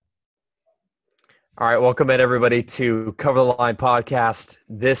All right, welcome in everybody to Cover the Line podcast.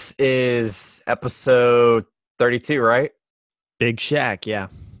 This is episode 32, right? Big Shaq, yeah.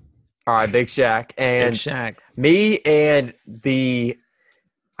 All right, Big Shaq. Big And Shaq. me and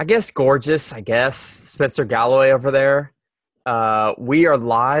gorgeous, Spencer Galloway over there. We are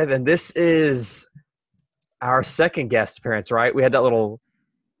live, and this is our second guest appearance, right? We had that little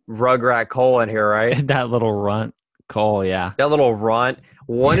Rugrat Cole in here, right? That little runt, Cole, yeah. That little runt.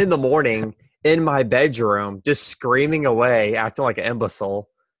 1 a.m. in my bedroom, just screaming away, acting like an imbecile.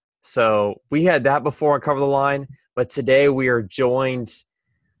 So we had that before on Cover the Line, but today we are joined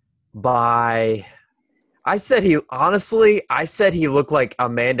by I said he looked like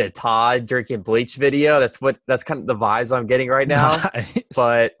Amanda Todd drinking bleach video. That's kind of the vibes I'm getting right now. Nice.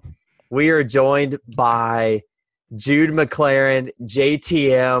 But we are joined by Jude McLaren,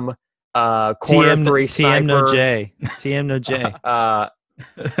 JTM, corner TM, three TM sniper. no J. TM no J.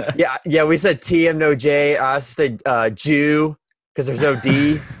 Yeah, we said TM no J. I said Jew because there's no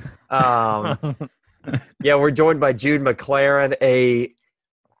D. Yeah, we're joined by Jude McLaren, a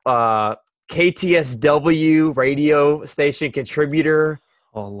KTSW radio station contributor,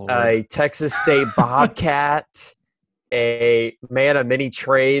 Oh, Lord. a Texas State Bobcat, a man of many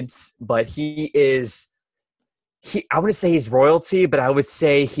trades, but I wouldn't say he's royalty, but I would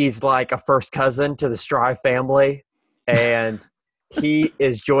say he's like a first cousin to the Strive family. And he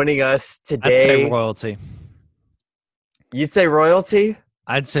is joining us today. I'd say royalty. You'd say royalty?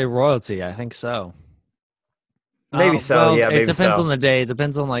 I'd say royalty. I think so. Maybe so. Well, Yeah, maybe it depends so. on the day. It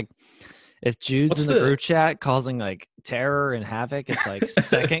depends on like if Jude's What's in the group chat causing like terror and havoc. It's like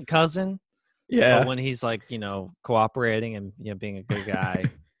second cousin. Yeah. But when he's like cooperating and being a good guy.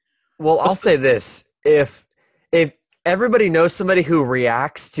 Well, I'll say this: if everybody knows somebody who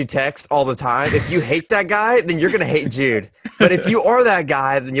reacts to text all the time, if you hate that guy, then you're gonna hate Jude. But if you are that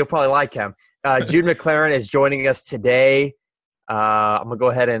guy, then you'll probably like him. Jude McLaren is joining us today. I'm gonna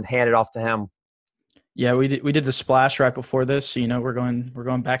go ahead and hand it off to him. Yeah, we did the splash right before this, so we're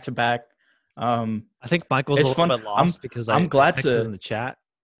going back to back. I think Michael's It's a little fun. bit lost because I'm glad I texted to in the chat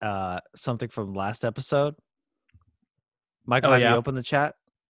something from last episode. Michael, Oh, have yeah. you opened the chat?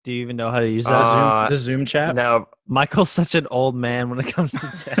 Do you even know how to use that? the Zoom chat. No. Michael's such an old man when it comes to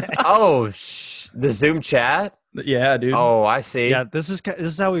text. Oh, the Zoom chat. Yeah, dude. Oh, I see. Yeah, this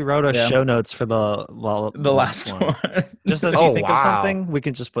is how we wrote our Yeah. show notes for the last one. Just as Oh, you think of wow. something, we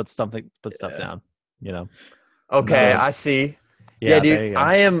can just put stuff down. Okay, No. I see. Yeah, Dude. there you go.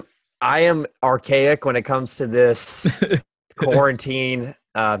 I am archaic when it comes to this quarantine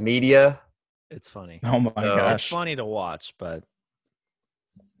media. It's funny. Oh my No. It's gosh. funny to watch, but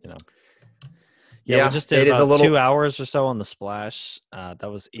Yeah, we just did it is about a little- 2 hours or so on the splash. That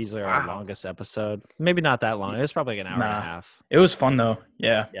was easily our Wow. longest episode. Maybe not that long. It was probably like an hour and Nah. a half. It was fun though.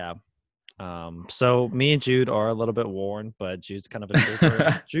 Yeah. Yeah. So me and Jude are a little bit worn, but Jude's kind of a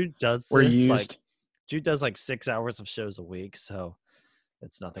trooper. Jude does We're this, used. Jude does like 6 hours of shows a week, so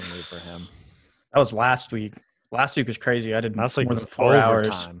it's nothing new for him. That was last week. Last week was crazy. I did Last week more was than 4 hours.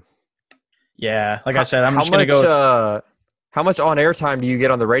 overtime. Yeah. Like I said, I'm how just gonna much, go. how much on-air time do you get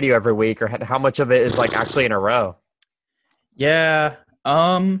on the radio every week, or how much of it is like actually in a row? Yeah.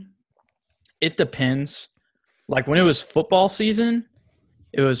 It depends. Like when it was football season,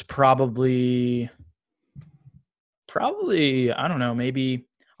 it was probably I don't know, maybe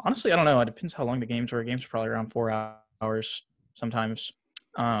honestly I don't know. It depends how long the games were. Games were probably around 4 hours sometimes.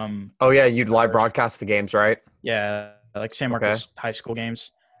 Oh yeah, you'd live broadcast the games, right? Yeah, like San Marcos high school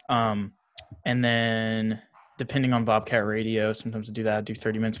games. And then depending on Bobcat Radio, sometimes I do that. I do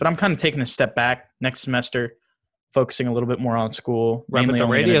 30 minutes, but I'm kind of taking a step back next semester, focusing a little bit more on school. Right, but Mainly the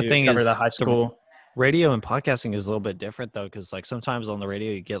only radio gonna thing cover is the high school. Radio and podcasting is a little bit different though, because like sometimes on the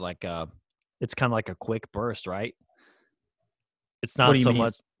radio you get like it's kind of like a quick burst, right? It's What not do you so mean?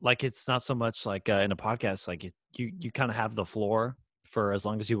 much like in a podcast, like you kind of have the floor for as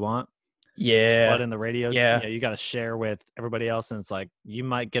long as you want. Yeah. But in the radio, Yeah. you got to share with everybody else, and it's like you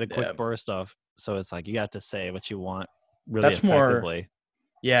might get a quick Yeah. burst of. So it's like you have to say what you want really That's more- effectively.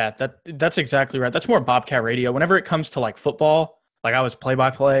 Yeah, that's exactly right. That's more Bobcat Radio. Whenever it comes to like football, like I was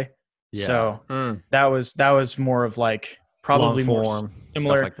play-by-play. Yeah. So Mm. that was more of like probably Long more form,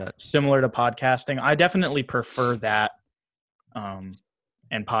 similar stuff like that. similar to podcasting. I definitely prefer that and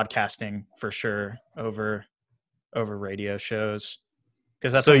podcasting for sure over radio shows.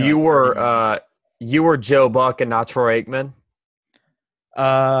 Because that's So only, you like, 30 minutes. you were Joe Buck and not Troy Aikman.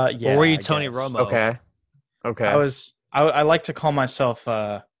 Yeah. Or were you I Tony guess. Romo? Okay. I like to call myself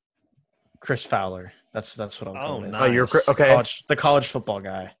Chris Fowler. That's what I'll call Oh, it. nice. Oh, you're okay. The college football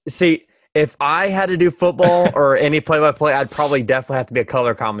guy. See, if I had to do football or any play-by-play, I'd probably definitely have to be a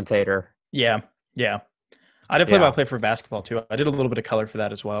color commentator. Yeah. Yeah. I did play-by-play for basketball too. I did a little bit of color for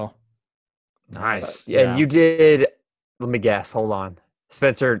that as well. Nice. Yeah. And you did, let me guess, hold on.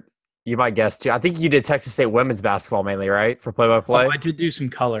 Spencer, you might guess too. I think you did Texas State women's basketball mainly, right? For play-by-play? Oh, I did do some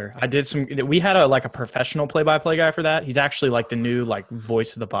color. We had a professional play-by-play guy for that. He's actually like the new like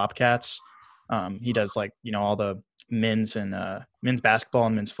voice of the Bobcats. He does like, all the men's and men's basketball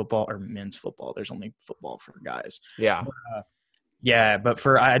and men's football, or men's football. There's only football for guys. Yeah. Yeah, but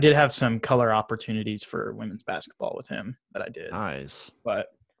I did have some color opportunities for women's basketball with him that I did. Nice. But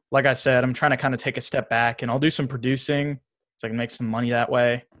like I said, I'm trying to kind of take a step back, and I'll do some producing so I can make some money that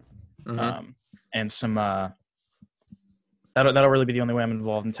way. Mm-hmm. And some that'll really be the only way I'm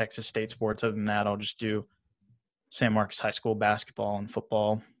involved in Texas State sports. Other than that, I'll just do San Marcos High School basketball and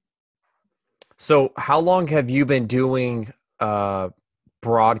football. So how long have you been doing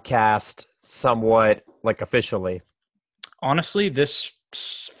broadcast somewhat like officially? Honestly, this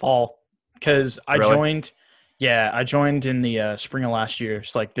fall, because I joined in the spring of last year.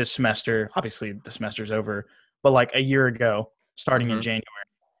 It's like this semester. Obviously, the semester's over, but like a year ago, starting in January.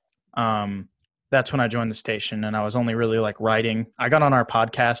 That's when I joined the station, and I was only really like writing. I got on our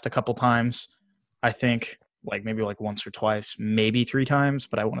podcast a couple times, I think, like maybe like once or twice, maybe 3 times,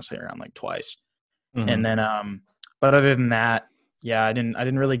 but I want to say around like twice. Mm-hmm. And then, but other than that, yeah, I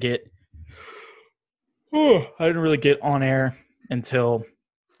didn't really get on air until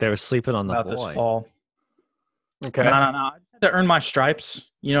they were sleeping on the about boy. This fall. Okay. No. I had to earn my stripes.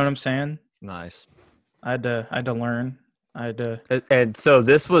 You know what I'm saying? Nice. I had to learn. And so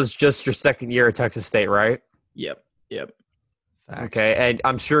this was just your second year at Texas State, right? Yep. Facts. Okay. And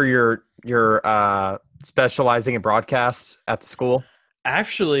I'm sure you're specializing in broadcast at the school.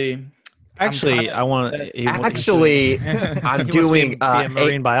 Actually, I'm doing be a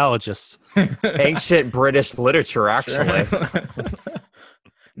marine biologist. Ancient British literature, actually.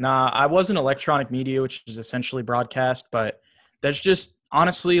 Nah, I was in electronic media, which is essentially broadcast, but that's just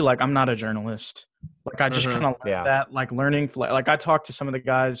honestly, like, I'm not a journalist. Like, I just kind of like that, like learning. Like, I talked to some of the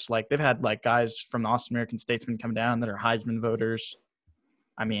guys, like they've had like guys from the Austin American Statesman come down that are Heisman voters.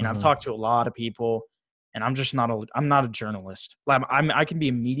 I mean, I've talked to a lot of people, and I'm just I'm not a journalist. Like, I can be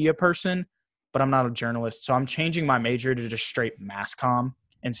a media person, but I'm not a journalist. So I'm changing my major to just straight mass comm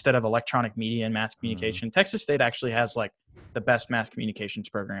instead of electronic media and mass communication. Texas State actually has like the best mass communications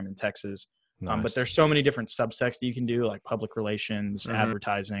program in Texas. Nice. But there's so many different subsects that you can do, like public relations,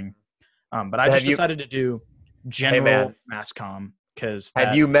 advertising. But I just decided to do general mass comm because.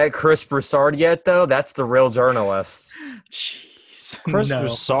 Have you met Chris Broussard yet, though? That's the real journalist. Jeez, Chris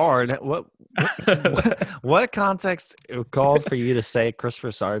Broussard. What context called for you to say Chris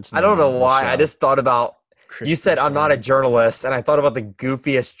Broussard's name? I don't know why. I just thought about. Chris you said Broussard. I'm not a journalist, and I thought about the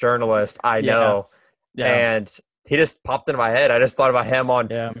goofiest journalist I know. Yeah. And he just popped into my head. I just thought about him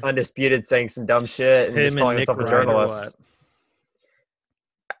on Undisputed saying some dumb shit and just calling himself a journalist.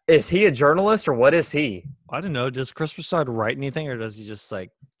 Is he a journalist or what is he? I don't know. Does Chris Broussard write anything, or does he just like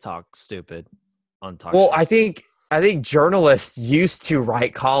talk stupid on talk? Well, I think journalists used to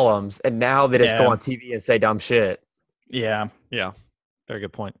write columns, and now they just go on TV and say dumb shit. Yeah. Very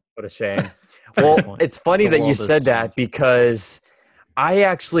good point. What a shame. Well, it's funny that you said that because I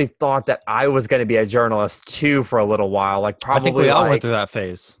actually thought that I was going to be a journalist too for a little while. Like, probably I think we all went through that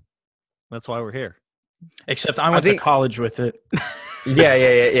phase. That's why we're here. Except I went to college with it.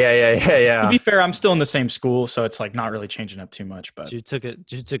 Yeah. To be fair, I'm still in the same school, so it's like not really changing up too much. But you took it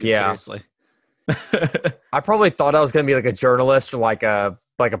seriously. I probably thought I was going to be like a journalist or like a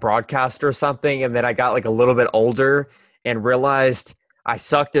broadcaster or something, and then I got like a little bit older and realized I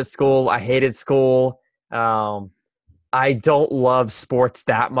sucked at school. I hated school. I don't love sports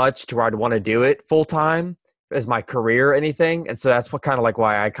that much to where I'd want to do it full time as my career or anything, and so that's what kind of like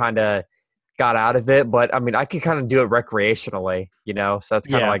why I kind of got out of it. But I mean, I could kind of do it recreationally, so that's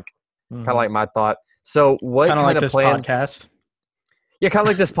kind of like my thought. So what kind of plans? Podcast? Yeah, kind of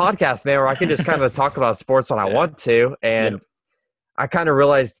like this podcast, man, where I can just kind of talk about sports when I want to. And I kind of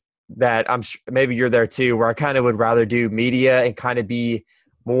realized that maybe you're there too, where I kind of would rather do media and kind of be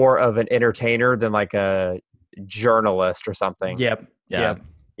more of an entertainer than like a journalist or something. Yep.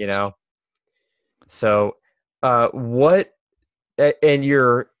 So what in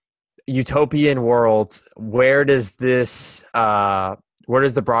your utopian world, where does the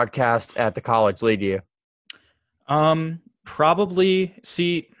broadcast at the college lead you? Probably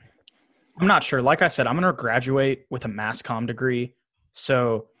I'm not sure. Like I said, I'm going to graduate with a mass comm degree.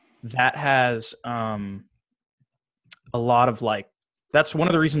 So that has a lot of like, that's one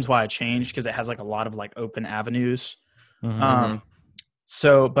of the reasons why I changed, because it has like a lot of like open avenues.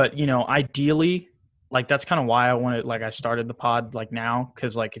 So, but ideally, like that's kind of why I wanted, like I started the pod like now.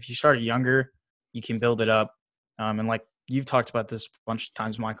 Cause like if you started younger, you can build it up. And like you've talked about this a bunch of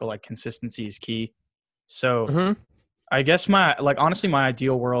times, Michael, like consistency is key. So Mhm. I guess honestly, my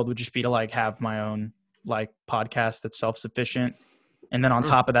ideal world would just be to like have my own like podcast that's self-sufficient. And then on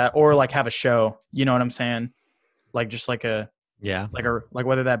top of that, or like have a show, you know what I'm saying? Like just like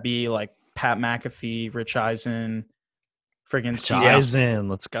whether that be like Pat McAfee, Rich Eisen, friggin' Eisen,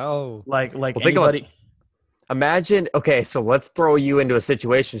 let's go. Like Well, anybody. Imagine, okay, so let's throw you into a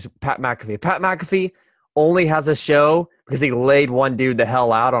situation. Pat McAfee. Pat McAfee only has a show because he laid one dude the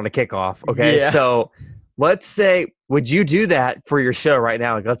hell out on a kickoff. Okay, Yeah. so let's say, would you do that for your show right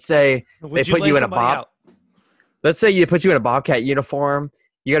now? Like, let's say they put you in a Let's say you put you in a Bobcat uniform.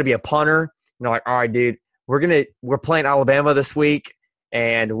 You got to be a punter. And they're like, all right, dude, we're playing Alabama this week,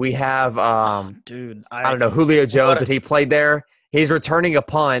 and we have dude, I don't know, Julio Jones that he played there. He's returning a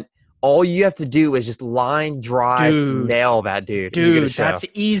punt. All you have to do is just line drive, nail that dude. Dude, that's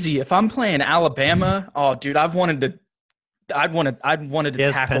easy. If I'm playing Alabama, oh, dude, I'd wanted to tackle. I wanted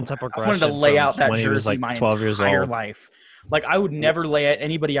to lay out that jersey my entire life. Like I would never lay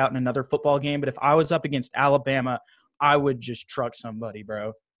anybody out in another football game, but if I was up against Alabama, I would just truck somebody,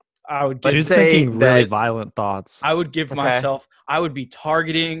 bro. I would get thinking really violent thoughts. I would give myself. I would be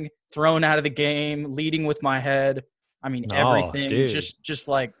targeting, thrown out of the game, leading with my head. I mean, everything. Dude.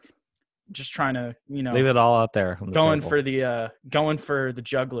 Just trying to, leave it all out there. Going for the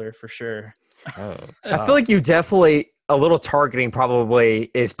juggler for sure. Oh, I feel like you definitely a little targeting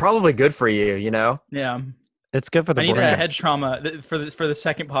is probably good for you. Yeah, it's good for the brand. I need that head trauma for the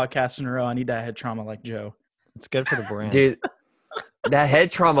second podcast in a row. I need that head trauma like Joe. It's good for the brand, dude. That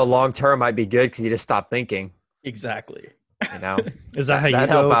head trauma long term might be good because you just stop thinking. Exactly. Is that how you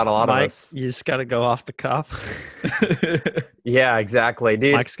help out a lot Mike? Of us? You just got to go off the cuff. Yeah, exactly,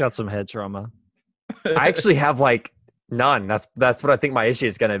 dude. Mike's got some head trauma. I actually have like none. That's what I think my issue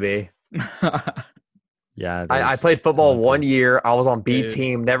is going to be. Yeah, I played football 1 year. I was on B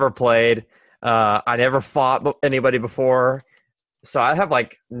team. Never played. I never fought anybody before, so I have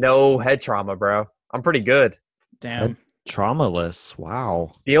like no head trauma, bro. I'm pretty good. Damn. Traumaless.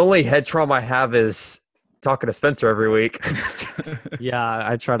 Wow. The only head trauma I have is talking to Spencer every week. Yeah,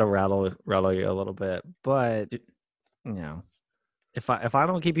 I try to rattle you a little bit, but if I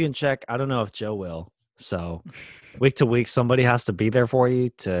don't keep you in check, I don't know if Joe will. So week to week, somebody has to be there for you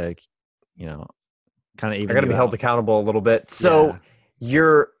to, kind of even. I got to be held accountable a little bit. So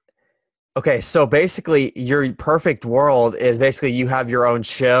So basically, your perfect world is basically you have your own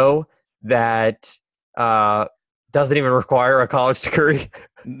show that doesn't even require a college degree.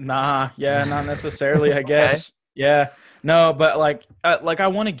 Not necessarily, I guess. Okay. Yeah, no, but I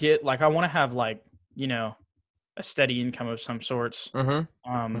want to have a steady income of some sorts.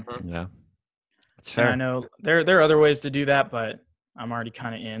 Mm-hmm. Yeah, it's fair. I know there are other ways to do that, but I'm already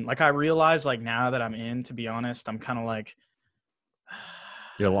kind of in. Like I realize, now that I'm in, to be honest, I'm kind of like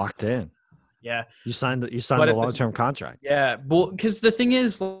you're locked in. Yeah, you signed the long-term contract. Yeah, because the thing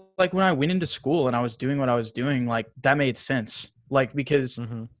is, like when I went into school and I was doing what I was doing, like that made sense. Like because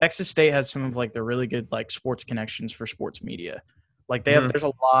Texas State has some of like the really good like sports connections for sports media. Like they have, there's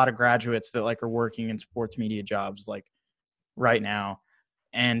a lot of graduates that like are working in sports media jobs like right now,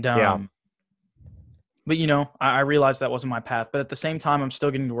 and But I realized that wasn't my path. But at the same time, I'm still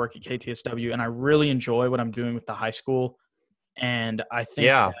getting to work at KTSW, and I really enjoy what I'm doing with the high school. And I think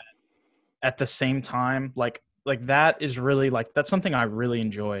that at the same time, like that is really that's something I really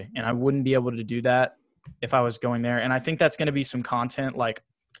enjoy, and I wouldn't be able to do that if I was going there. And I think that's going to be some content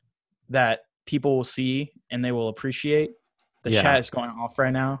that people will see and they will appreciate. The chat is going off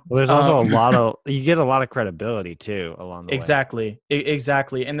right now. Well, there's also you get a lot of credibility too along the way.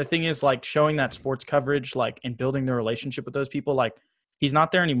 Exactly. And the thing is showing that sports coverage, and building the relationship with those people, he's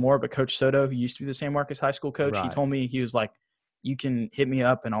not there anymore, but Coach Soto, who used to be the San Marcos high school coach, he told me, he was like, you can hit me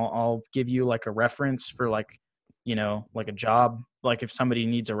up and I'll give you a reference for a job. If somebody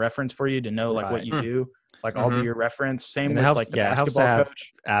needs a reference for you to know what you do, I'll be your reference. Same with the basketball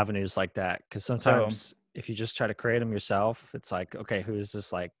coach. Avenues like that. Cause sometimes if you just try to create them yourself, it's like, okay, who is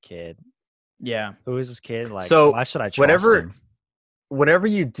this kid? Yeah. Who is this kid? So why should I trust him? Whenever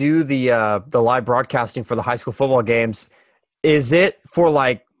you do the live broadcasting for the high school football games, is it for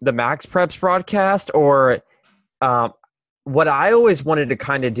the Max Preps broadcast or what I always wanted to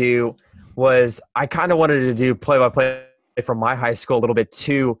kind of do was I kind of wanted to do play-by-play from my high school a little bit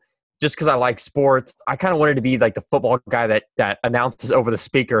too, just because I like sports. I kind of wanted to be the football guy that announces over the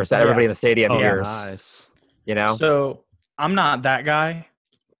speakers that everybody in the stadium hears. Nice. So I'm not that guy.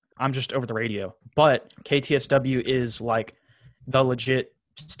 I'm just over the radio. But KTSW is the legit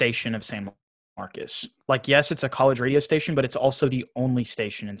station of San Marcos. Yes, it's a college radio station, but it's also the only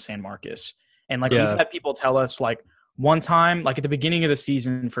station in San Marcos. And like we've had people tell us like one time, like at the beginning of the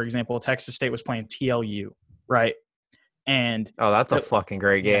season, for example, Texas State was playing TLU, right? And that's a fucking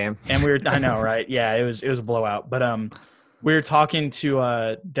great game. And I know, right? Yeah, it was a blowout. But we were talking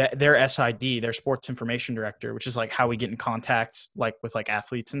to their SID, their sports information director, which is like how we get in contact like with like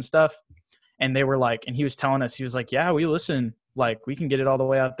athletes and stuff. And they were like, and he was telling us, he was like, yeah, we listen, like we can get it all the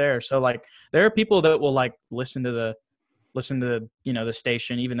way out there. So like there are people that will like listen to the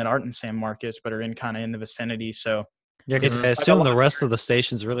station, even that aren't in San Marcos, but are in kind of in the vicinity. So yeah, because I assume the rest of the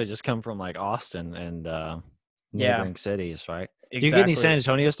stations really just come from like Austin and neighboring cities, right? Exactly. Do you get any San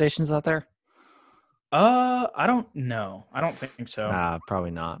Antonio stations out there? I don't know. I don't think so. Nah, probably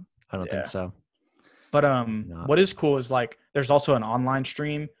not. I don't think so. But what is cool is like there's also an online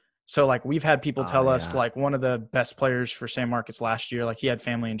stream. So like we've had people tell us like one of the best players for San Marcos last year, like he had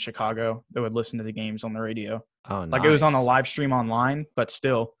family in Chicago that would listen to the games on the radio. Oh, nice. Like it was on a live stream online, but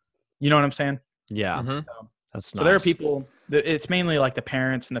still, you know what I'm saying? Yeah. Mm-hmm. That's nice. So there are people, it's mainly like the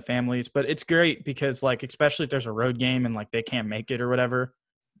parents and the families, but it's great because like, especially if there's a road game and like they can't make it or whatever,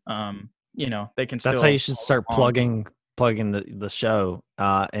 you know, they can still. That's how you should start plugging the show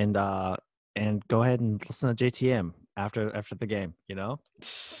and go ahead and listen to JTM after the game, you know?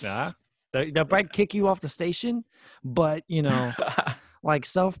 Yeah. They'll might kick you off the station, but you know, like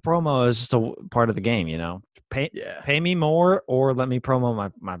self promo is just a part of the game, you know. Pay me more or let me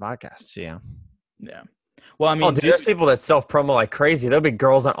promo my podcast. Yeah. Yeah. Well, I mean, there's people that self promo like crazy. There'll be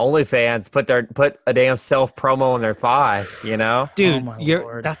girls on OnlyFans put a damn self promo on their thigh, you know? Dude,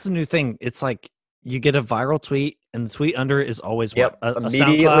 that's a new thing. It's like you get a viral tweet and the tweet under is always a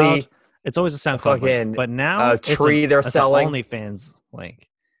immediately SoundCloud. It's always a SoundCloud link. But now a tree they're selling. It's an OnlyFans link.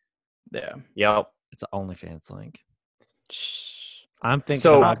 Yeah. Yep. It's an OnlyFans link. I'm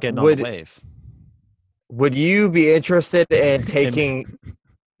thinking about getting on the wave. Would you be interested in taking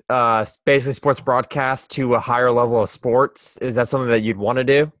basically sports broadcast to a higher level of sports? Is that something that you'd want to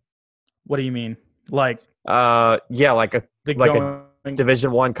do? What do you mean? Like like a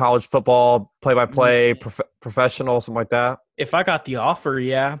Division I college football play-by-play professional, something like that? If I got the offer,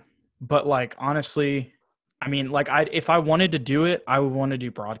 yeah. But like honestly, I mean, like if I wanted to do it, I would want to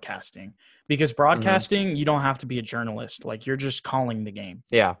do broadcasting because broadcasting, you don't have to be a journalist. Like you're just calling the game.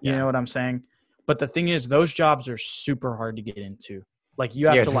 Yeah. You know what I'm saying? But the thing is, those jobs are super hard to get into. Like you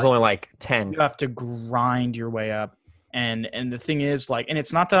have to there's only like 10. You have to grind your way up. And the thing is like, and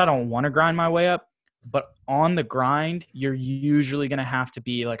it's not that I don't want to grind my way up, but on the grind, you're usually going to have to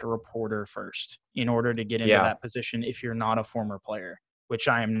be like a reporter first in order to get into that position if you're not a former player, which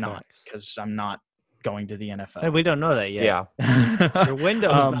I am not because I'm not going to the NFL. Hey, we don't know that yet. Yeah. Your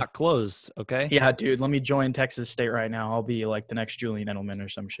window's not closed, okay? Yeah, dude, let me join Texas State right now. I'll be like the next Julian Edelman or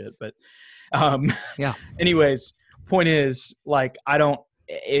some shit. But anyways, point is like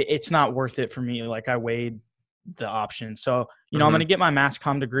it's not worth it for me. Like I weighed the options. So, you know, I'm going to get my mass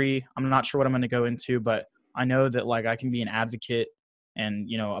comm degree. I'm not sure what I'm going to go into, but I know that like I can be an advocate and,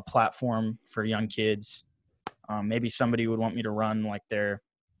 you know, a platform for young kids. Maybe somebody would want me to run like their,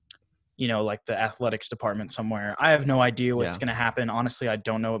 you know, like the athletics department somewhere. I have no idea what's going to happen. Honestly, I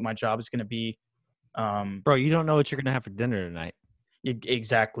don't know what my job is going to be. Bro, you don't know what you're going to have for dinner tonight.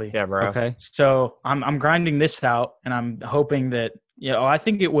 Exactly. Yeah, bro. Okay. So I'm grinding this out and I'm hoping that, you know, I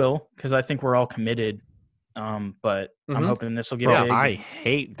think it will, because I think we're all committed. But I'm hoping this will get big. I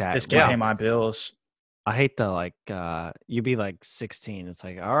hate that. This can pay my bills. I hate the like you be like 16. It's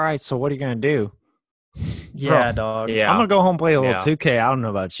like, all right, so what are you gonna do? Yeah, dog. Yeah. I'm gonna go home and play a little 2K. I don't know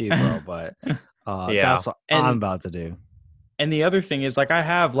about you, bro, but that's what I'm about to do. And the other thing is like I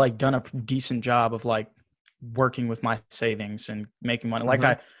have like done a decent job of like working with my savings and making money. Like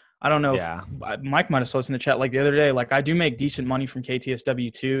I don't know if Mike might have saw this in the chat like the other day. Like I do make decent money from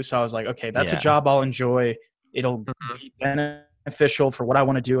KTSW too. So I was like, okay, that's a job I'll enjoy. It'll be beneficial for what I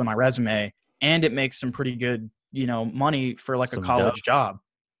want to do in my resume. And it makes some pretty good, you know, money for like a college job.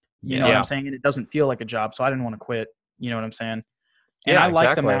 You know what I'm saying? And it doesn't feel like a job. So I didn't want to quit. You know what I'm saying? And I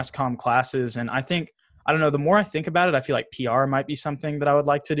like the mass comm classes. And I think, I don't know, the more I think about it, I feel like PR might be something that I would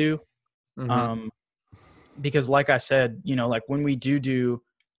like to do. Because like I said, you know, like when we do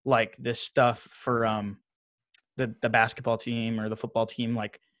like this stuff for the basketball team or the football team,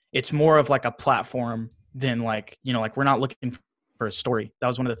 like it's more of like a platform than like, you know, like we're not looking for a story. That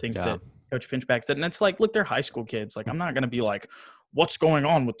was one of the things that Coach Pinchback said. And it's like, look, they're high school kids. Like, I'm not going to be like, what's going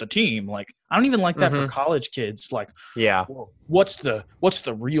on with the team? Like, I don't even like that for college kids. Like, well, what's the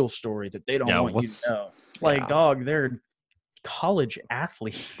real story that they don't want you to know? Like, dog, they're college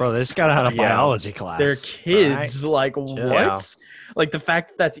athletes. Bro, they just got out of biology class. They're kids. Right? Like, what? Like, the fact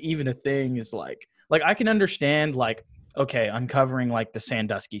that that's even a thing is like I can understand, like, okay, uncovering like the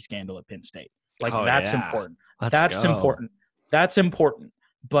Sandusky scandal at Penn State. Like Oh, that's yeah. important. Let's That's go. important. That's important.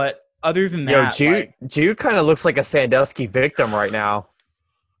 But other than Yo, that, Jude kind of looks like a Sandusky victim right now.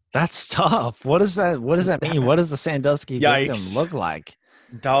 That's tough. What does that mean? What does a Sandusky victim Yikes. look like?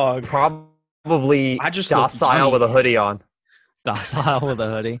 dog, Probably I just look docile with a yummy. hoodie on. Docile with a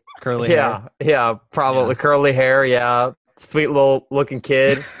hoodie, curly hair. Yeah, probably Yeah. curly hair. Yeah, sweet little looking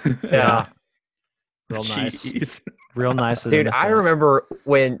kid. Yeah. Real nice. Jeez. Real nice. And Dude, I innocent. remember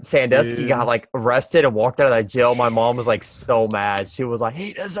when Sandusky Dude. got like arrested and walked out of that jail. My mom was like so mad. She was like,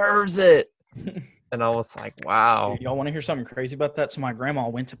 "He deserves it," and I was like, "Wow." Y'all want to hear something crazy about that? So my grandma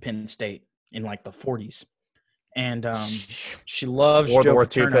went to Penn State in like the 40s, and she loves World Joe War II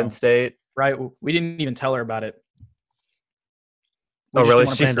Paterno. Penn State. Right? We didn't even tell her about it. Oh, We just really?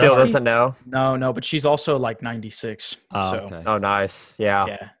 wanna She play still Sandusky? doesn't know. No, but she's also like 96. Oh, so okay. Oh, nice. Yeah.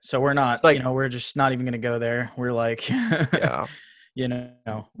 yeah. So we're not, It's like- we're just not even gonna go there. We're like, Yeah.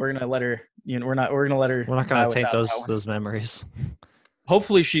 we're gonna let her. We're gonna let her. We're not die gonna take without that one. those memories.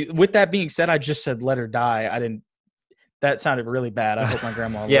 Hopefully, she. With that being said, I just said let her die. I didn't. That sounded really bad. I hope my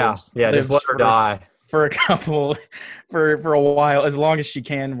grandma Yeah. lives, Yeah. Just lives let her die. for a couple, for a while, as long as she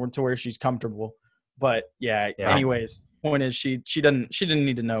can, to where she's comfortable. But yeah. Yeah. Anyways, point is she didn't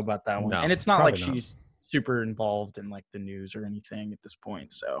need to know about that one, No, and it's not like probably not. she's super involved in like the news or anything at this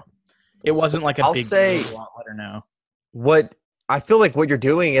point. So it wasn't like a I'll big say- deal. I'll let her know. What I feel like what you're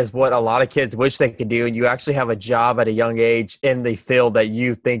doing is what a lot of kids wish they could do, and you actually have a job at a young age in the field that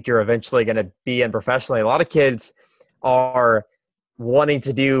you think you're eventually going to be in professionally. A lot of kids are wanting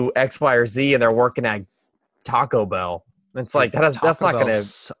to do X, Y, or Z, and they're working at Taco Bell. It's like that's Taco not going to,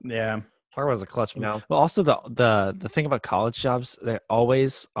 Bell's- Yeah. Taco Bell's a clutch. you know. Well, also the thing about college jobs, they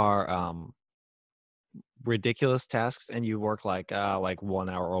always are ridiculous tasks, and you work like 1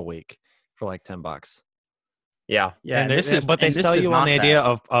 hour a week for like $10. Yeah. Yeah. And And this is, but they and this sell is you on not the idea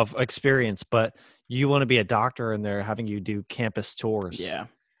that. of experience, but you want to be a doctor, and they're having you do campus tours. Yeah.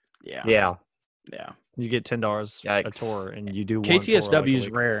 Yeah. Yeah. Yeah. You get $10 a Yikes. tour, and you do one tour, like, a KTSW is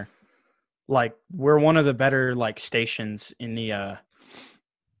week. rare. Like we're one of the better like stations in the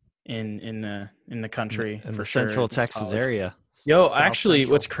in the country in for the sure. Central in Texas college. area. Yo, South actually,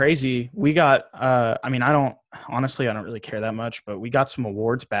 Central. what's crazy? We got. I mean, I don't really care that much, but we got some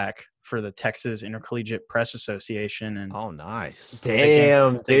awards back for the Texas Intercollegiate Press Association, and Oh, nice.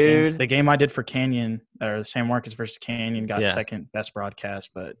 Damn, dude. the game I did for Canyon or San Marcos versus Canyon got Yeah. second best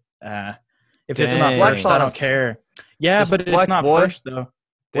broadcast, but if it's not Dang. first, I Flex on don't us. care. Yeah, Just but it's flex, not boy. first though.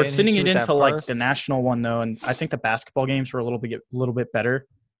 We're Didn't sending hit it you with into that like the first? national one though, and I think the basketball games were a little bit better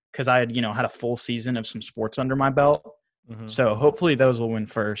because I had had a full season of some sports under my belt. Mhm. So hopefully those will win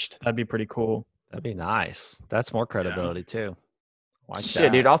first. That'd be pretty cool. That'd be nice. That's more credibility too. Like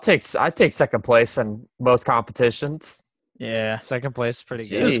Shit, dude. that. I take second place in most competitions. Yeah, Second place is pretty it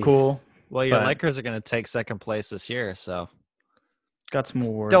good. was cool. Well, your but- Lakers are going to take second place this year, so Got some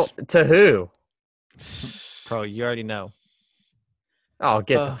awards. Don't to who? bro, you already know. Oh,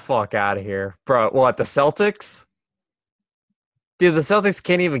 get the fuck out of here, bro. What, the Celtics? Dude, the Celtics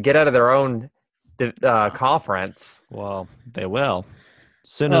can't even get out of their own conference. Well, they will.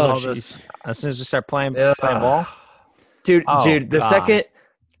 As soon as as soon as we start playing ball, Dude, Oh, the God. second, gonna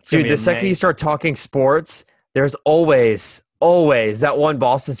dude, be the second you amazing. start talking sports, there's always that one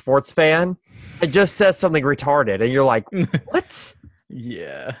Boston sports fan that just says something retarded, and you're like, what?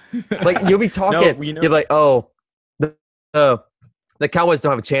 Yeah. Like you'll be talking, we know- you're like, oh, the Cowboys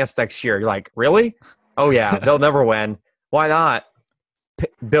don't have a chance next year. You're like, really? Oh yeah, they'll never win. Why not?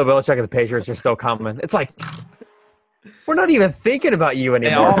 Bill Belichick and the Patriots are still coming. It's like we're not even thinking about you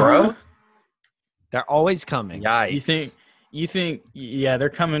anymore, are. bro. they're always coming. Yikes. You think yeah, they're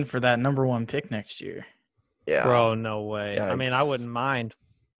coming for that number 1 pick next year. Yeah. Bro, no way. I mean, I Yikes. wouldn't mind,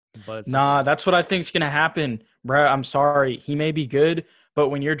 but Nah, that's what I think's going to happen. Bro, I'm sorry. He may be good, but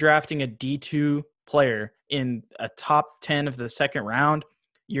when you're drafting a D2 player in a top 10 of the second round,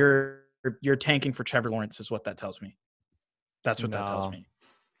 you're tanking for Trevor Lawrence is what that tells me. That's what that tells No. me.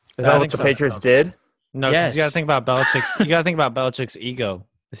 Is I that what think the so. Patriots did? no, 'cause you got to Yes. think about Belichick's. You got to think about Belichick's ego.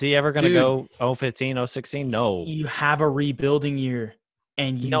 Is he ever going to Dude. go 0-15, 0-16? No, You have a rebuilding year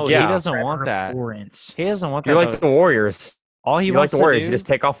and you no, Yeah. he doesn't Trevor want that. Lawrence. He doesn't want that. You're like though. the Warriors. All he You're like wants the to Warriors. do. You just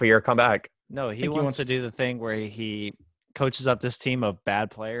take off a year, come back. No, he think he wants wants to do the thing where he coaches up this team of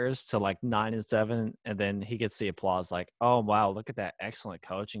bad players to like 9-7, and then he gets the applause like, "Oh wow, look at that excellent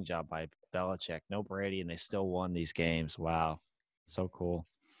coaching job by Belichick. No Brady, and they still won these games. Wow, so cool."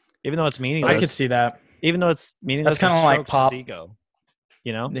 Even though it's meaningless, I could see that. even though it's meaningless, kinda it like strokes Pop. his ego.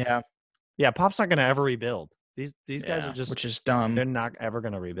 You know? Yeah, Yeah, Pop's not gonna ever rebuild. These guys yeah, are just which is dumb. they're not ever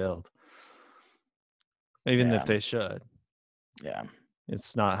gonna rebuild. Even Yeah. if they should. Yeah.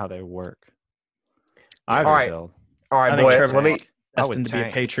 It's not how they work. I All right. rebuild. All right, I think boy. Trevor Let me. I would destined to be a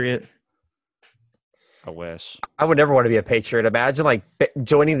tank. Patriot. I wish. I would never want to be a Patriot. Imagine like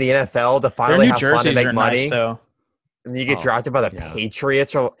joining the NFL to Their finally new have fun and jerseys make are money. nice, though. And you get Oh, drafted by the yeah.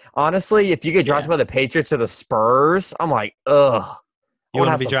 Patriots, or honestly, if you get drafted Yeah. by the Patriots or the Spurs, I'm like, ugh. I You want to want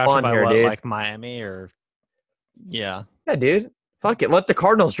to have be some drafted fun by here, what, dude. like Miami or? Yeah. Yeah, dude. Fuck it. Let the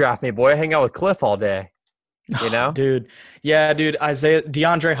Cardinals draft me, boy. I hang out with Cliff all day. You know? Dude. Yeah, dude.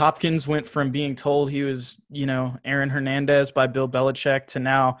 DeAndre Hopkins went from being told he was, Aaron Hernandez by Bill Belichick to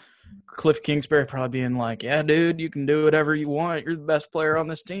now Cliff Kingsbury probably being like, yeah, dude, you can do whatever you want. You're the best player on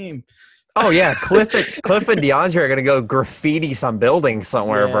this team. Oh yeah, Cliff and DeAndre are gonna go graffiti some building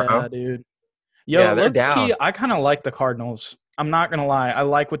somewhere, Yeah, bro. dude. Yo, Yeah, they're look, down. I kind of like the Cardinals. I'm not going to lie. I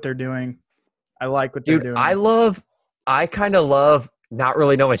like what they're doing. Dude, I kind of love not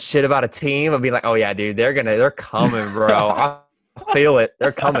really knowing shit about a team and being like, oh yeah, dude, they're coming, bro. I feel it.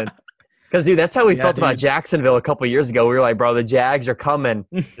 They're coming. Because, dude, that's how we Yeah, felt about dude. Jacksonville a couple years ago. We were like, bro, the Jags are coming.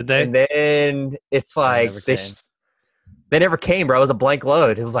 Did they? And then it's like never they came. never came, bro. It was a blank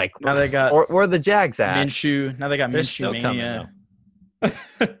load. It was like, Now they got where are the Jags at? Minshew. Now they got They're Minshew still coming,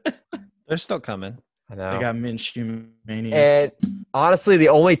 mania. They're still coming. I know. They got Minshew mania. And honestly, the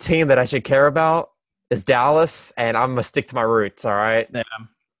only team that I should care about is Dallas, and I'm gonna stick to my roots. All right. Yeah.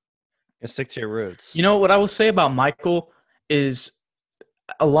 You stick to your roots. You know what I will say about Michael is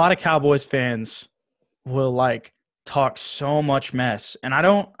a lot of Cowboys fans will like talk so much mess, and I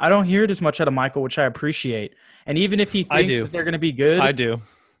don't hear it as much out of Michael, which I appreciate. And even if he I thinks do. that they're going to be good, I do.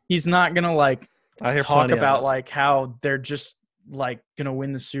 he's not going to like I hear talk plenty of about it. like how they're just like going to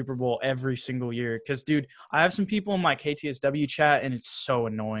win the Super Bowl every single year. Because, dude, I have some people in my KTSW chat, and it's so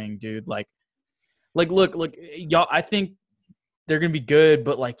annoying, dude. Like look, y'all. I think they're gonna be good,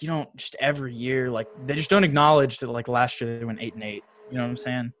 but like you don't just every year like they just don't acknowledge that like last year they went 8-8. You know what I'm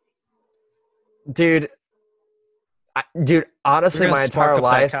saying? Dude, honestly, You're gonna my spark entire up that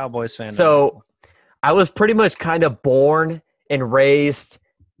life. Cowboys fan. So I was pretty much kind of born and raised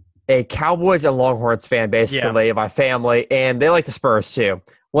a Cowboys and Longhorns fan, basically, by family, and they like the Spurs too.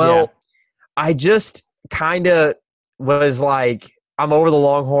 Well, Yeah. I just kind of was like, I'm over the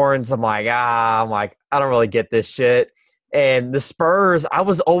Longhorns. I'm like, I don't really get this shit. And the Spurs, I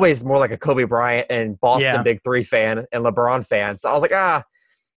was always more like a Kobe Bryant and Boston Yeah. Big Three fan and LeBron fan. So I was like,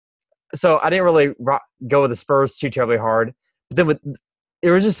 So I didn't really go with the Spurs too terribly hard. But then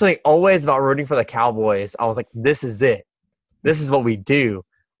it was just something always about rooting for the Cowboys. I was like, this is it. This is what we do.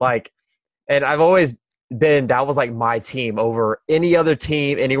 Like, and I've always been, that was like my team over any other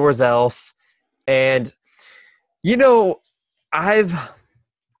team anywhere else. And,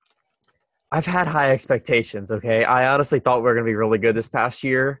 I've had high expectations, okay? I honestly thought we were going to be really good this past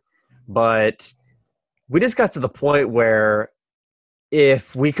year, but we just got to the point where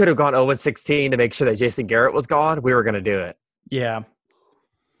if we could have gone 0-16 to make sure that Jason Garrett was gone, we were going to do it. Yeah.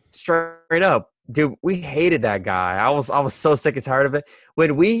 Straight up. Dude, we hated that guy. I was so sick and tired of it.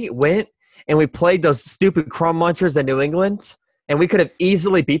 When we went and we played those stupid crumb munchers in New England, and we could have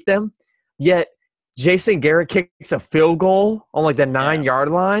easily beat them, yet Jason Garrett kicks a field goal on like the 9-yard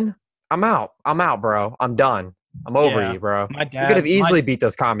line. I'm out, bro. I'm done. I'm over you, bro. My dad we could have easily beat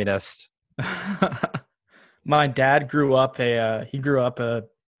those communists. My dad grew up he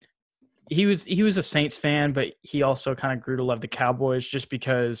was a Saints fan, but he also kind of grew to love the Cowboys just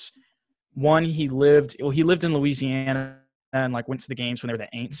because one, he lived in Louisiana and like went to the games when they were the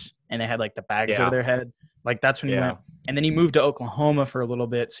Aints and they had like the bags over their head. Like that's when he went. And then he moved to Oklahoma for a little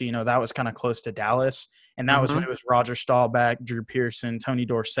bit. So, that was kind of close to Dallas. And that was when it was Roger Staubach, Drew Pearson, Tony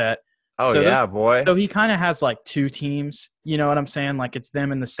Dorsett. Oh, so boy. So he kind of has like two teams, you know what I'm saying? Like it's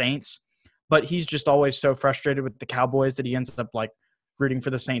them and the Saints. But he's just always so frustrated with the Cowboys that he ends up like rooting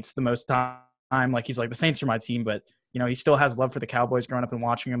for the Saints the most time. Like he's like, the Saints are my team, but he still has love for the Cowboys growing up and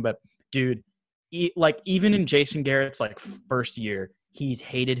watching them. But dude, like even in Jason Garrett's like first year, he's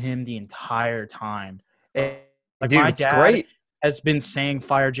hated him the entire time. Like dude, my dad great. has been saying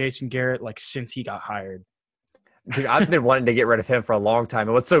fire Jason Garrett like since he got hired. Dude, I've been wanting to get rid of him for a long time.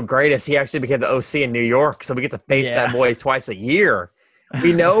 And what's so great is he actually became the OC in New York, so we get to face that boy twice a year.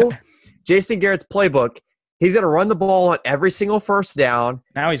 We know Jason Garrett's playbook. He's going to run the ball on every single first down.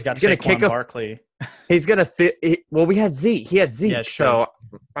 Now he's got going to kick Barkley. He's going to fit. Well, we had Zeke. He had Zeke. Yeah, so,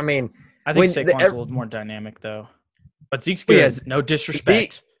 I mean. I think Saquon's a little more dynamic, though. But Zeke's good. Yeah, no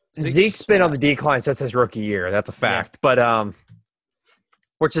disrespect. Zeke's been on the decline since his rookie year. That's a fact. Yeah. But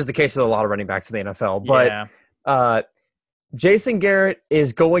which is the case with a lot of running backs in the NFL. But Jason Garrett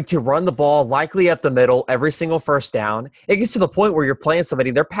is going to run the ball likely up the middle every single first down. It gets to the point where you're playing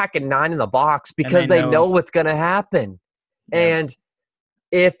somebody, they're packing 9 in the box because they know what's going to happen. Yeah. And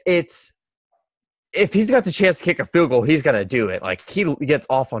if it's if he's got the chance to kick a field goal, he's gonna do it. Like he gets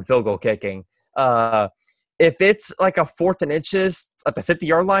off on field goal kicking. If it's like a 4th and inches at the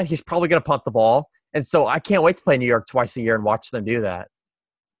 50-yard line, he's probably gonna punt the ball. And so I can't wait to play New York twice a year and watch them do that.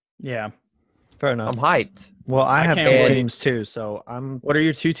 Yeah. Fair enough. I'm hyped. Well, I have can't 2 wait. teams too, so I'm. What are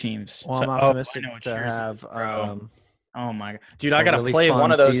your 2 teams? Well, I'm So- optimistic I know what to yours is, have. bro. Oh my god, dude! a I gotta really play fun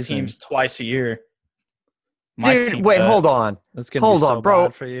one of those season. teams twice a year. My Dude, team wait, does. hold on. That's gonna Hold be so on, bro.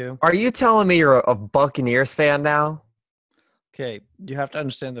 bad for you. Are you telling me you're a Buccaneers fan now? Okay, you have to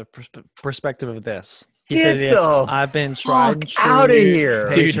understand the perspective of this. He said Get yes. the I've been tried fuck out of here.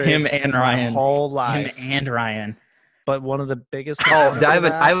 Dude, him Patriots and my Ryan. whole Him life. and Ryan. But one of the biggest. Oh, components I of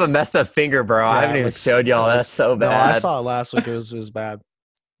that- have a messed up finger, bro. I Yeah, haven't it even looks- showed y'all. it That's looks- so No, I bad. saw it last week. It was bad.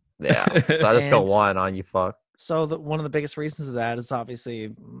 Yeah. So I just go And- one on you, fuck. So one of the biggest reasons of that is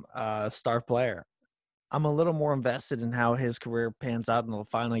obviously star player. I'm a little more invested in how his career pans out in the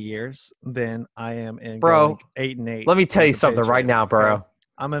final years than I am in Bro, going 8-8. Let me tell with you the something right Patriots, now, bro. okay?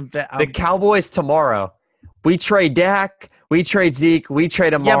 I'm The Cowboys tomorrow. We trade Dak. We trade Zeke. We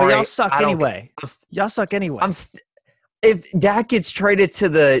trade Amari. yeah, but y'all suck I don't- anyway. I'm st- Y'all suck anyway. I'm st- if Dak gets traded to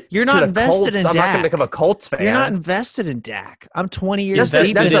the You're to not the invested Colts, in I'm not going Dak. to become a Colts fan. You're not invested in Dak. I'm 20 years That's-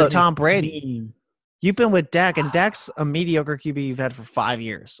 deep that's into a- Tom Brady. You've been with Dak, and Dak's a mediocre QB you've had for 5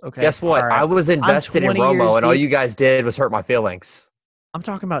 years. Okay. Guess what? All right. I was invested in 20 years Romo, and all deep. you guys did was hurt my feelings. I'm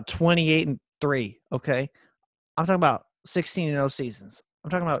talking about 28-3. Okay. I'm talking about 16-0 seasons.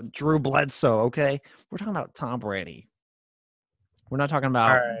 I'm talking about Drew Bledsoe. Okay. We're talking about Tom Brady. We're not talking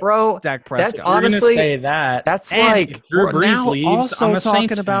about All right. Bro, Dak that's Prescott. You're gonna honestly- say that. that's And like If Drew we're Brees now leaves, also I'm a talking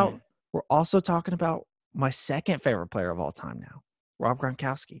Saints about. fan. We're also talking about my second favorite player of all time now, Rob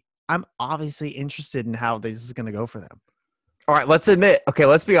Gronkowski. I'm obviously interested in how this is going to go for them. all right, let's admit, okay,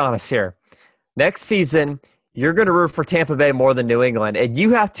 let's be honest here. Next season, you're going to root for Tampa Bay more than New England. And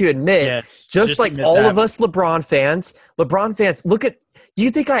you have to admit, Yes, just like admit all that. of us LeBron fans, look at, do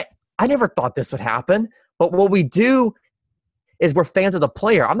you think I never thought this would happen? But what we do is we're fans of the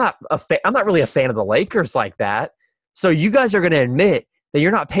player. I'm not really a fan of the Lakers like that. So you guys are going to admit that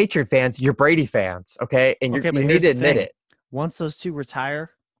you're not Patriot fans, you're Brady fans, okay? And Okay, you but need here's to the admit thing. it. Once those two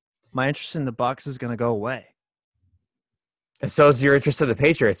retire, my interest in the Bucks is going to go away. And so is your interest in the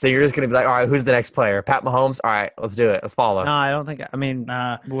Patriots. Then you're just going to be like, all right, who's the next player? Pat Mahomes? All right, let's do it. Let's follow. No, I don't think. I mean,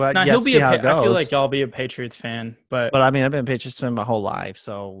 Nah, well, nah, you have he'll to be see a. how it I feel goes. like y'all be a Patriots fan, but But I mean, I've been a Patriots fan my whole life,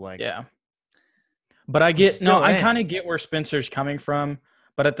 so like, yeah. But I get still I am. kind of get where Spencer's coming from,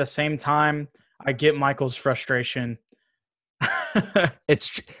 but at the same time, I get Michael's frustration.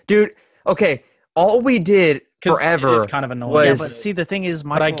 Dude, okay, all we did 'Cause forever. it is kind of annoying. was- yeah. But see, the thing is,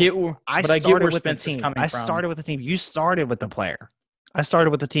 Michael, but I get where I but I started get where with Spence the is team. coming I from. started with the team. You started with the player. I started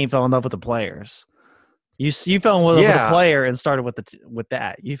with the team, fell in love with the players. You fell in love with Yeah. the player and started with with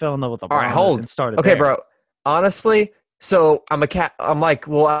that. You fell in love with the All right, LeBron hold. and started Okay, there. bro. Honestly, so I'm like,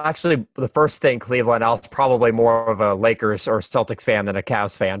 well, actually, the first thing, Cleveland, I was probably more of a Lakers or Celtics fan than a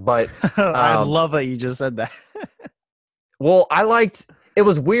Cavs fan. But, I um, love that you just said that. well, it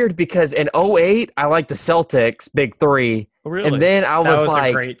was weird because in 2008, I liked the Celtics, big three. Really? And then I That was, was like,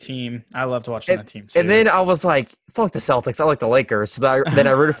 a great team. I loved watching that team too. and then I was like, fuck the Celtics. I like the Lakers. So then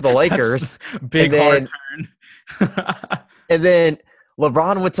I rooted for the Lakers. That's big and hard turn. And then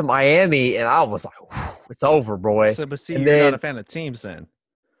LeBron went to Miami, and I was like, "Whew, it's over, boy. So, but see, and you're then- not a fan of teams then.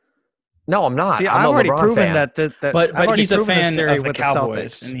 No, I'm not. See, I'm I've a already LeBron proven fan. that. I've but already he's a proven this fan theory of the with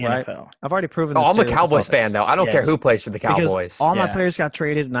Cowboys Celtics, in the right? NFL. I've already proven. Oh, this I'm a theory with the Cowboys Celtics. fan, though. I don't care Yes. who plays for the Because Cowboys. all my Yeah. players got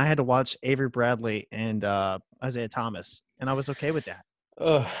traded, and I had to watch Avery Bradley and Isaiah Thomas, and I was okay with that.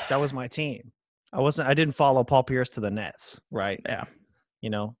 Ugh. That was my team. I didn't follow Paul Pierce to the Nets, right? Yeah.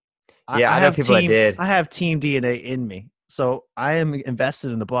 You know. Yeah, I know have people that did. I have team DNA in me, so I am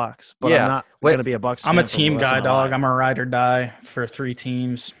invested in the Bucks. But Yeah. I'm not Wait, going to be a Bucks. I'm a fan for the team rest of guy, my dog. life, I'm a ride or die for 3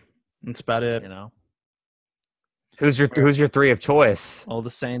 teams. That's about it. You know. Who's your three of choice? All the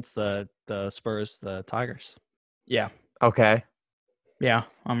Saints, the Spurs, the Tigers. Yeah. Okay. Yeah,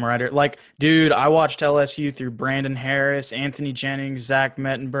 I'm a rider. Like, dude, I watched LSU through Brandon Harris, Anthony Jennings, Zach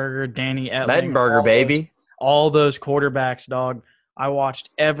Mettenberger, Danny Etling. Mettenberger, baby. All those quarterbacks, dog. I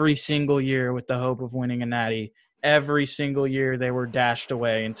watched every single year with the hope of winning a natty. Every single year they were dashed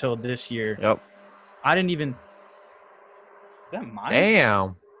away until this year. Yep. I didn't even – is that mine?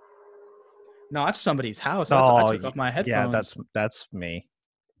 Damn. No, that's somebody's house. I took off my headphones. Yeah, that's me.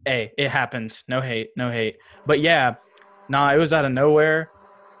 Hey, it happens. No hate. But, yeah, it was out of nowhere.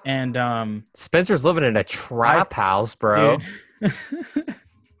 And Spencer's living in a trap house, bro. dude,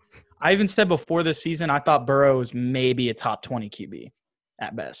 I even said before this season I thought Burrow was maybe a top 20 QB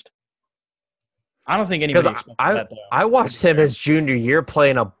at best. I don't think anybody Because expected that, though. I watched him his junior year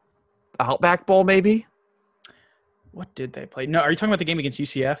playing a Outback Bowl, maybe. What did they play? No, are you talking about the game against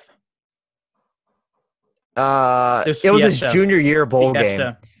UCF? It was his junior year bowl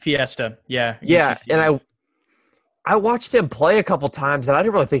game. Fiesta, yeah. Yeah, UCF. and I watched him play a couple times, and I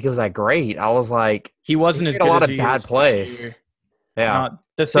didn't really think he was that great. I was like, he wasn't as good a lot as of bad plays. Yeah.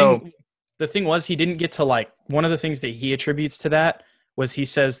 The thing was, he didn't get to one of the things that he attributes to that was he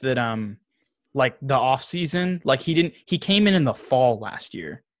says that the off season, he came in the fall last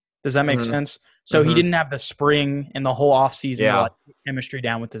year. Does that make sense? So he didn't have the spring and the whole off season to put chemistry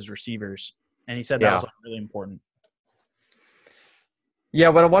down with his receivers, and he said that was really important. Yeah,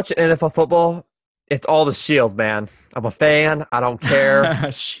 when I'm watching NFL football, it's all the Shield, man. I'm a fan. I don't care.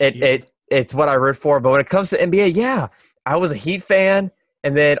 It's what I root for. But when it comes to NBA, yeah, I was a Heat fan,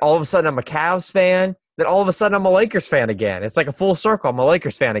 and then all of a sudden I'm a Cavs fan. Then all of a sudden I'm a Lakers fan again. It's like a full circle. I'm a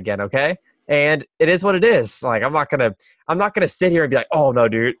Lakers fan again. Okay, and it is what it is. Like I'm not gonna sit here and be like, oh no,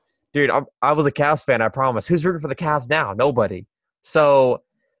 dude, I was a Cavs fan. I promise. Who's rooting for the Cavs now? Nobody. So,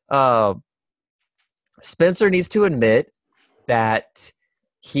 Spencer needs to admit that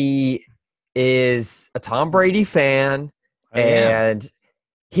he is a Tom Brady fan, and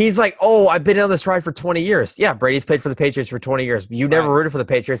he's like, oh, I've been on this ride for 20 years. Yeah, Brady's played for the Patriots for 20 years. You never rooted for the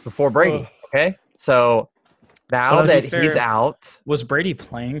Patriots before Brady, okay? So now that he's out. Was Brady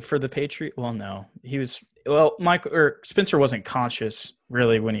playing for the Patriots? Well, no. He was – well, Spencer wasn't conscious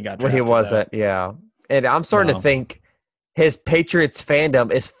really when he got drafted. Well, he wasn't, yeah. And I'm starting to think his Patriots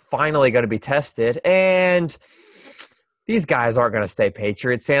fandom is finally going to be tested, and – these guys aren't going to stay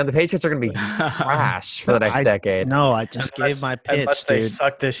Patriots fan. The Patriots are going to be trash for the next decade. No, I just gave my pitch, unless they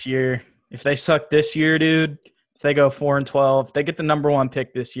suck this year. If they suck this year, dude, if they go 4-12, if they get the number 1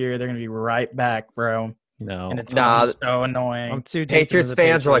 pick this year, they're going to be right back, bro. No. And it's so annoying. I'm too Patriots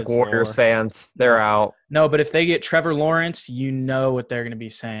fans are like Warriors fans. They're out. No, but if they get Trevor Lawrence, you know what they're going to be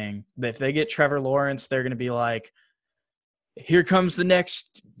saying. If they get Trevor Lawrence, they're going to be like, here comes the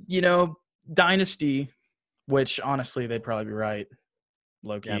next, dynasty. Which honestly, they'd probably be right.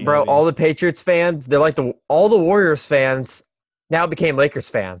 Low-key. Yeah, bro, all the Patriots fans, they're like all the Warriors fans now became Lakers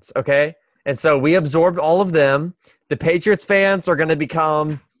fans, okay? And so we absorbed all of them. The Patriots fans are going to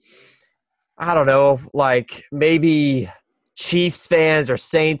become, I don't know, like maybe Chiefs fans or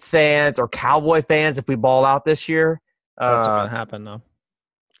Saints fans or Cowboy fans if we ball out this year. That's not going to happen, though.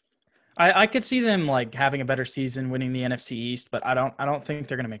 I could see them having a better season, winning the NFC East, but I don't think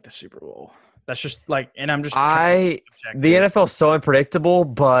they're going to make the Super Bowl. That's just and I'm just the NFL is so unpredictable,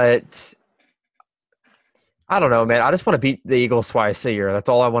 but I don't know, man. I just want to beat the Eagles twice a year. That's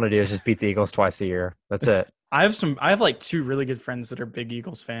all I want to do is just beat the Eagles twice a year. That's it. I have 2 really good friends that are big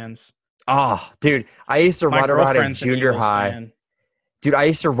Eagles fans. Oh, dude, I used to run around in junior high. Dude, I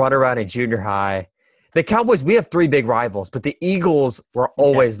used to run around in junior high. The Cowboys, we have 3 big rivals, but the Eagles were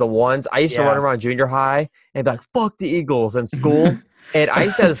always the ones. I used to run around junior high and be like, fuck the Eagles in school. And I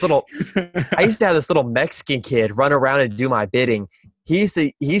used to have this little Mexican kid run around and do my bidding. He used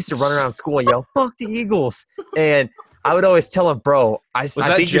to run around school and yell, "Fuck the Eagles!" And I would always tell him, "Bro, I think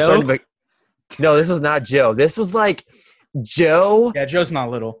Joe? you're starting to." No, this was not Joe. This was like Joe. Yeah, Joe's not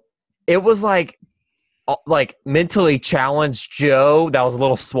little. It was like mentally challenged Joe that was a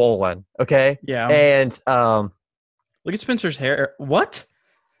little swollen. Okay. Yeah. And look at Spencer's hair. What?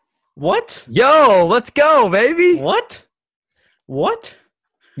 Yo, let's go, baby. What?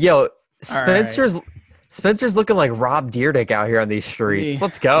 Yo, Spencer's looking like Rob Dyrdek out here on these streets.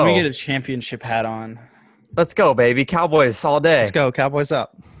 Let's go. Let me get a championship hat on. Let's go, baby. Cowboys all day. Let's go. Cowboys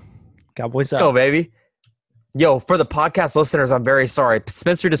up. Let's go, baby. Yo, for the podcast listeners, I'm very sorry.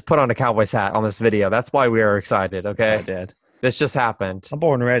 Spencer just put on a Cowboys hat on this video. That's why we are excited, okay? Yes, I did. This just happened. I'm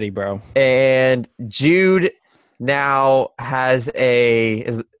born ready, bro. And Jude now has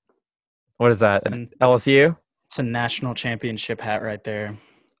what is that? An LSU? It's a national championship hat right there.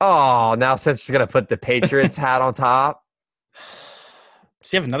 Oh, now Spencer's going to put the Patriots hat on top.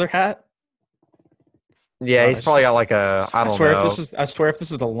 Does he have another hat? Yeah, he's probably got like a, I swear if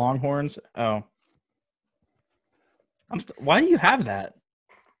this is the Longhorns. Oh. Why do you have that?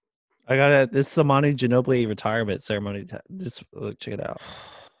 I got it. This is the Monty Ginobili retirement ceremony. Just check it out.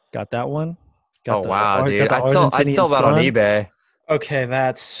 Got that one. Wow, dude. I'd sell that on eBay. Okay,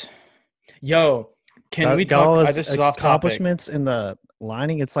 that's – yo, can we talk – this is off topic. Accomplishments in the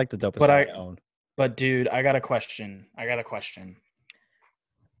lining, it's like the dopest I own. But, dude, I got a question.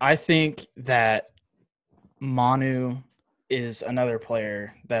 I think that Manu is another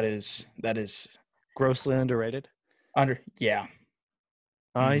player that is grossly underrated. Yeah.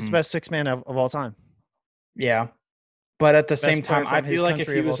 He's the best 6-man of all time. Yeah. But at the same time, I feel like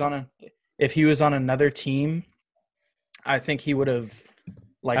if he was on another team, I think he would have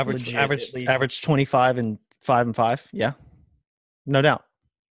Like legit, at least. Average 25 and 5. Yeah, no doubt.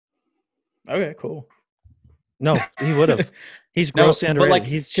 Okay, cool. No, he would have. He's grossly underrated. Like,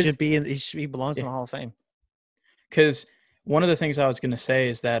 he belongs in the Hall of Fame. Because one of the things I was going to say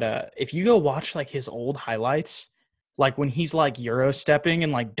is that if you go watch like his old highlights, like when he's like Euro stepping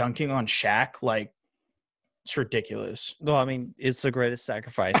and like dunking on Shaq, like it's ridiculous. Well, I mean, it's the greatest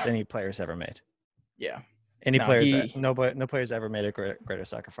sacrifice any player's ever made. Yeah. No player's ever made a greater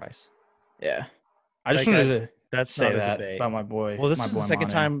sacrifice. Yeah. I just wanted to say not that debate. about my boy. Well, this is the second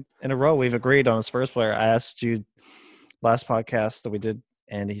time in a row we've agreed on a Spurs player. I asked you last podcast that we did,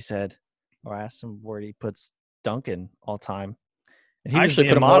 and he said, or I asked him where he puts Duncan all time. And he I actually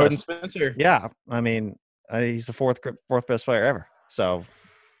put him lower than Spencer. Yeah. I mean, he's the fourth best player ever. So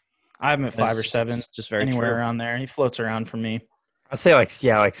I have him at 5 or 7. Just very anywhere true. around there. He floats around for me. I'd say like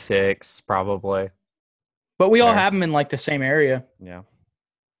 6 probably. But we all have him in like the same area. Yeah.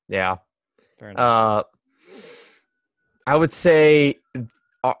 Yeah. Fair enough. I would say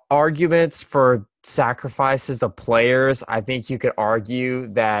arguments for sacrifices of players. I think you could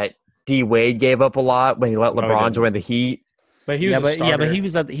argue that D Wade gave up a lot when he let LeBron join the Heat. But he was but he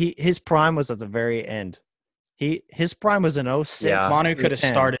was his prime was at the very end. His prime was in 06. Yeah. Manu could have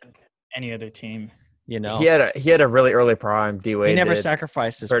started any other team. You know, he had a really early prime. D Wade. He never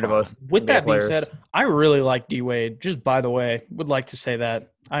sacrificed his prime. With that being said, I really like D Wade. Just by the way, would like to say that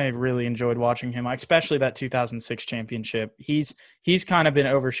I really enjoyed watching him, especially that 2006 championship. He's kind of been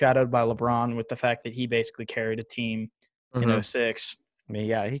overshadowed by LeBron with the fact that he basically carried a team in 06. I mean,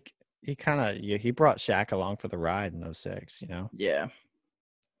 yeah, he brought Shaq along for the ride in 06. You know. Yeah.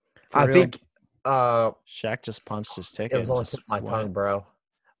 I think Shaq just punched his ticket. It was on my tongue, bro.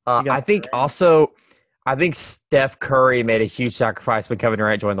 I think Steph Curry made a huge sacrifice when Kevin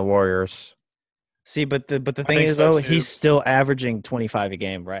Durant joined the Warriors. See, but the thing is, though, he's still averaging 25 a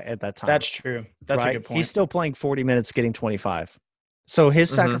game, right, at that time. That's true. That's a good point. He's still playing 40 minutes, getting 25. So his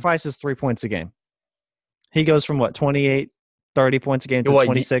sacrifice is 3 points a game. He goes from, 28, 30 points a game to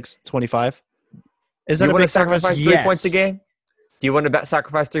 26, 25? Is that a big sacrifice? 3 points a game? Do you want to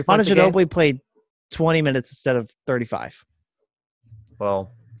sacrifice 3 points a game? Manu Ginobili played 20 minutes instead of 35.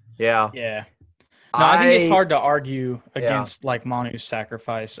 Well, yeah. Yeah. No, I think it's hard to argue against like Manu's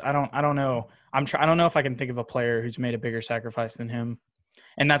sacrifice. I don't know. I don't know if I can think of a player who's made a bigger sacrifice than him.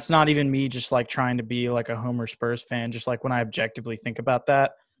 And that's not even me just like trying to be like a Homer Spurs fan, just like when I objectively think about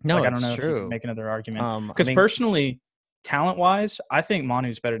that. No, like, I don't know true. if you can make another argument. Because personally, talent-wise, I think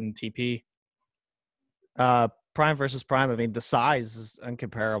Manu's better than TP. Prime versus prime. I mean, the size is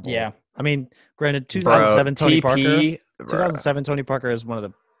incomparable. Yeah. I mean, granted, 2007 Tony TP, Parker. 2007 Tony Parker is one of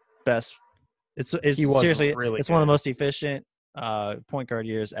the best. It's seriously really it's good. one of the most efficient point guard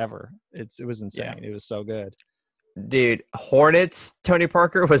years ever. It was insane. Yeah. It was so good. Dude, Hornets Tony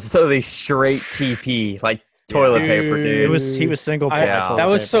Parker was literally straight TP, like toilet paper, dude. He was single ply. That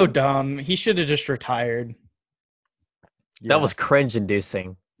was so dumb. He should have just retired. That was cringe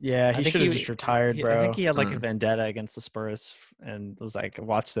inducing. Yeah, he should have just retired, bro. I think he had like a vendetta against the Spurs and was like,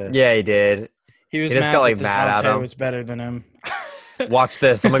 "Watch this." Yeah, he did. He was just got like mad at him. Was better than him. Watch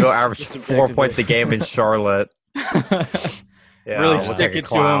this. I'm gonna go average 4 points a game in Charlotte. Really stick it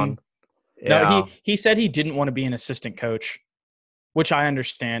to him. Yeah. No, he said he didn't want to be an assistant coach, which I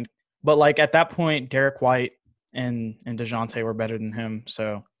understand. But like at that point, Derek White and DeJounte were better than him.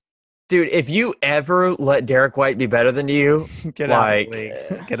 So, dude, if you ever let Derek White be better than you, get out of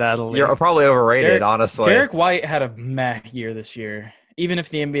the league. You're probably overrated, honestly. Derek White had a meh year this year. Even if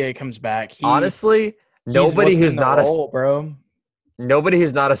the NBA comes back, honestly, nobody who's not Nobody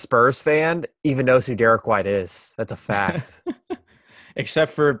who's not a Spurs fan even knows who Derek White is. That's a fact.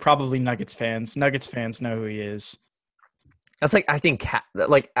 Except for probably Nuggets fans. Nuggets fans know who he is. That's like asking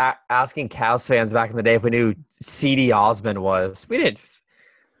Cavs fans back in the day if we knew C.D. Osman was. We didn't.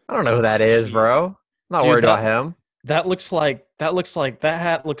 I don't know who that is, bro. I'm not worried about him. That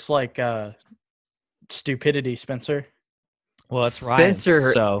hat looks like stupidity, Spencer. Well, it's Spencer.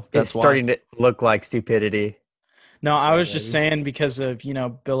 Ryan, so that's starting to look like stupidity. No, I was just saying because of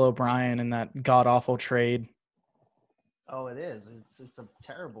Bill O'Brien and that god awful trade. Oh, it is. It's a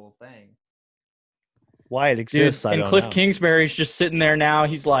terrible thing. Why it exists, I don't know. Cliff Kingsbury's just sitting there now.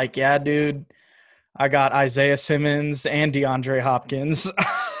 He's like, yeah, dude, I got Isaiah Simmons and DeAndre Hopkins.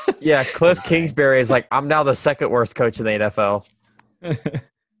 Yeah, Cliff Kingsbury is like, I'm now the second worst coach in the NFL.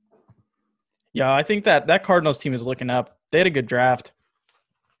 Yeah, I think that Cardinals team is looking up. They had a good draft.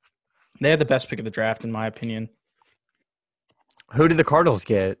 They had the best pick of the draft, in my opinion. Who did the Cardinals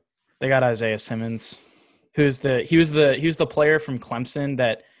get? They got Isaiah Simmons. He was the player from Clemson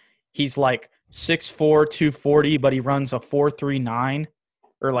that he's like 6'4", 240, but he runs a 4.39,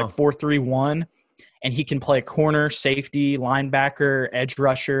 or like 4-3-1, and he can play corner, safety, linebacker, edge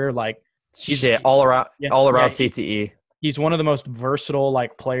rusher. Like all around yeah, CTE. He's one of the most versatile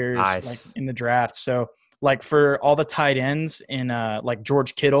like players like in the draft. So like for all the tight ends in like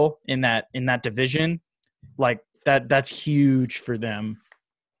George Kittle in that division, like that's huge for them.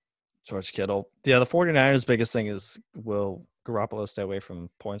 George Kittle. Yeah, the 49ers' biggest thing is will Garoppolo stay away from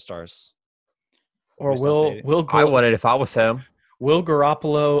porn stars? Or will I would it if I was him. Will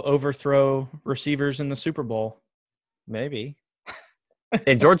Garoppolo overthrow receivers in the Super Bowl? Maybe.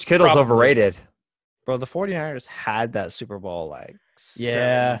 And George Kittle's overrated. Bro, the 49ers had that Super Bowl like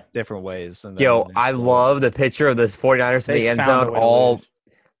 7 different ways. And I love the picture of this 49ers in the end zone,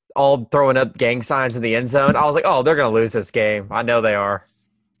 all throwing up gang signs in the end zone. I was like, oh, they're going to lose this game. I know they are.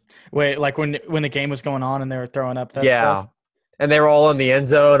 Wait, like when the game was going on and they were throwing up that stuff? And they were all in the end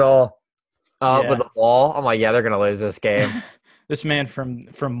zone, all up with the ball. I'm like, yeah, they're going to lose this game. This man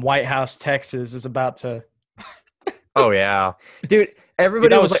from White House, Texas is about to – Oh, yeah. Dude,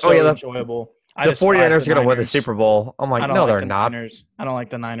 everybody was like, so enjoyable. The 49ers are going to win the Super Bowl. I'm like, no, they're not. I don't like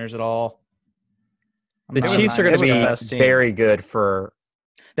the Niners at all. The Chiefs are going to be very good for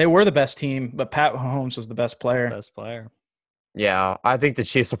 – They were the best team, but Pat Mahomes was the best player. Best player. Yeah, I think the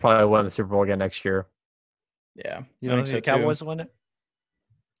Chiefs will probably win the Super Bowl again next year. Yeah. You don't think the Cowboys will win it?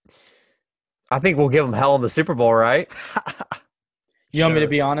 I think we'll give them hell in the Super Bowl, right? You want me to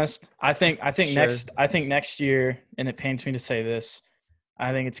be honest? I think next year, and it pains me to say this,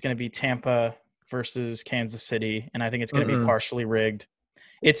 I think it's going to be Tampa versus Kansas City, and I think it's going to be partially rigged.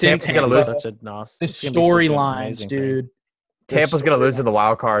 It's Tampa's in Tampa. Gonna lose. The storylines, dude. Tampa's going to lose in the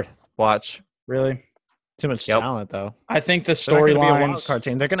wild card. Watch. Really? Too much talent, though. I think the storylines. wild card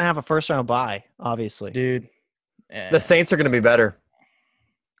team. They're going to have a first-round bye, obviously. Dude. The Saints are going to be better.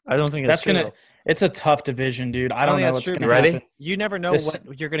 I don't think that's true. It's a tough division, dude. I don't know what's going to happen. You never know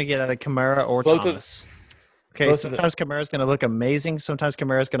what you're going to get out of Kamara or Thomas. Sometimes Kamara's going to look amazing. Sometimes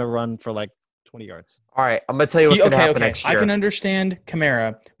Kamara's going to run for like 20 yards. All right, I'm going to tell you what's going to happen next year. I can understand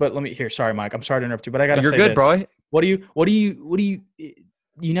Kamara, but let me here. Sorry, Mike. I'm sorry to interrupt you, but I got to say this. You're good, bro. What do you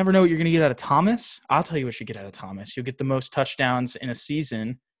you never know what you're going to get out of Thomas? I'll tell you what you get out of Thomas. You'll get the most touchdowns in a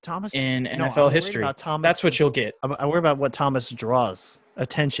season in NFL history. That's what you'll get. I worry about what Thomas draws.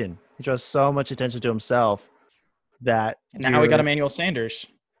 Attention. He draws so much attention to himself that now we got Emmanuel Sanders.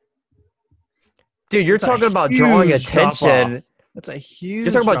 Dude, you're talking about drawing attention. That's a huge.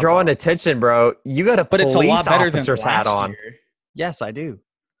 You're talking about drawing attention, bro. You got a police officer's hat on. Yes, I do.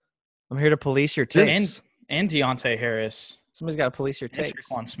 I'm here to police your takes. And Deontay Harris. Somebody's got to police your takes.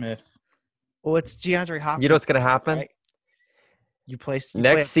 Tre'Quan Smith. Well, it's DeAndre Hopkins. You know what's going to happen? Right? You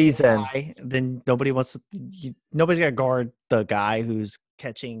next season. Then nobody's going to guard the guy who's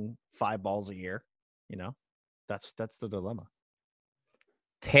catching 5 balls a year. You know, that's the dilemma.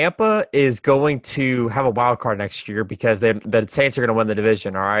 Tampa is going to have a wild card next year because the Saints are going to win the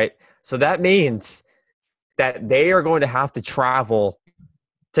division. All right, so that means that they are going to have to travel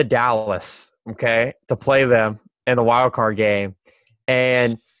to Dallas, okay, to play them in the wild card game,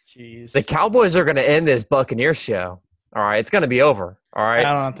 and the Cowboys are going to end this Buccaneers show. All right, it's going to be over. All right,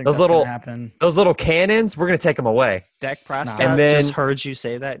 I don't think that's going to happen. Those little cannons, we're going to take them away. Dak Prescott just heard you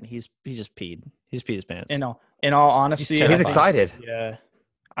say that, and he just peed. He's peed his pants. In all honesty, he's excited. Yeah,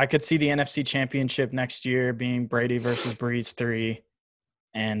 I could see the NFC Championship next year being Brady versus Breeze 3,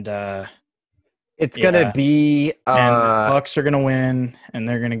 and it's going to be and the Bucs are going to win, and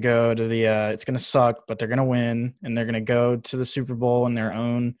they're going to go to the it's going to suck, but they're going to win, and they're going to go to the Super Bowl in their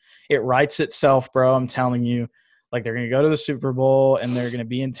own. It writes itself, bro. I'm telling you. Like, they're going to go to the Super Bowl, and they're going to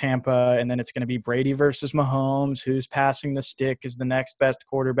be in Tampa, and then it's going to be Brady versus Mahomes. Who's passing the stick is the next best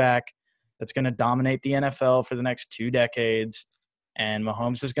quarterback that's going to dominate the NFL for the next 2 decades. And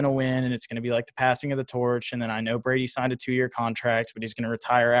Mahomes is going to win, and it's going to be like the passing of the torch. And then I know Brady signed a 2-year contract, but he's going to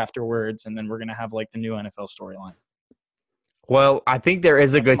retire afterwards, and then we're going to have, like, the new NFL storyline. Well, I think there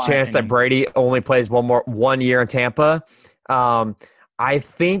is a good chance that Brady only plays 1 year in Tampa. I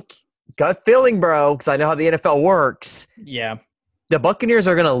think – gut feeling, bro, because I know how the NFL works. Yeah. The Buccaneers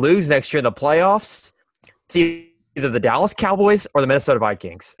are going to lose next year in the playoffs to either the Dallas Cowboys or the Minnesota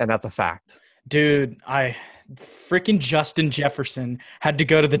Vikings, and that's a fact. Dude, freaking Justin Jefferson had to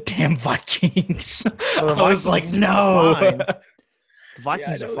go to the damn Vikings. Well, I was like, no. The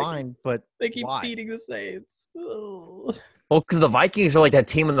Vikings are fine, but they keep beating the Saints. Oh. Well, because the Vikings are like that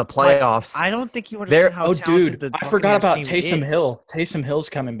team in the playoffs. I don't think you understand how talented the I forgot about Buccaneers Taysom Hill. Taysom Hill's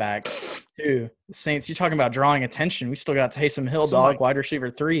coming back, too. The Saints, you're talking about drawing attention. We still got Taysom Hill, wide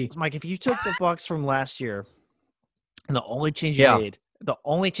receiver 3. Mike, if you took the Bucs from last year, and the only change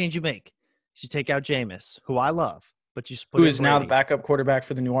you make is you take out Jameis, who I love, But you who is now the backup quarterback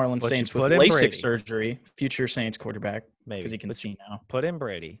for the New Orleans Saints with LASIK surgery, future Saints quarterback, because he can see now. Put in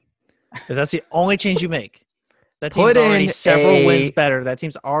Brady. That's the only change you make. That team's already several wins better. That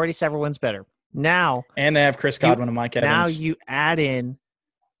team's already several wins better. Now, and they have Chris Godwin and Mike Evans. Now you add in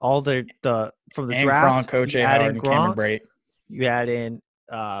all the from the and draft. Gronk, OJ Howard, and Cameron Brate. You add in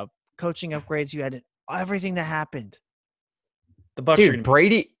coaching upgrades. You add in everything that happened. The Bucs. Dude,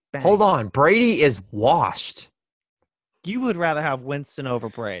 Brady. Bang. Hold on, Brady is washed. You would rather have Winston over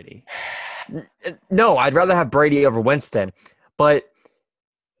Brady? No, I'd rather have Brady over Winston. But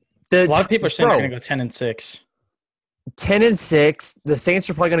a lot of people are saying they're going to go 10-6. 10-6. The Saints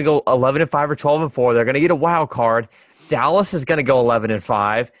are probably going to go 11-5 or 12-4. They're going to get a wild card. Dallas is going to go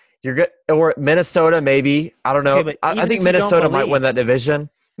 11-5. You're good, or Minnesota maybe. I don't know. Okay, I think Minnesota might win that division.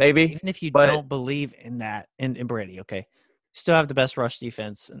 Maybe. Even if you don't believe in that in Brady, okay, you still have the best rush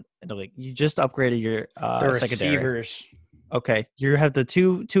defense in the league. You just upgraded your secondary. Receivers. Okay, you have the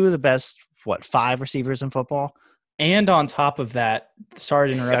two of the best 5 receivers in football. And on top of that, sorry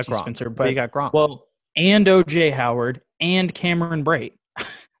to interrupt you, Spencer, but you got Gronk. Well, and OJ Howard and Cameron Brate.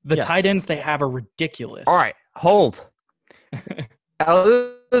 The tight ends they have are ridiculous. All right, hold.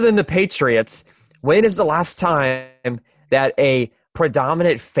 Other than the Patriots, when is the last time that a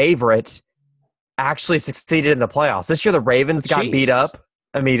predominant favorite actually succeeded in the playoffs? This year the Ravens got beat up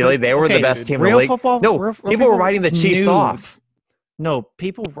immediately. They were the best team in the league. Football, people were writing the Chiefs off. No,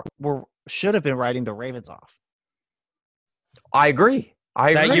 people should have been writing the Ravens off. I agree.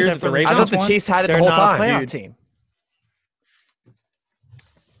 That year that the Ravens I thought the Chiefs had it the whole time. They're not a playoff team.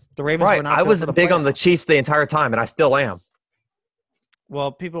 The Ravens were not. I was big on the Chiefs the entire time, and I still am. Well,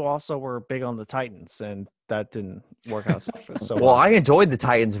 people also were big on the Titans, and that didn't work out so well. I enjoyed the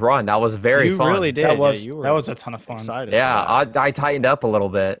Titans' run. That was very fun. You really did. That was a ton of fun. Excited. Yeah, I tightened up a little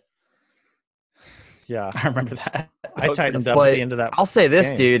bit. Yeah, I remember that. I tightened up at the end of that. I'll say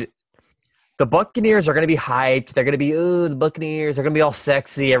this, dude. The Buccaneers are going to be hyped. They're going to be, the Buccaneers. They're going to be all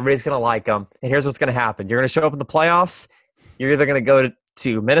sexy. Everybody's going to like them. And here's what's going to happen. You're going to show up in the playoffs. You're either going to go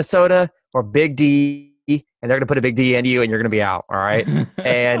to Minnesota or Big D, and they're going to put a Big D in you, and you're going to be out, all right?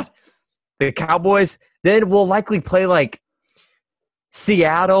 And the Cowboys then will likely play like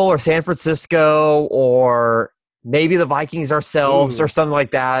Seattle or San Francisco or maybe the Vikings ourselves or something like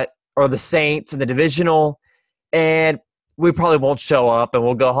that, or the Saints in the divisional, and we probably won't show up and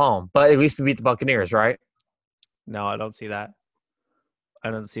we'll go home. But at least we beat the Buccaneers, right? No, I don't see that.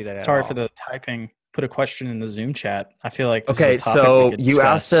 I don't see that at all. Sorry for the typing. Put a question in the Zoom chat. I feel like this okay, is a topic so we could you discuss.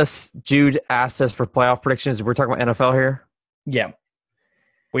 asked us, Jude asked us for playoff predictions. We're talking about NFL here? Yeah.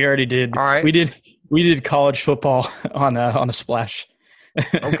 We already did. All right. We did college football on a splash.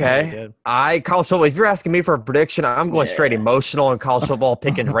 Okay. College football. If you're asking me for a prediction, I'm going straight emotional in college football,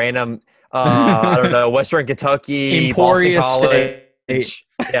 picking random I don't know, Western Kentucky, Emporia Boston College.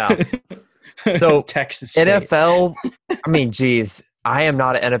 State. Yeah. So Texas State. NFL, I mean, geez, I am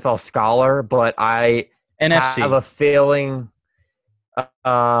not an NFL scholar, but I have a feeling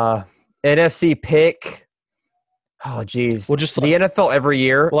NFC pick. Oh, geez. Well, just the NFL every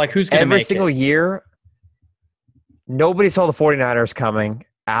year. Well, like who's going to make every single year, nobody saw the 49ers coming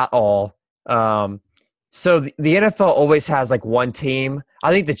at all. So the NFL always has like one team.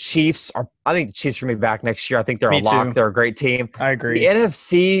 I think the Chiefs are going to be back next year. I think they're a lock. Too. They're a great team. I agree. The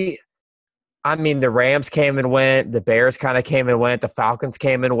NFC, I mean, the Rams came and went. The Bears kind of came and went. The Falcons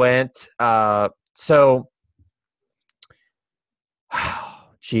came and went. So,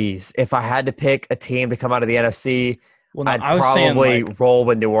 geez, if I had to pick a team to come out of the NFC, I'd probably roll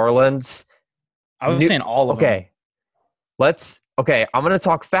with New Orleans. I was saying all of them. Okay, I'm going to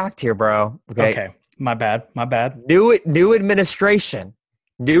talk fact here, bro. Okay. My bad. New administration.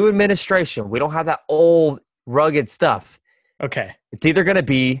 We don't have that old rugged stuff. Okay. It's either going to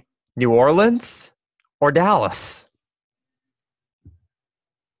be New Orleans or Dallas.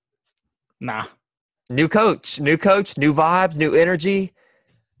 Nah. New coach, new vibes, new energy.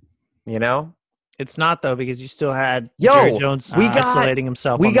 You know? It's not, though, because you still had Jerry Jones isolating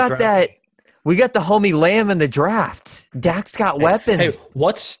himself. We got the homie Lamb in the draft. Dak's got weapons. Hey,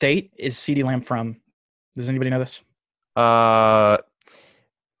 what state is CeeDee Lamb from? Does anybody know this? Rhode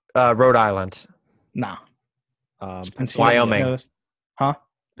Island. Nah. Wyoming. Huh?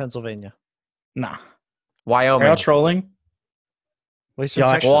 Pennsylvania. Nah. Wyoming. Are y'all trolling?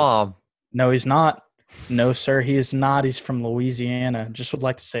 Guam. No, he's not. No, sir, he is not. He's from Louisiana. Just would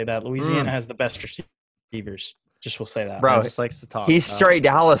like to say that. Louisiana has the best receivers. Just will say that. Bro, he just likes to talk. He's straight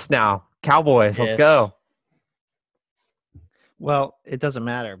Dallas now. Cowboys, let's go. Well, it doesn't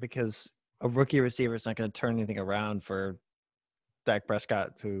matter because a rookie receiver is not going to turn anything around for Dak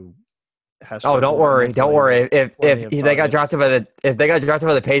Prescott to has. Oh, don't worry, don't worry. If they got targets. drafted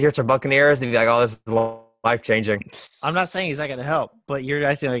by the Patriots or Buccaneers, they'd be like, "Oh, this is life changing." I'm not saying he's not going to help, but you're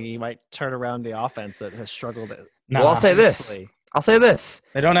acting like he might turn around the offense that has struggled. Well, I'll say this.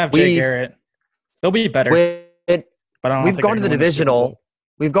 They don't have Jay Garrett. They'll be better. But I don't we've gone to the divisional.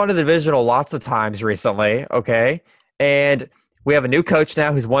 We've gone to the divisional lots of times recently. Okay, and we have a new coach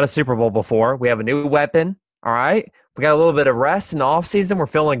now who's won a Super Bowl before. We have a new weapon. All right, we got a little bit of rest in the offseason. We're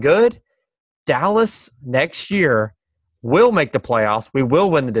feeling good. Dallas next year will make the playoffs. We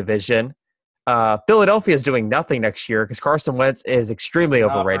will win the division. Philadelphia is doing nothing next year because Carson Wentz is extremely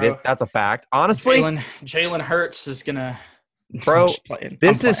overrated. That's a fact. Honestly, Jalen Hurts is gonna. Bro,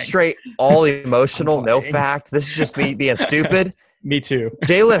 this is straight all emotional, no fact. This is just me being stupid. Me too.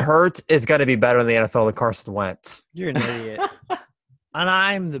 Jalen Hurts is going to be better in the NFL than Carson Wentz. You're an idiot. And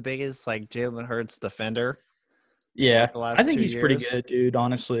I'm the biggest Jalen Hurts defender. Yeah, I think he's pretty good, dude.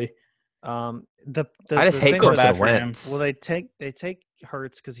 Honestly, I just hate Carson Wentz. Well, they take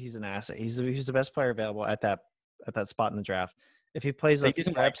Hurts because he's an asset. He's the best player available at that spot in the draft. If he plays like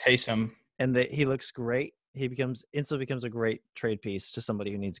reps, Taysom, and he looks great, he instantly becomes a great trade piece to somebody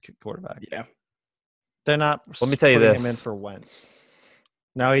who needs a quarterback. Yeah. They're not. Let me tell you this. Him in for Wentz.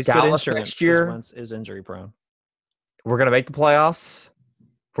 No, he's Dallas good next year. Wentz is injury prone. We're gonna make the playoffs.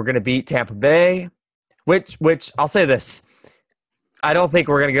 We're gonna beat Tampa Bay. Which I'll say this. I don't think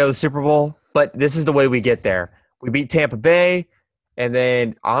we're gonna go to the Super Bowl, but this is the way we get there. We beat Tampa Bay, and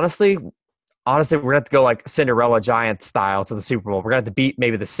then honestly, we're gonna have to go like Cinderella Giants style to the Super Bowl. We're gonna have to beat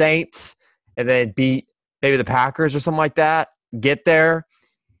maybe the Saints, and then beat maybe the Packers or something like that. Get there.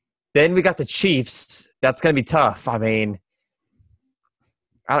 Then we got the Chiefs. That's going to be tough. I mean,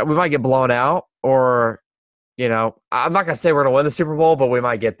 we might get blown out or, I'm not going to say we're going to win the Super Bowl, but we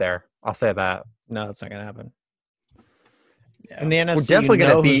might get there. I'll say that. No, it's not going to happen. Yeah. In the NFC, we're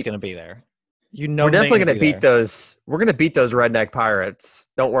definitely who's going to be there. We're definitely going to beat those. We're going to beat those redneck Pirates.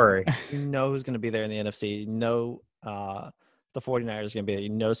 Don't worry. You know who's going to be there in the NFC. You know the 49ers is going to be there. You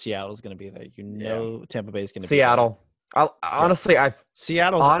know Seattle's going to be there. You know Tampa Bay is going to be there. Seattle.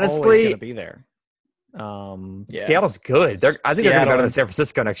 Seattle's always going to be there. Seattle's good. I think they're going to go to San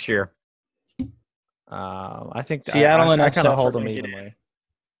Francisco next year. I think Seattle and I kind SF of hold them evenly.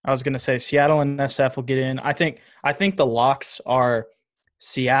 I was going to say Seattle and SF will get in. I think the locks are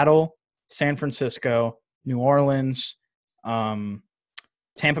Seattle, San Francisco, New Orleans,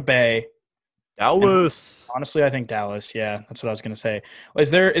 Tampa Bay, Dallas. Honestly, I think Dallas. Yeah, that's what I was going to say. Is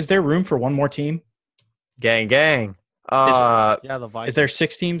there room for one more team? Gang. The Vikings. Is there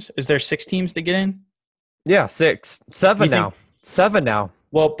 6 teams? Is there 6 teams to get in? Yeah, 6. 7 now. 7 now.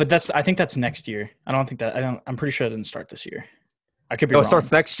 Well, but I think that's next year. I'm pretty sure it didn't start this year. I could be wrong. It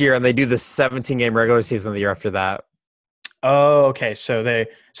starts next year, and they do the 17-game regular season the year after that. Oh, okay. So they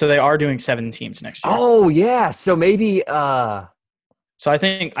are doing 7 teams next year. Oh, yeah. So maybe So I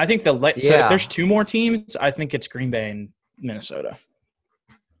think so if there's 2 more teams, I think it's Green Bay and Minnesota.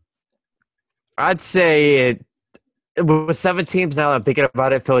 I'd say with 7 teams now that I'm thinking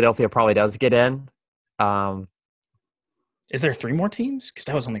about it, Philadelphia probably does get in. Is there 3 more teams? Because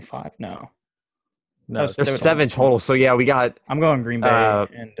that was only 5. No, there's 7 total. So yeah, we got. I'm going Green Bay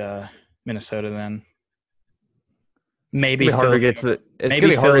and Minnesota then. Maybe it's gonna be hard to get to. It's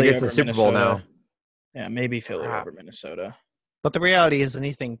gonna be hard to get to the Super Bowl now. Yeah, maybe Philly over Minnesota. But the reality is,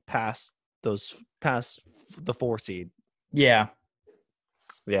 anything past the 4 seed. Yeah.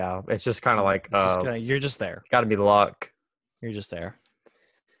 Yeah, it's just kind of like you're just there. Got to be luck. You're just there.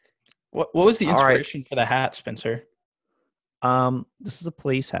 What was the inspiration for the hat, Spencer? This is a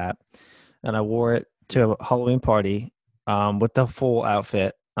police hat, and I wore it to a Halloween party with the full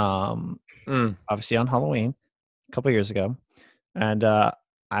outfit. Obviously on Halloween a couple years ago, and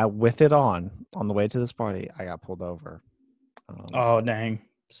with it on the way to this party, I got pulled over. Oh dang!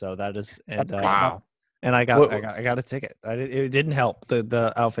 So that is wow. And I got a ticket. It didn't help.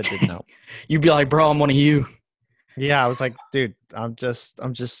 The outfit didn't help. You'd be like, bro, I'm one of you. Yeah, I was like, dude, I'm just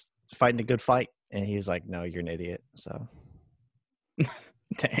fighting a good fight. And he was like, no, you're an idiot. So,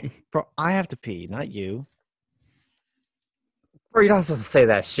 dang, bro, I have to pee, not you. Bro, you're not supposed to say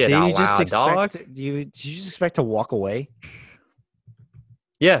that shit out loud, dog. Did you just expect to walk away?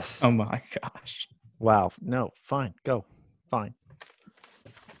 Yes. Oh my gosh. Wow. No. Fine. Go. Fine.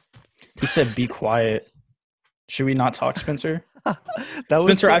 He said, "Be quiet." Should we not talk, Spencer?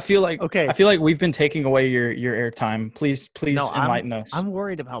 Spencer, I feel like we've been taking away your airtime. Please enlighten us. I'm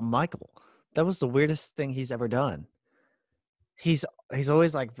worried about Michael. That was the weirdest thing he's ever done. He's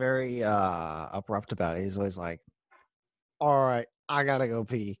always like very abrupt about it. He's always like, "All right, I gotta go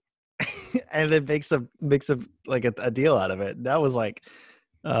pee," and then makes a like a deal out of it. That was like,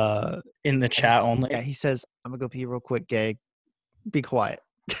 in the chat only. Yeah, he says, "I'm gonna go pee real quick, Gag. Be quiet."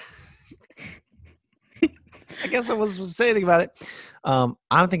 I guess I wasn't saying anything about it.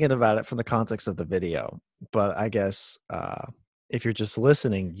 I'm thinking about it from the context of the video, but I guess if you're just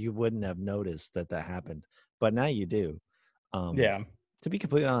listening, you wouldn't have noticed that happened. But now you do. Yeah. To be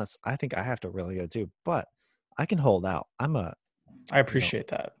completely honest, I think I have to really go too, but I can hold out. I appreciate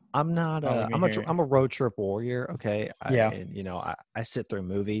that. I'm not I'm a road trip warrior. Okay. I sit through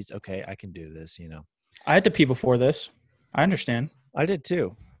movies. Okay. I can do this, I had to pee before this. I understand. I did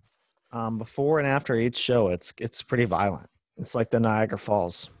too. Before and after each show, it's pretty violent. It's like the Niagara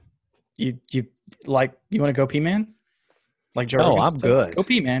Falls. You want to go pee, man? Like Joe? No, I'm good. Go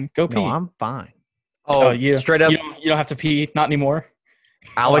pee, man. Go pee. No, I'm fine. Oh, you straight up. You don't have to pee, not anymore.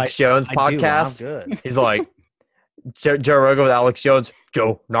 Alex Jones podcast. I'm good. He's like Joe Rogan with Alex Jones.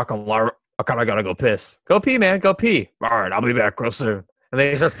 Joe, not gonna lie, I kind of gotta go piss. Go pee, man. Go pee. All right, I'll be back real soon. And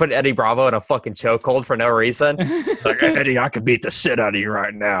then he starts putting Eddie Bravo in a fucking chokehold for no reason. Like, Eddie, I could beat the shit out of you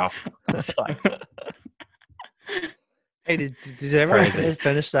right now. It's like, hey, did everybody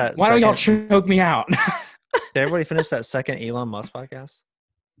finish that? Why don't y'all choke me out? Did everybody finish that second Elon Musk podcast?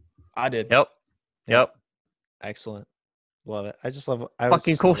 I did. Yep. Excellent. Love it. I just love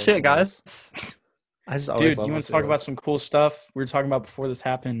fucking cool shit, guys. I just always love you want to talk about some cool stuff we were talking about before this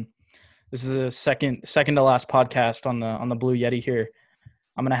happened? This is the second to last podcast on the Blue Yeti here.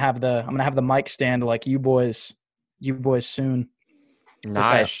 I'm gonna have the mic stand like you boys soon.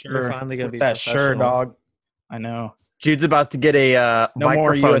 Nice. We're finally gonna be that sure, dog. I know. Jude's about to get a No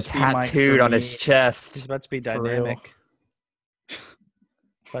microphone tattooed on his chest. He's about to be dynamic.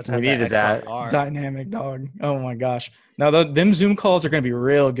 We needed that. Dynamic, dog. Oh my gosh. Now them Zoom calls are gonna be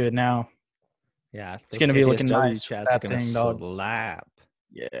real good now. Yeah, it's gonna be looking nice. Chats are gonna slap.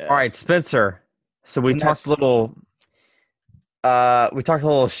 Yeah. All right, Spencer. So we talked a little. We talked a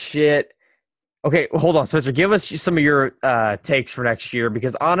little shit. Okay, hold on, Spencer. Give us some of your takes for next year,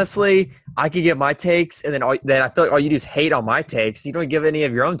 because honestly, I could get my takes, and then I feel like all you do is hate on my takes. You don't give any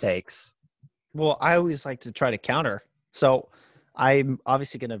of your own takes. Well, I always like to try to counter. So I'm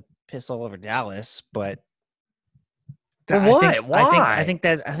obviously going to piss all over Dallas, but why? I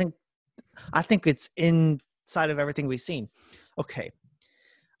think it's inside of everything we've seen. Okay,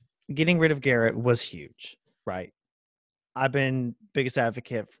 getting rid of Garrett was huge, right? I've been biggest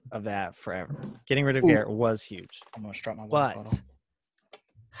advocate of that forever. Getting rid of Garrett was huge. I'm gonna strap my but bottle.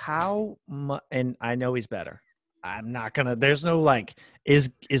 How much? And I know he's better. I'm not gonna. There's no like.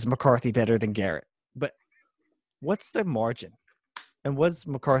 Is McCarthy better than Garrett? But what's the margin? And what's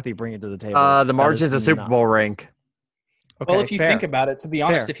McCarthy bringing to the table? The margin is a Super Bowl ring. Okay, well, if you think about it, to be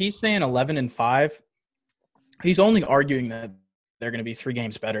honest, if he's saying 11-5, he's only arguing that they're going to be 3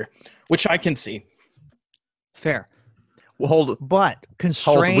 games better, which I can see. Fair. Well, but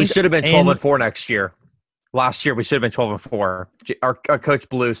constrained. We should have been 12-4 next year. Last year, we should have been 12-4. Our coach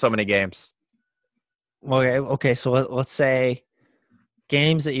blew so many games. Okay. So let's say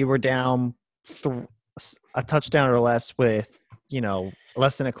games that you were down a touchdown or less with,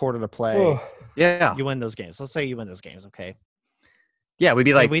 less than a quarter to play. Yeah. You win those games. Let's say you win those games, okay? Yeah, we'd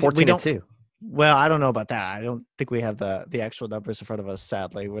be like 14-2. Well, I don't know about that. I don't think we have the actual numbers in front of us,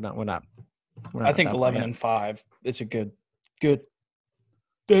 sadly. We're not I think 11-5 is a good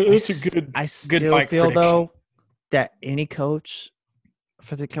it's a good I still feel prediction. though that any coach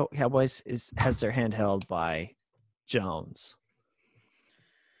for the Cowboys has their hand held by Jones.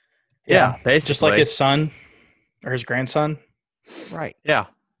 Yeah, basically. Just like his son or his grandson. Right. Yeah.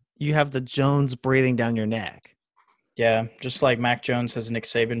 You have the Jones breathing down your neck. Yeah, just like Mac Jones has Nick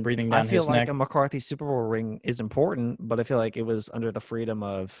Saban breathing down his neck. I feel like a McCarthy Super Bowl ring is important, but I feel like it was under the freedom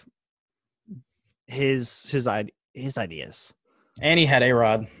of his ideas. And he had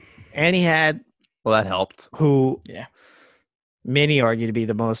A-Rod. And he had that helped. Who yeah. Many argue to be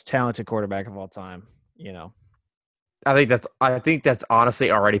the most talented quarterback of all time, I think that's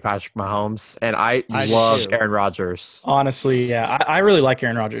honestly already Patrick Mahomes, and I love Aaron Rodgers. Honestly, yeah, I really like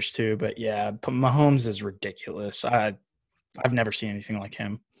Aaron Rodgers too, but yeah, Mahomes is ridiculous. I've never seen anything like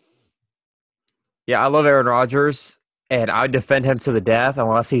him. Yeah, I love Aaron Rodgers, and I would defend him to the death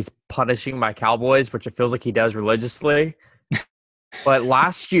unless he's punishing my Cowboys, which it feels like he does religiously. But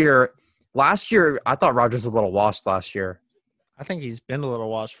last year, I thought Rodgers was a little washed last year. I think he's been a little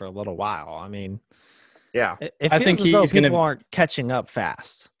washed for a little while. I mean, yeah, I think people aren't catching up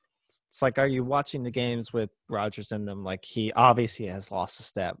fast. It's like, are you watching the games with Rodgers in them? Like, he obviously has lost a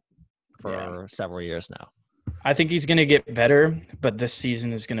step for several years now. I think he's going to get better, but this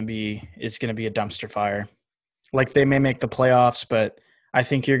season is going to be a dumpster fire. Like, they may make the playoffs, but I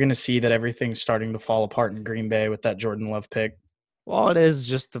think you're going to see that everything's starting to fall apart in Green Bay with that Jordan Love pick. All it is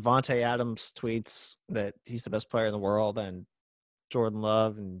just Devontae Adams tweets that he's the best player in the world, and Jordan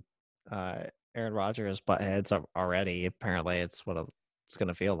Love and Aaron Rodgers butt heads already. Apparently, it's what it's going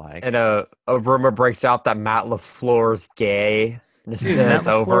to feel like. And a rumor breaks out that Matt LaFleur's gay. Dude, That's Matt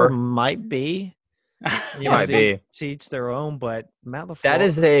over. LaFleur might be. He might be. To each their own, but Matt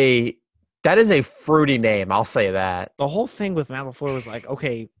LaFleur. That is a fruity name. I'll say that. The whole thing with Matt LaFleur was like,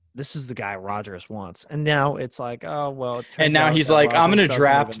 okay, this is the guy Rodgers wants, and now it's like, oh well. It turns And now out he's that like, I'm Rodgers going to doesn't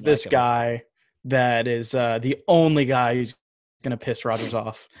draft even this like him. guy that is the only guy who's going to piss Rodgers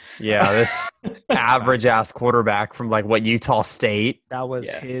off. Yeah, this average ass quarterback from like what Utah State. That was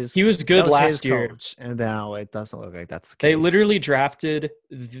Yeah. his. He was good that was last his year. coach, and now it doesn't look like that's the case. They literally drafted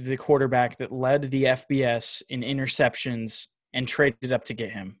the quarterback that led the FBS in interceptions and traded up to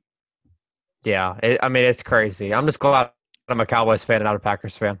get him. Yeah, I mean it's crazy. I'm just glad I'm a Cowboys fan and not a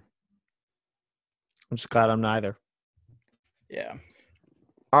Packers fan. I'm just glad I'm neither. Yeah.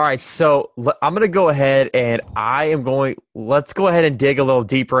 All right, so I'm going to go ahead and let's go ahead and dig a little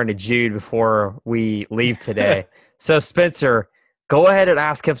deeper into Jude before we leave today. So, Spencer, go ahead and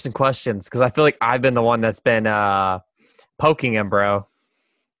ask him some questions because I feel like I've been the one that's been poking him, bro.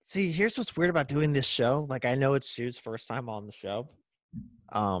 See, here's what's weird about doing this show. Like, I know it's Jude's first time on the show.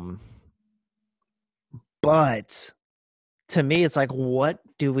 But to me, it's like, what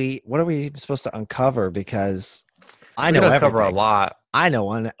are we supposed to uncover? Because I know everything. Cover a lot. I know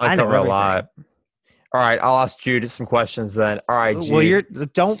one. I know cover a everything. lot. All right, I'll ask Jude some questions then. All right, Jude. Well, you're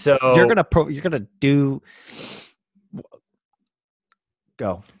gonna do.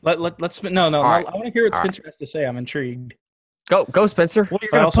 Go. Let's no. All right. I want to hear what All Spencer has to say. I'm intrigued. Go, Spencer. Well,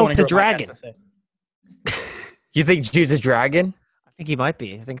 you're But I gonna also poke wanna the hear what Mike dragon. has to say. You think Jude's a dragon? I think he might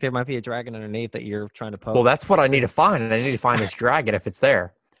be. I think there might be a dragon underneath that you're trying to poke. Well, that's what I need to find, and I need to find this dragon if it's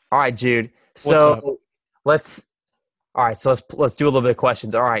there. All right, Jude. What's up? So let's do a little bit of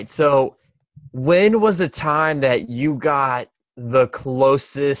questions. All right. So when was the time that you got the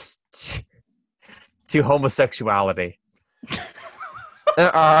closest to homosexuality? All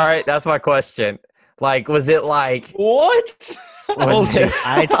right, that's my question. Like, was it like What? was it-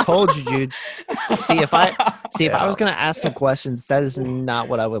 I told you, Jude. See, if I Yeah. was gonna ask some questions, that is not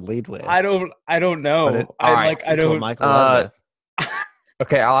what I would lead with. I don't know. But all right, I It's what don't. Michael led with.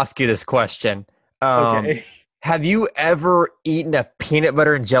 Okay, I'll ask you this question. Okay. Have you ever eaten a peanut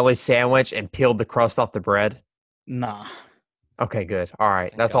butter and jelly sandwich and peeled the crust off the bread? Nah. Okay, good. All right,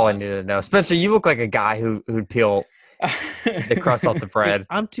 Thank that's all I God. needed to know. Spencer, you look like a guy who'd peel the crust off the bread.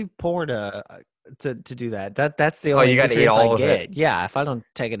 I'm too poor to do that. That's the Oh, only you gotta eat nutrients all I of get. it. Yeah, if I don't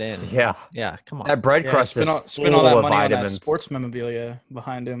take it in. Yeah, Come on. that bread crust is spend all that full of money on that vitamins. sports memorabilia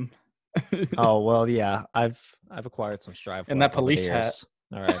behind him. Oh well, yeah. I've acquired some Strive And that over the police hat. years.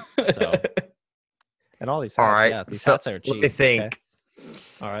 All right. So and all these hats. All right, Yeah, these so hats are cheap. let me think.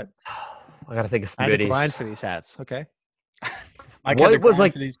 okay? All right. I gotta think of I some had to goodies. grind for these hats. Okay. Mike What had to was grind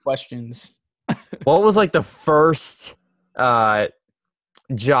like- for these questions. What was like the first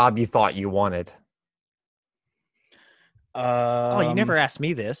job you thought you wanted? Oh, you never asked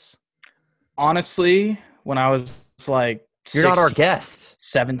me this. Honestly, when I was like You're not our 16, guest.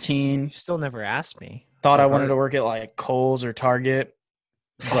 17, You still never asked me. thought I Uh-huh. wanted to work at like Kohl's or Target.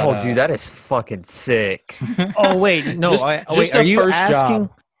 Oh, But, dude, that is fucking sick. Oh wait, no. Just- wait, just are a you first asking?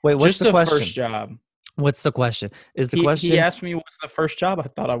 job. Wait, what's Just the a question? first job. What's the question? Is the question? He asked me what's the first job I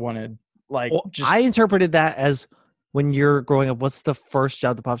thought I wanted. Like, Well, just I interpreted that as when you're growing up. What's the first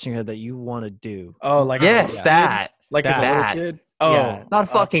job that pops in your head that you want to do? oh, like Yes, as a that. like as a little that. kid. Oh, Yeah. Not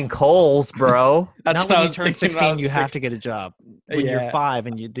fucking Coles, bro. That's Not what I when you was turn thinking when I 16, was you have to 16. get a job. When Yeah. you're 5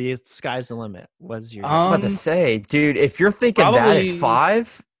 and the sky's the limit. What's your? I'm about to Um, say, dude, if you're thinking that probably- at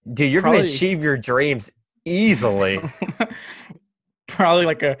 5, dude, you're gonna probably- achieve your dreams easily. probably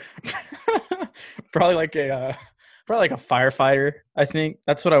like a probably like a firefighter. I think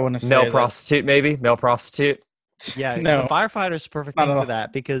that's what I want to say. Male like- prostitute, maybe? Male prostitute? Yeah, no. the firefighter's a perfect Not thing at for all.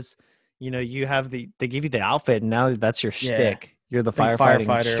 that because you have they give you the outfit and now that's your Yeah. shtick. You're the I think firefighting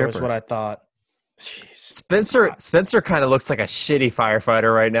firefighter stripper. was what I thought. Jeez. Spencer kind of looks like a shitty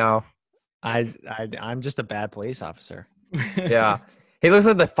firefighter right now. I'm just a bad police officer. Yeah. He looks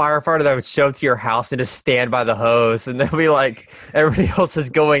like the firefighter that would show up to your house and just stand by the hose, and then be like, everybody else is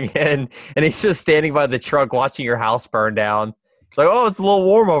going in, and he's just standing by the truck watching your house burn down. It's like, oh, it's a little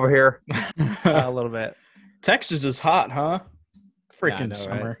warm over here. A little bit. Texas is hot, huh? Freaking know,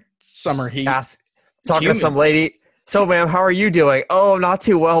 summer. right? Summer heat. Talking to humid. some lady. So, ma'am, how are you doing? Oh, not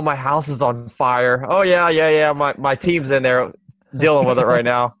too well. My house is on fire. Oh, yeah. My team's in there dealing with it right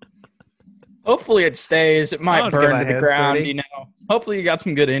now. Hopefully it stays. It might don't get burn my to the hands ground, dirty. Hopefully you got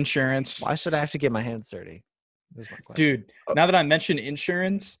some good insurance. Why should I have to get my hands dirty? That's my question. Dude, now that I mentioned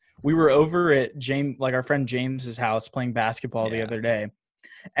insurance, we were over at our friend James's house playing basketball the other day.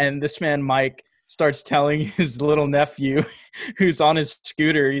 And this man, Mike, starts telling his little nephew who's on his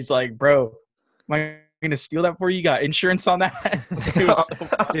scooter, he's like, bro, am I going to steal that for you? You got insurance on that?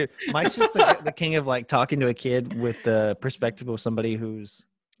 Dude, Mike's just the king of like talking to a kid with the perspective of somebody who's,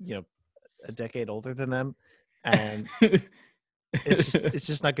 a decade older than them. And it's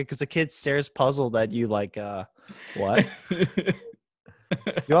just not good because the kid stares puzzled at you like, what?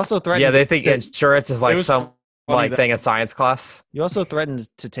 You also threatened. Yeah, they think insurance is like some thing in science class. You also threatened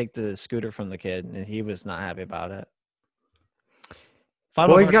to take the scooter from the kid, and he was not happy about it.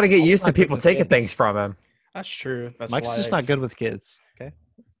 Well, he's got to get used to people taking things from him. That's true. Mike's just not good with kids. Okay.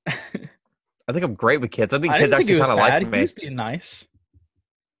 I think I'm great with kids. I think kids actually kind of like me. He was being nice.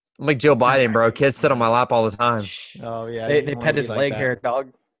 I'm like Joe Biden, bro. Kids sit on my lap all the time. Oh yeah, they pet his leg hair,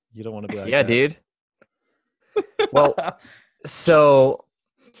 dog. You don't want to be like that. Yeah, dude. Well, so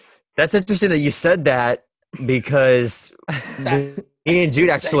that's interesting that you said that because me and Jude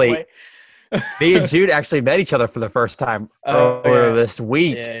actually met each other for the first time earlier this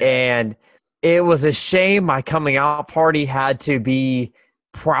week, and it was a shame my coming out party had to be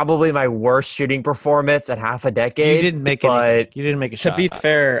probably my worst shooting performance in half a decade. You didn't make it. You didn't make a shot. To be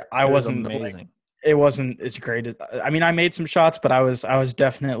fair, I wasn't amazing. It wasn't as great as I mean. I made some shots, but I was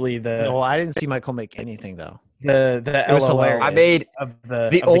definitely the. No, I didn't see Michael make anything though. The LOL. I made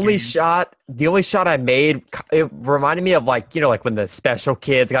the only shot I made. It reminded me of like when the special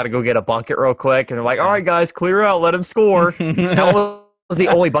kids got to go get a bucket real quick, and they're like, "All right, guys, clear out, let him score." That was the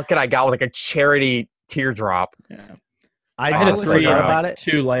only bucket I got. Was like a charity teardrop. Yeah. I did forgot about it.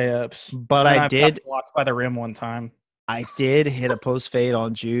 2 layups, but I did blocks by the rim one time. I did hit a post fade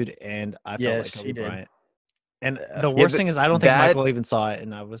on Jude, and I felt like Kobe Bryant. And the worst thing is, I don't think Michael even saw it,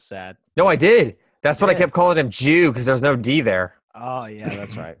 and I was sad. No, I did. That's what I kept calling him, Jew, because there's no D there. Oh yeah,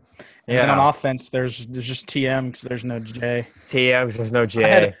 that's right. And on offense, there's just TM because there's no J. TM because there's no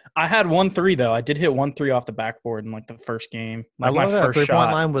J. I had 1-3 though. I did hit 1-3 off the backboard in like the first game. Like my first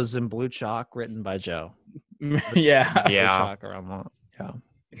 3-point line was in blue chalk, written by Joe. Yeah.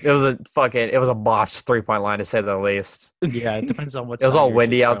 It was a botched 3-point line to say the least. Yeah, it depends on what. It was all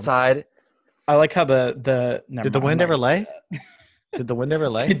windy outside. I like how Did the wind ever lay? Did the wind ever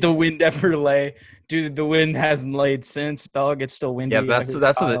lay? Did the wind ever lay? Dude, the wind hasn't laid since, dog. It's still windy. Yeah, that's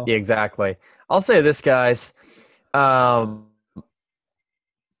exactly. I'll say this, guys. I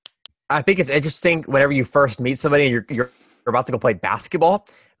think it's interesting whenever you first meet somebody and you're about to go play basketball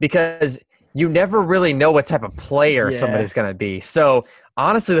because you never really know what type of player somebody's going to be. So,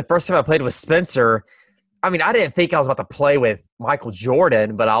 honestly, the first time I played with Spencer, I mean, I didn't think I was about to play with Michael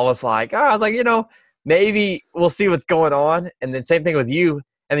Jordan, but I was like, maybe we'll see what's going on. And then same thing with you.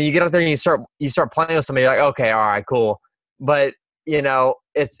 And then you get out there and you start playing with somebody. You're like, okay, all right, cool. But,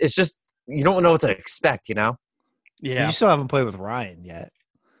 it's just you don't know what to expect, Yeah. You still haven't played with Ryan yet.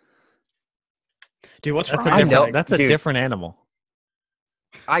 Dude, what's Ryan? That's a different animal.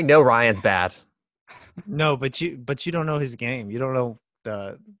 I know Ryan's bad. No, but you don't know his game. You don't know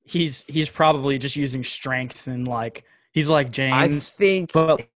he's probably just using strength and like he's like James. I think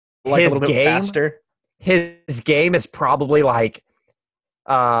but like his a little bit faster. His game is probably like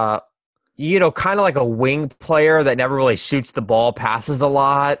kind of like a wing player that never really shoots the ball, passes a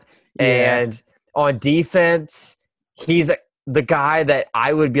lot. Yeah. And on defense, he's the guy that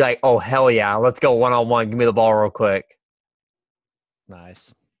I would be like, oh, hell yeah, let's go one-on-one. Give me the ball real quick.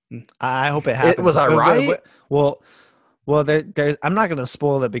 Nice. I hope it happens. Was I right? Well, there's. I'm not going to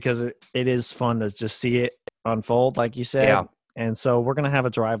spoil it because it is fun to just see it unfold, like you said. Yeah. And so we're going to have a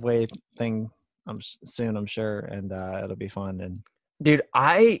driveway thing soon, I'm sure, and it'll be fun. And dude,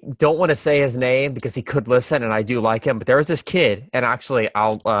 I don't want to say his name because he could listen, and I do like him. But there was this kid, and actually,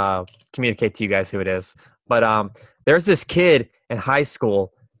 I'll communicate to you guys who it is. But there's this kid in high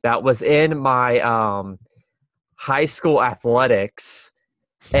school that was in my high school athletics,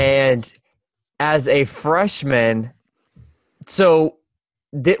 and as a freshman, so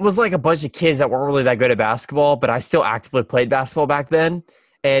it was like a bunch of kids that weren't really that good at basketball, but I still actively played basketball back then,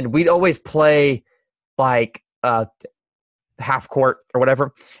 and we'd always play like half court or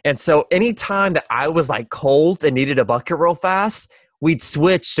whatever. And so anytime that I was like cold and needed a bucket real fast, we'd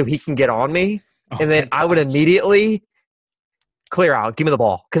switch so he can get on me, and then I would immediately clear out, give me the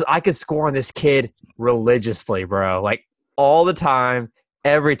ball, because I could score on this kid religiously, bro, like all the time,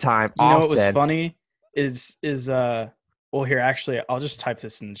 every time. You know what was funny is well, here, actually, I'll just type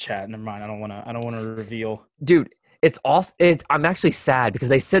this in the chat. Never mind. I don't want to reveal. Dude, it's also. I'm actually sad because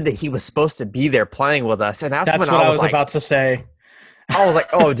they said that he was supposed to be there playing with us, and that's when what I was like, about to say. I was like,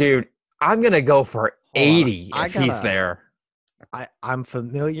 oh, dude, I'm gonna go for Hold on. 80 if he's there. I'm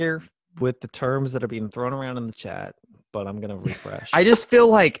familiar with the terms that are being thrown around in the chat, but I'm gonna refresh. I feel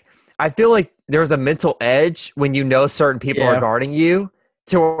like there's a mental edge when you know certain people are guarding you,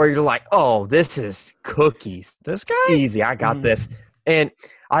 to where you're like, oh, this is cookies. This It's guy? easy. I got this. And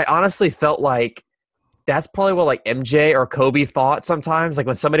I honestly felt like that's probably what like MJ or Kobe thought sometimes, like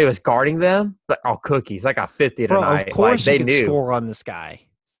when somebody was guarding them. But cookies, I got 50 Bro, tonight. of course like, you could score on this guy.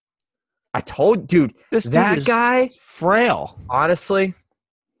 I told dude, This dude that is guy, frail. honestly.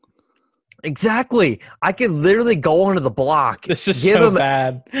 Exactly. I could literally go onto the block. This is so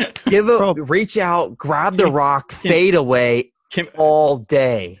bad. Reach out, grab the rock, fade away all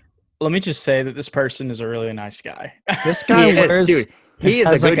day. Let me just say that this person is a really nice guy. This guy he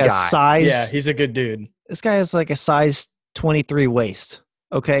is a good guy. Yeah, he's a good dude. This guy has like a size 23 waist.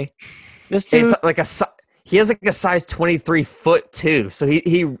 Okay, this dude he has like a size 23 foot too. So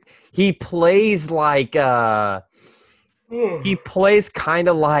he plays like he plays kind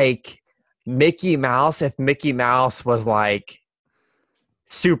of like Mickey Mouse if Mickey Mouse was like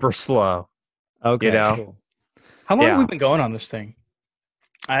super slow. Okay, you know. Cool. How long have we been going on this thing?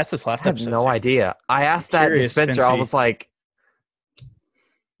 I asked this last episode. I have no idea. I asked that to Spencer. I was like,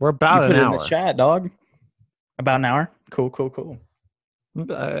 we're about an hour. In the chat, dog. About an hour. Cool.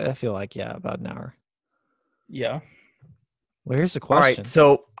 I feel like about an hour. Yeah. Well, here's the question. All right,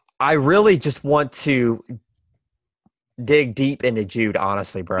 so I really just want to dig deep into Jude,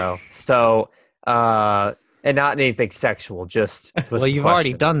 honestly, bro. So, and not anything sexual, just well, you've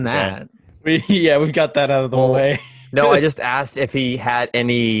already done that. Okay? We've got that out of the way. No, I just asked if he had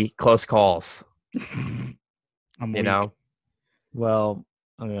any close calls. You know. Well,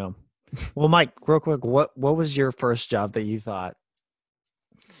 I don't know. Well, Mike, real quick, what was your first job that you thought?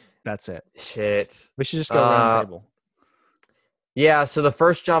 That's it. Shit. We should just go around the table. Yeah, so the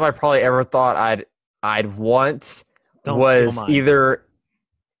first job I probably ever thought I'd want was either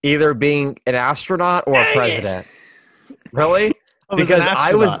being an astronaut or a president. Really? Because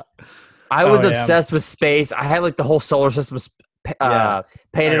I was obsessed with space. I had like the whole solar system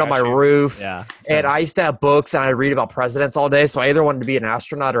painted on my roof. Yeah. And I used to have books and I read about presidents all day. So I either wanted to be an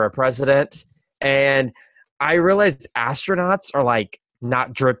astronaut or a president. And I realized astronauts are like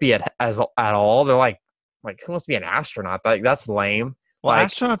not drippy at all. They're like who wants to be an astronaut? Like that's lame. Well,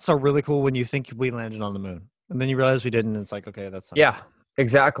 astronauts are really cool when you think we landed on the moon. And then you realize we didn't. And it's like, okay, that's not yeah,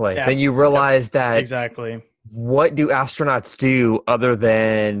 exactly. Yeah. Then you realize that exactly. What do astronauts do other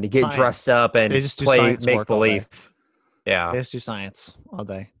than get dressed up and play make believe? Yeah, they just do science all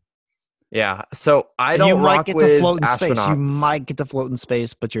day. Yeah, so I don't. You might get to float in space. You might get to float in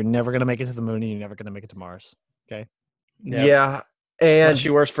space, but you're never gonna make it to the moon, and you're never gonna make it to Mars. Okay. Yep. Yeah, and unless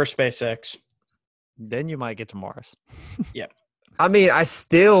you work for SpaceX, then you might get to Mars. Yep. I mean, I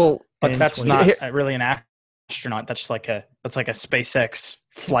still. But that's not really an astronaut. That's like a SpaceX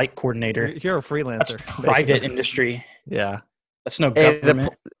flight coordinator. You're a freelancer. That's private industry. Yeah. That's no government.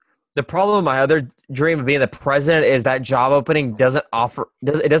 The problem with my other dream of being the president is that job opening doesn't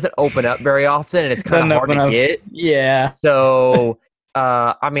open up very often, and it's kind of hard to get. Yeah. So,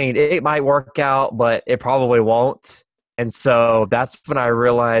 I mean, it might work out, but it probably won't. And so that's when I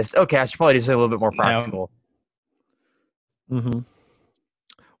realized, okay, I should probably do something a little bit more practical. Mm-hmm.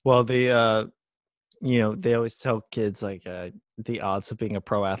 Well, they always tell kids like the odds of being a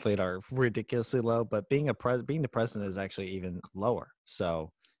pro athlete are ridiculously low, but being the president is actually even lower.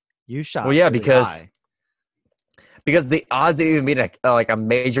 So you shot. Well, yeah, really because high. the odds of even being a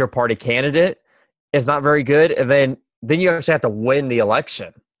major party candidate is not very good, and then you actually have to win the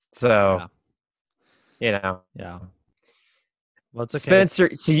election. So, yeah. Well, it's okay. Spencer,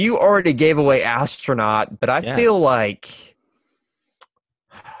 so you already gave away astronaut, but I feel like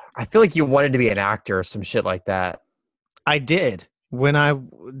you wanted to be an actor or some shit like that. I did when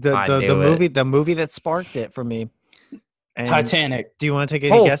the movie that sparked it for me. And Titanic. Do you want to take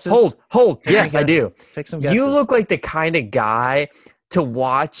any guesses? Hold. Yes, I do. Take some guesses. You look like the kind of guy to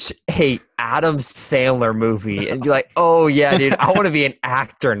watch a Adam Sandler movie and be like, "Oh yeah, dude, I want to be an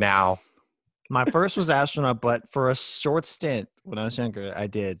actor now." My first was astronaut, but for a short stint when I was younger, I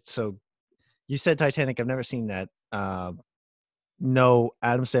did. So you said Titanic. I've never seen that. No,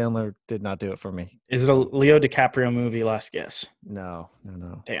 Adam Sandler did not do it for me. Is it a Leo DiCaprio movie? Last guess. No.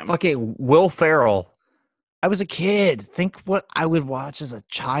 Damn. Fucking Will Ferrell. I was a kid. Think what I would watch as a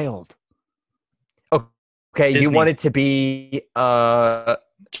child. Okay, Disney. You wanted to be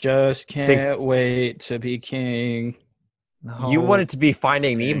Just can't wait to be king. No. You wanted to be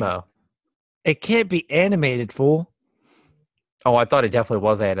Finding Nemo. It can't be animated, fool. Oh, I thought it definitely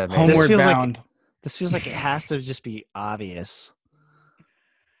was animated. Homeward Bound. This feels like it has to just be obvious.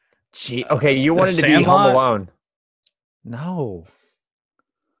 Gee, okay, you wanted to be Home Sandlot? Alone. No.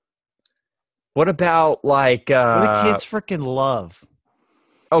 What about like? What do kids freaking love?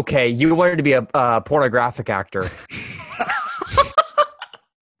 Okay, you wanted to be a pornographic actor.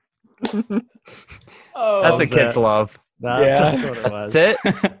 Oh, That's a was kid's it? love. That's what it was. That's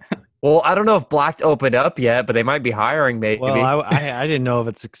it. Well, I don't know if Blacked opened up yet, but they might be hiring. Maybe. Well, I didn't know of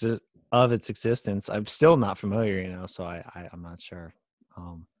its existence. I'm still not familiar, so I'm not sure.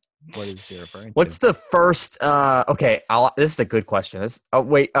 What is he referring What's to? the first? Okay, this is a good question.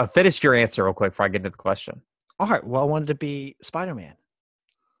 Wait, finish your answer real quick before I get into the question. All right. Well, I wanted to be Spider-Man.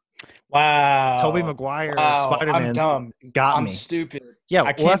 wow. Tobey Maguire, Wow, Spider-Man I'm dumb. got I'm me. stupid. Yeah, I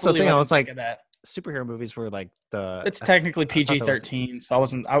well, can't that's the believe thing. I didn't was think like, of that. superhero movies were like the. It's technically I thought that was- PG-13, so I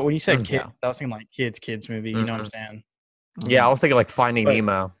wasn't. When you said kid, yeah. I was thinking like kids movie. You know what I'm saying? Yeah, I was thinking like Finding But-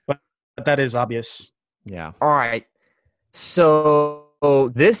 Nemo. But that is obvious. Yeah. All right. So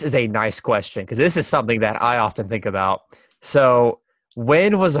this is a nice question because this is something that I often think about. So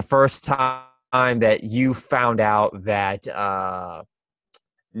when was the first time that you found out that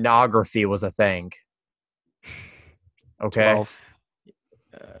pornography was a thing? Okay. 12.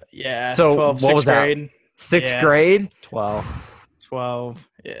 Yeah. So 12, what was sixth that? grade. Sixth Yeah. grade? 12. 12.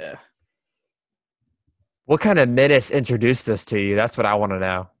 Yeah. What kind of menace introduced this to you? That's what I want to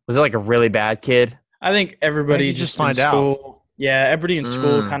know. Was it like a really bad kid? I think everybody How'd you just in find out? school. Yeah, everybody in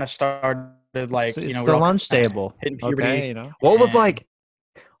school Mm. kind of started like It's we're the all lunch kinda table. hitting puberty. Okay, What was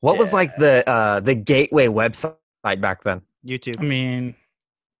And- like the gateway website back then? YouTube. I mean,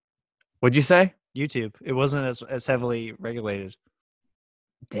 What'd you say? YouTube. It wasn't as heavily regulated.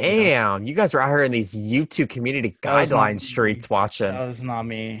 Damn, you guys are out here in these YouTube community That was not guideline me. streets watching that was not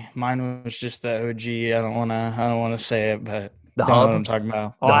me. Mine was just the OG. I don't wanna say it, but the don't know what I'm hub. talking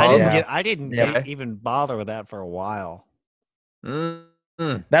about. Oh, The I hub? didn't Yeah. get. I didn't Yeah. get, even bother with that for a while. Mm.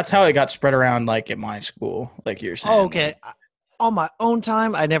 That's how it got spread around, like at my school, like you're saying. Oh, okay. On my own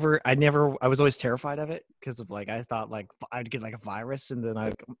time, I was always terrified of it because of like I thought like I'd get like a virus and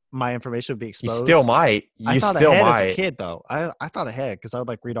then my information would be You exposed. still might. I You thought still ahead as might. a kid though. I thought ahead because I would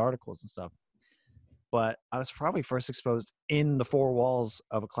like read articles and stuff. But I was probably first exposed in the four walls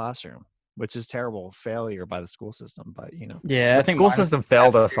of a classroom, which is terrible failure by the school system. But Yeah, I The think school mine was system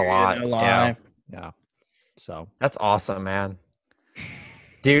failed us a cafeteria, lot. no Yeah, lie. yeah. So that's awesome, man.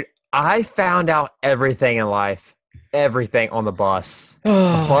 Dude, I found out everything in life, everything on the bus.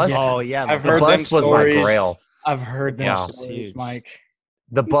 bus? oh yeah, I've The heard them bus was my stories. grail. I've heard them Yeah. stories, Huge. Mike.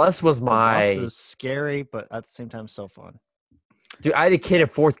 The bus was the my bus is scary, but at the same time so fun. dude. I had a kid in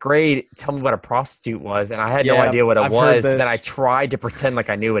fourth grade tell me what a prostitute was, and I had no Yeah, idea what it I've heard was. But then I this. tried to pretend like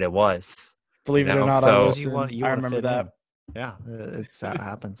I knew what it was. Believe it No, or not, so- I, Because you listened. wanna I remember fit that. in. Yeah, that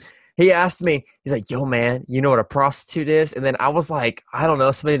happens. He asked me, he's like, "Yo, man, you know what a prostitute is?" And then I was like, "I don't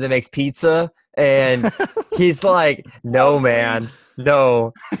know, somebody that makes pizza." And he's like, "No, man,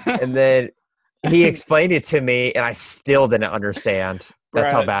 no." And then he explained it to me, and I still didn't understand.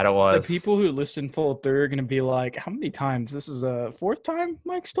 That's how Bruh, bad it was. The people who listen full through are gonna be like, "How many times? This is a fourth time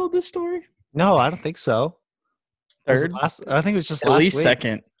Mike's told this story. No, I don't think so. Was it Third, I think it was just at last least week.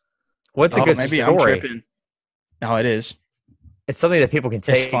 second. What's a Oh, good maybe I'm story? tripping. No, it is. It's something that people can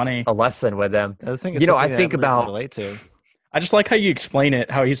take funny. a lesson with them. I think You know, I something that think everybody can about- relate to. I just like how you explain it.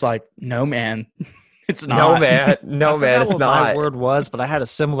 How he's like, "No, man, it's not." No, man, I no, man, forgot it's what my not. word was, but I had a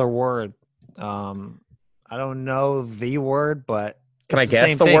similar word. I don't know the word, but Can I it's guess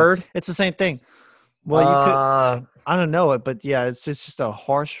same the thing. word? It's the same thing. Well, you could. could. I don't know it, but yeah, it's just a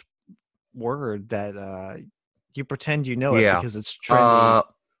harsh word that you pretend you know it Yeah. because it's trendy.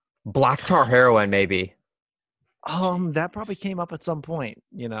 Black tar heroin, maybe. That probably came up at some point.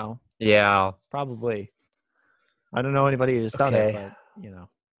 Yeah. Probably. I don't know anybody who's done it, Okay. but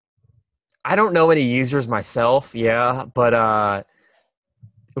I don't know any users myself, yeah, but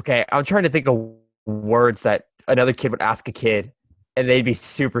okay, I'm trying to think of words that another kid would ask a kid and they'd be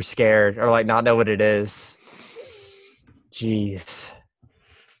super scared or like not know what it is. Jeez.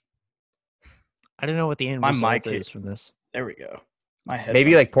 I don't know what the end My result mic is hit- from this. There we go. My head.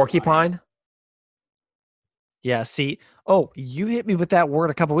 Maybe like porcupine? Yeah, see. Oh, you hit me with that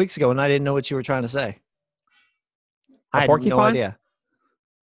word a couple weeks ago, and I didn't know what you were trying to say. I had no porcupine? idea.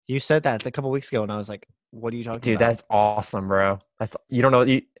 You said that a couple weeks ago, and I was like, "What are you talking Dude, about?" that's awesome, bro. That's you don't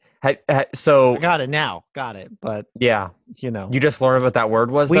know so I got it now. Got it, but yeah, you know, you just learned what that word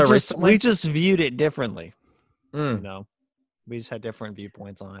was we there just recently? we just viewed it differently. Mm. You know, we just had different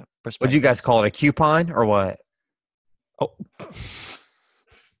viewpoints on it. What'd you guys perspectives. call it? A coupon or what? Oh,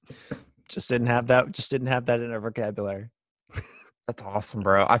 just didn't have that. Just didn't have that in our vocabulary. That's awesome,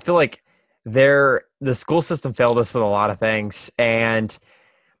 bro. I feel like the school system failed us with a lot of things, and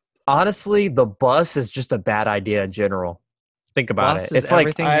Honestly, the bus is just a bad idea in general. Think about Bus it. is It's like,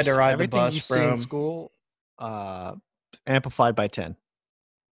 everything I had to you, ride the everything bus you see in from- school, amplified by 10.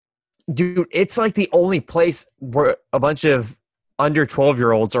 dude, it's like the only place where a bunch of under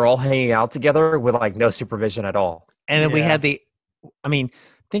 12-year-olds are all hanging out together with like no supervision at all. And then we Yeah. had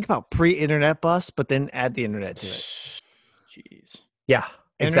think about pre-internet bus, but then add the internet to it. Jeez. Yeah,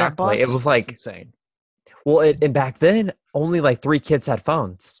 Internet exactly. bus It was like, insane. well, and back then, only like 3 kids had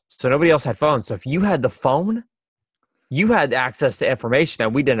phones. So nobody else had phones. So if you had the phone, you had access to information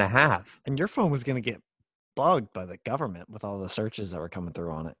that we didn't have. And your phone was going to get bugged by the government with all the searches that were coming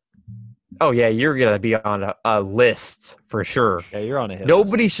through on it. Oh, yeah, you're going to be on a list for sure. Yeah, you're on a hit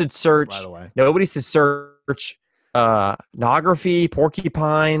Nobody list, should search. by the way. Nobody should search pornography,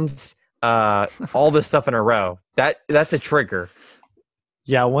 porcupines, all this stuff in a row. That's a trigger.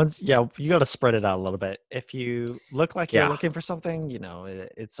 Yeah, you got to spread it out a little bit. If you look like you're Yeah. looking for something,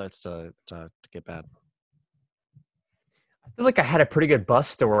 it starts to get bad. I feel like I had a pretty good bus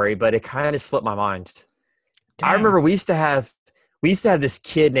story, but it kind of slipped my mind. I Damn. remember we used to have this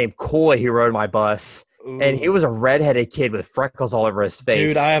kid named Coy who rode my bus, and he Ooh. was a redheaded kid with freckles all over his face.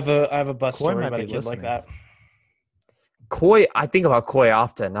 Dude, I have a bus Coy story might about a be kid like listening. that. Coy, I think about Coy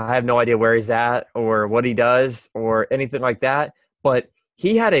often. I have no idea where he's at or what he does or anything like that. But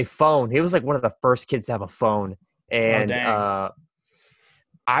he had a phone. He was like one of the first kids to have a phone, and dang.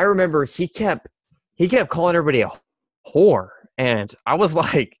 I remember he kept calling everybody a whore, and I was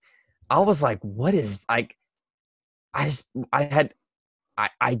like, what is like? I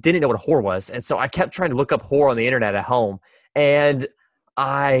didn't know what a whore was, and so I kept trying to look up whore on the internet at home, and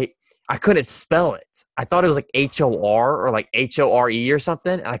I couldn't spell it. I thought it was like HOR or like HORE or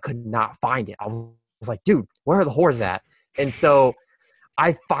something, and I could not find it. I was like, dude, where are the whores at? And so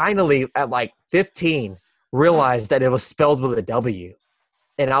I finally, at like 15, realized that it was spelled with a W,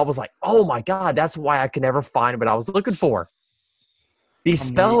 and I was like, oh my god, that's why I could never find what I was looking for. These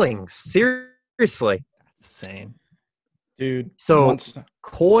spellings, seriously. Insane. Dude. So once-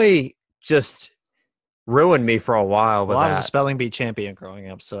 Coy just ruined me for a while with Well, I was a that. spelling bee champion growing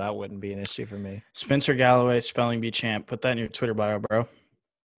up, so that wouldn't be an issue for me. Spencer Galloway, spelling bee champ. Put that in your Twitter bio, bro.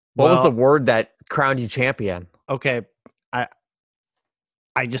 What was Well- the word that crowned you champion? Okay,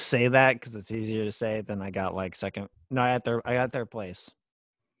 I just say that because it's easier to say than I got like second. No, I got third place.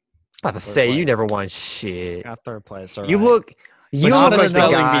 About to Third say you place. never won shit. I got third place. all You right. look Not a like the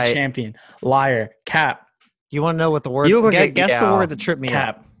spelling guy. bee champion. Liar. Cap. You want to know what the word? You look like- guess the yeah. word that tripped me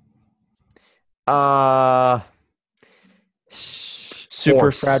up. Cap. Super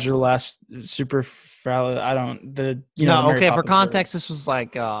Horse. fragile. I don't. The you No, know. the Mary okay. For Poppins word. context, this was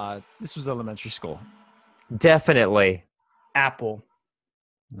like this was elementary school. Definitely. Apple.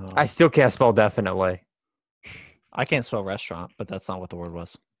 No, I still can't spell definitely. I can't spell restaurant, but that's not what the word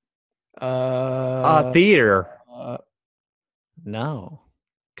was. Theater. No,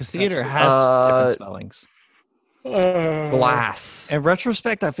 because That's theater good. has different spellings. Glass. In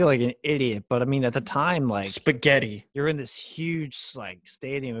retrospect, I feel like an idiot, but I mean, at the time, like Spaghetti. you're in this huge like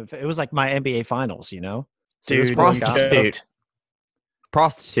stadium. It was like my NBA finals, you know. So Dude, this I'm prostitute. stoked.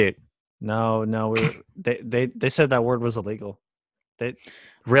 Prostitute. No, they said that word was illegal.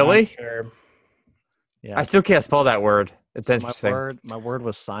 Really? I'm sure. Yeah, I still can't spell that word. It's so interesting. my word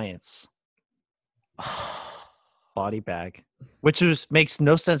was science. Body bag, which makes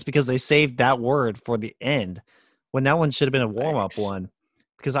no sense because they saved that word for the end when that one should have been a warm-up Thanks. one,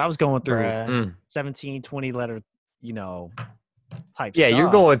 because I was going through Bruh. Mm. 17, 20 letter, type Yeah, you're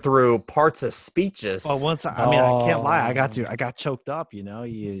stuff. going through parts of speeches. Well, once I mean, I can't lie, I got choked up.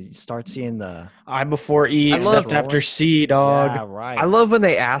 You start seeing the I before E, I except love- after C, dog. yeah, right. I love when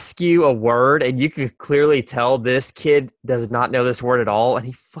they ask you a word and you can clearly tell this kid does not know this word at all, and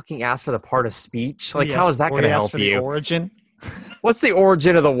he fucking asked for the part of speech. Like, how is that going to help for the you? origin? What's the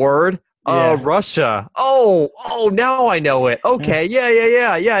origin of the word? Yeah. Russia. Oh, now I know it. Okay,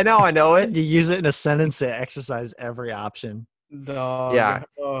 yeah. Now I know it. You use it in a sentence to exercise every option. Dog. Yeah.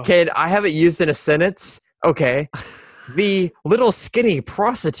 Oh. Kid, I have it used in a sentence. Okay. The little skinny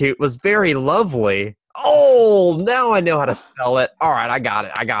prostitute was very lovely. Oh, now I know how to spell it. All right, I got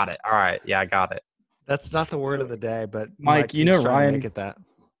it. All right, yeah, I got it. That's not the word of the day, but Mike, you keeps know trying to Ryan- make it that.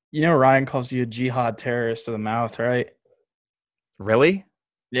 You know Ryan calls you a jihad terrorist to the mouth, right? Really?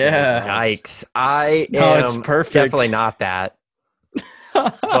 Yeah. Yikes. I No, am it's perfect. definitely not that.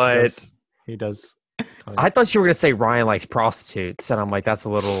 But He does. I thought you were going to say Ryan likes prostitutes, and I'm like, that's a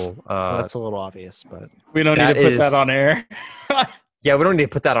little Well, that's a little obvious, but We don't need That to put that is- on air. yeah, we don't need to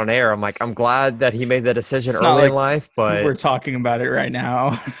put that on air. I'm like, I'm glad that he made that decision It's not early in like life, but We're talking about it right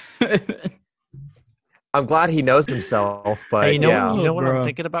now. I'm glad he knows himself, but Hey, you know yeah. you know what I'm Bruh.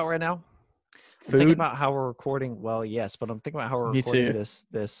 thinking about right now? I'm thinking Food. about how we're recording. Well, yes, but I'm thinking about how we're Me recording too.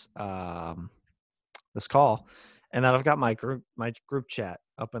 this call, and that I've got my group chat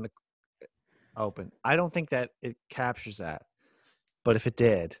up in the open. I don't think that it captures that, but if it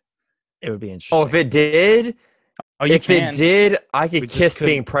did, it would be Oh, if interesting. it did, Oh, you can. I could We just kiss being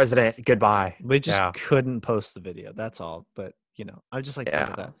couldn't- president goodbye. We just Yeah. couldn't post the video. That's all. But I just like think of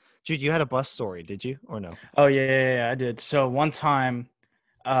Yeah. that. Jude, you had a bus story, did you, or no? Oh yeah, I did. So one time,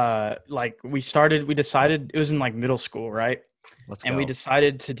 like we decided it was in like middle school, right? Let's And go. we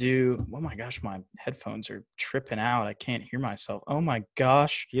decided to do. Oh my gosh, my headphones are tripping out. I can't hear myself. Oh my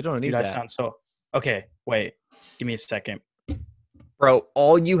gosh, You don't need dude, I that. sound so. Okay, wait, give me a second. Bro,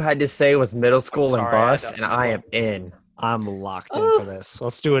 all you had to say was middle school and sorry, I had bus, to and I am in. I'm locked in for this.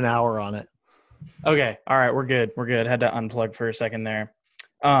 Let's do an hour on it. Okay, all right, we're good. We're good. Had to unplug for a second there.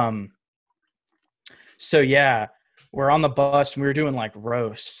 So yeah, we're on the bus and we were doing like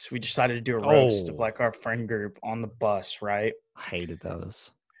roasts. We decided to do a roast of Oh. like our friend group on the bus, right? I hated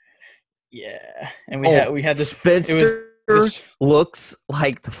those. Yeah, and we had this. Spencer this looks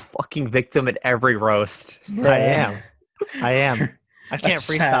like the fucking victim at every roast. I am. I am. I can't That's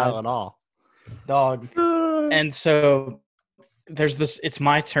freestyle sad. at all. Dog. And so there's this. It's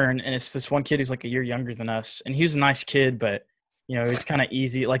my turn, and it's this one kid who's like a year younger than us, and he was a nice kid, but he's kind of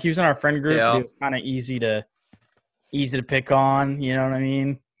easy. Like he was in our friend group, but Yeah. he was kind of easy to pick on. You know what I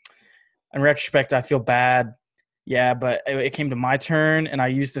mean? In retrospect, I feel bad. Yeah, but it came to my turn, and I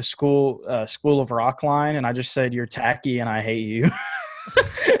used the school of rock line, and I just said, "You're tacky, and I hate you."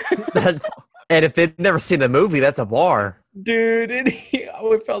 And if they've never seen the movie, that's a bar. Dude, and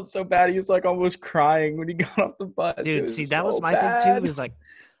it felt so bad. He was like almost crying when he got off the bus. It Dude, was see, that so was my bad. thing too. Was like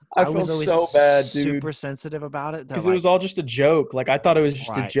I was felt always so bad, dude. super sensitive about it. Because it was all just a joke. Like I thought it was just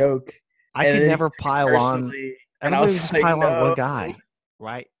a Right. joke. I and could then never he took it pile on. personally, and I Everybody was would just like, pile on "No." one guy,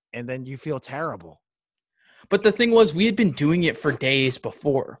 right? And then you feel terrible. But the thing was, we had been doing it for days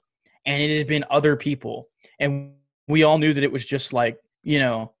before, and it had been other people, and we all knew that it was just like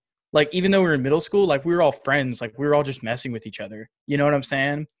like even though we were in middle school, like we were all friends, like we were all just messing with each other. You know what I'm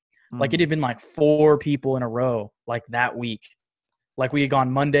saying? Like it had been like 4 people in a row, like that week. Like we had gone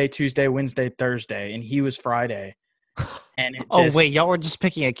Monday, Tuesday, Wednesday, Thursday, and he was Friday. And it Oh just, wait, y'all were just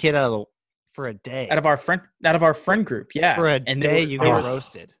picking a kid for a day. out of our friend group, yeah. For a and day, you get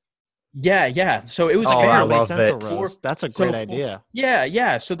roasted. Yeah. So it was Oh, I fair. love Central it. roast. That's a So great idea.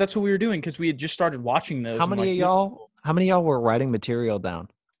 Yeah. So that's what we were doing because we had just started watching those. How and, many of y'all were writing material down?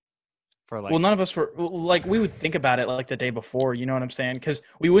 For like, well, none of us were like we would think about it like the day before. You know what I'm saying? Because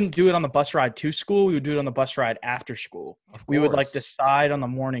we wouldn't do it on the bus ride to school. We would do it on the bus ride after school. We would like decide on the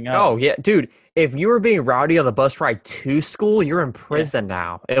morning of. Oh yeah, dude. If you were being rowdy on the bus ride to school, you're in prison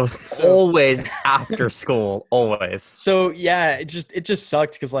now. It was always after school, always. So yeah, it just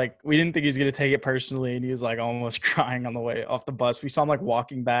sucked because like we didn't think he was gonna take it personally, and he was like almost crying on the way off the bus. We saw him like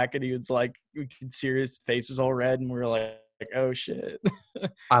walking back, and he was like, we could see his face was all red, and we were like oh shit.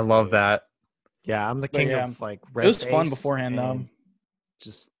 I love that. Yeah, I'm the king of like red. It was fun face beforehand though. and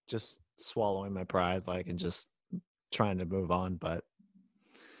just swallowing my pride, like, and just trying to move on. But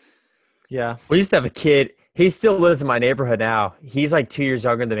yeah, We used to have a kid. He still lives in my neighborhood now. He's like 2 years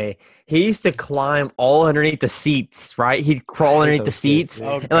younger than me. He used to climb all underneath the seats, right? He'd crawl I hate underneath the those kids, seats dude.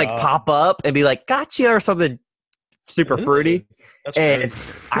 Oh, and like God. pop up and be like, gotcha, or something super fruity. That's And good.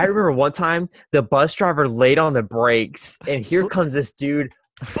 I remember one time the bus driver laid on the brakes, and here comes this dude.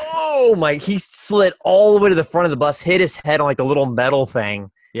 Boom! Like he slid all the way to the front of the bus, hit his head on like the little metal thing.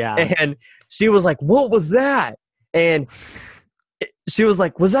 yeah. And she was like, "What was that?" And she was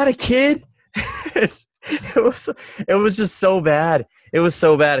like, "Was that a kid?" It was just so bad. It was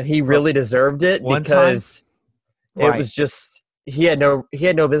so bad. He really deserved it One because it Right. was just he had no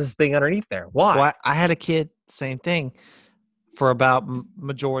business being underneath there. Why? Well, I had a kid, same thing, for about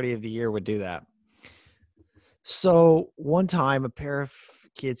majority of the year would do that. So one time, a pair of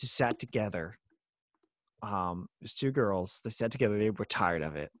kids who sat together, there's 2 girls. They sat together. They were tired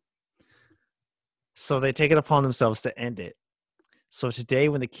of it, so they take it upon themselves to end it. So today,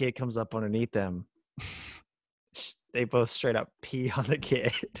 when the kid comes up underneath them, they both straight up pee on the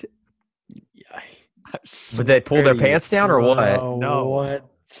kid. Yeah. Would they pull their pants down or what? Bro, No. What?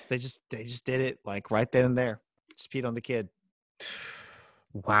 They just did it like right then and there. Just peed on the kid.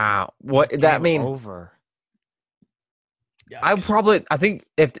 Wow. What Just that game mean? over. I think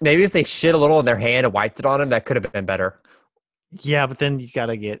if they shit a little in their hand and wiped it on him, that could have been better. Yeah, but then you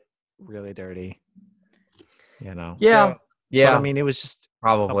gotta get really dirty. Yeah. But I mean, it was just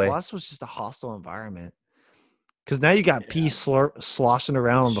probably. a bus was just a hostile environment Because now you got pee sloshing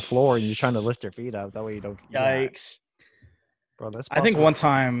around on the floor, and you're trying to lift your feet up. That way you don't. Yikes. Bro, that's. I think one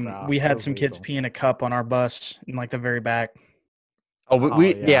time we had some illegal. kids pee in a cup on our bus in like the very back.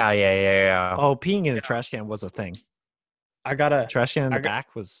 Yeah. Oh, peeing in the trash can was a thing. The trash can in the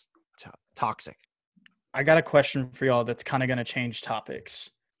back was toxic. I got a question for y'all that's kind of going to change topics.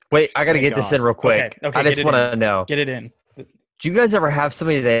 Wait, I got to get this in real quick. Okay, I just want to know. Get it in. Do you guys ever have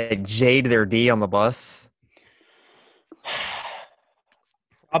somebody that J'd their D on the bus?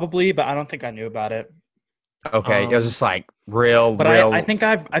 Probably, but I don't think I knew about it. Okay, it was just like real. I think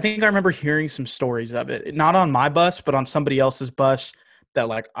I remember hearing some stories of it. Not on my bus, but on somebody else's bus that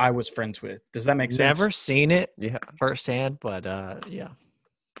like I was friends with. Does that make sense? Never seen it firsthand, but yeah.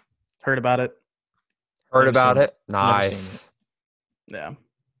 Heard about it. Heard about it. Nice. Yeah.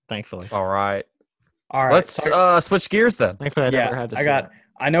 Thankfully. All right. Let's switch gears then. Thankfully, I never had to see that.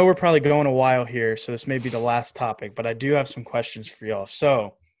 I know we're probably going a while here, so this may be the last topic, but I do have some questions for y'all.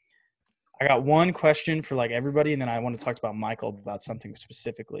 So I got one question for like everybody, and then I want to talk about Michael about something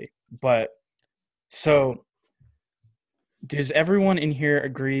specifically. But so does everyone in here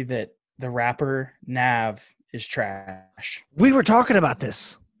agree that the rapper Nav is trash? We were talking about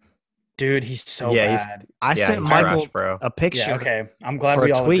this. Dude, he's so bad. I sent Michael a picture. Yeah, okay. I'm glad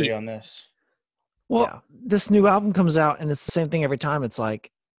we all agree on this. Well, this new album comes out, and it's the same thing every time. It's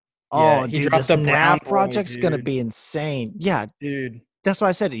like, oh, dude, this Nav project's going to be insane. Yeah. Dude. That's why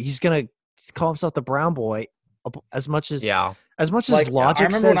I said it. He's going to call himself the Brown Boy as much as like,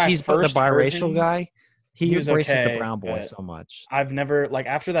 Logic says he's the biracial guy. He embraces the Brown Boy so much. I've never, like,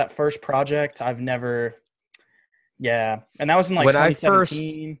 after that first project, and that was in like when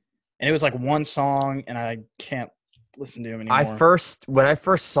 2017. And it was like one song, and I can't listen to him anymore. When I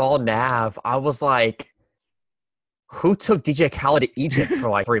first saw Nav, I was like, who took DJ Khaled to Egypt for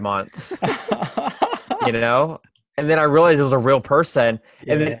like 3 months? You know? And then I realized it was a real person.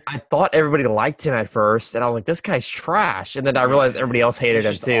 Yeah. And then I thought everybody liked him at first. And I was like, this guy's trash. And then I realized everybody else hated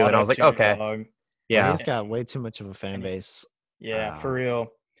him too. And I was like, okay. Dog. Yeah. He's got way too much of a fan base. Yeah, for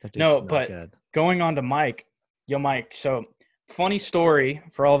real. No, but going on to Mike. Yo, Mike, so funny story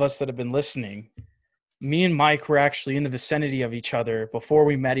for all of us that have been listening. Me and Mike were actually in the vicinity of each other before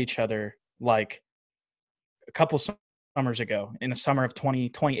we met each other, like a couple summers ago, in the summer of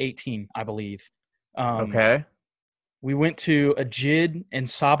 2018, I believe. Okay. We went to a JID and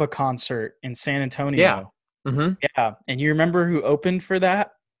Saba concert in San Antonio. Yeah. Mm-hmm. Yeah. And you remember who opened for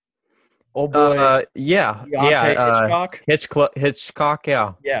that? Old boy. Yeah. Hitchcock.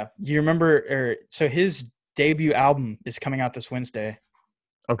 Yeah. Yeah. You remember? So his debut album is coming out this Wednesday.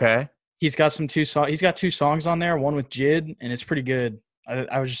 Okay. He's got two songs on there, one with JID, and it's pretty good.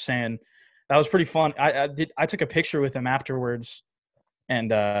 I was just saying that was pretty fun. I took a picture with him afterwards,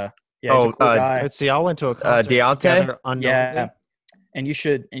 and he's a cool guy. Let's see, I went to a concert Deontay. Yeah, and you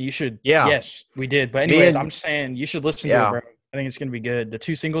should. Yeah. Yes, we did. But anyways, I'm just saying you should listen to it, bro. I think it's gonna be good. The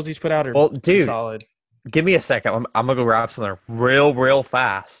 2 singles he's put out are solid. Give me a second. I'm gonna go grab something real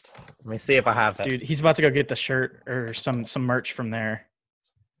fast. Let me see if I have it. Dude, he's about to go get the shirt or some merch from there.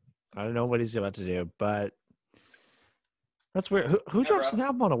 I don't know what he's about to do, but that's weird. Who drops an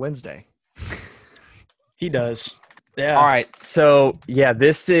album on a Wednesday? He does. Yeah. All right. So,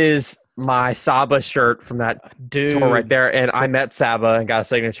 this is my Saba shirt from that tour right there. And I met Saba and got a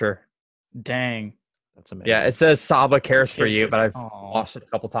signature. Dang. That's amazing. Yeah, it says Saba cares for you, but I've lost it a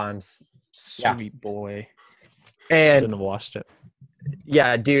couple times. Sweet boy. And shouldn't have watched it.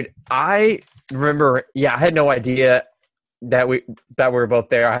 Yeah, dude. I remember, I had no idea that we were both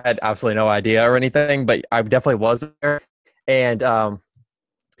there. I had absolutely no idea or anything, but I definitely was there. And I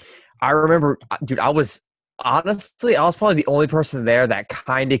remember, dude, I was probably the only person there that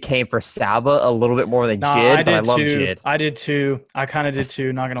kind of came for Saba a little bit more than JID, but I love JID. I did too. I kind of did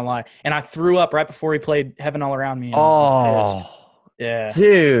too, not going to lie. And I threw up right before he played Heaven All Around Me. Yeah.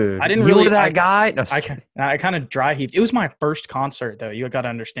 Dude. I didn't really. that guy? No, I kind of dry heaved. It was my first concert, though. You got to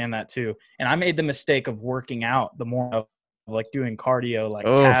understand that, too. And I made the mistake of working out the more of like doing cardio, like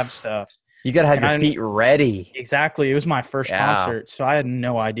calf stuff. You got to have your feet ready. Exactly. It was my first concert, so I had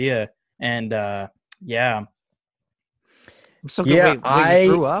no idea. And, I'm so good. Wait,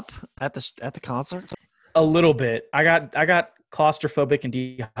 you threw up at the concert? A little bit. I got claustrophobic and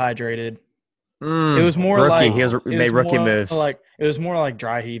dehydrated. It was more rookie. He made rookie moves. It was more like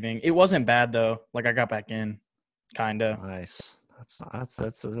dry heaving. It wasn't bad though. Like I got back in, kinda. Nice.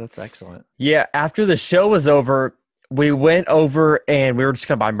 That's excellent. Yeah. After the show was over, we went over and we were just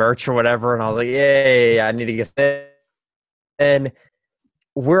gonna buy merch or whatever. And I was like, "Yay! I need to get it." And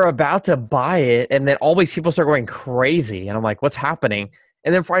we're about to buy it, and then all these people start going crazy, and I'm like, "What's happening?"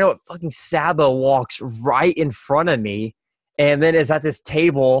 And then before I know it, fucking Saba walks right in front of me and then is at this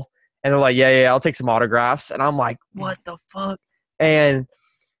table and they're like, yeah, I'll take some autographs. And I'm like, what the fuck? And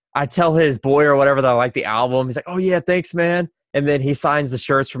I tell his boy or whatever that I like the album. He's like, oh, yeah, thanks, man. And then he signs the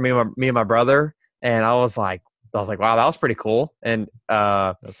shirts for me and my brother. And I was like, wow, that was pretty cool. And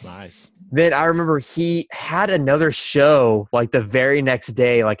that's nice. Then I remember he had another show like the very next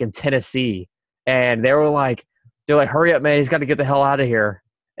day, like in Tennessee. And they're like, hurry up, man. He's got to get the hell out of here.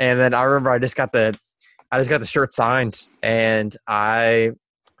 And then I remember I just got the shirt signed and I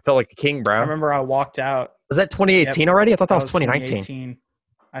felt like the king, bro. I remember I walked out. Was that 2018 already? I thought that was 2019. 2018.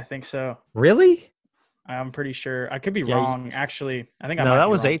 I think so. Really? I'm pretty sure. I could be wrong. Actually, I think that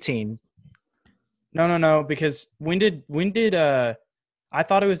was wrong. 18. No. Because when did I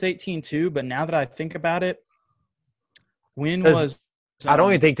thought it was 18 too, but now that I think about it, when was I don't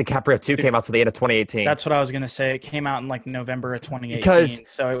even think DiCaprio 2 came out to the end of 2018. That's what I was gonna say. It came out in like November of 2018. Because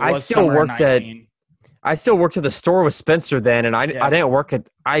so it was I still worked at the store with Spencer then, and I didn't work at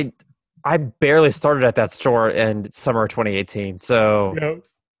I barely started at that store in summer of 2018. So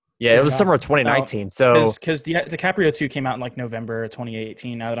it was summer of 2019. So because DiCaprio 2 came out in like November of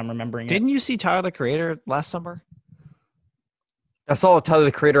 2018. Now that I'm remembering, didn't you see Tyler the Creator last summer? I saw Tyler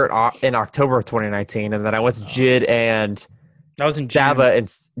the Creator in October of 2019, and then I went to JID and that was in Java in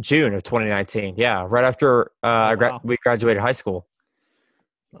June of 2019. Yeah, right after we graduated high school.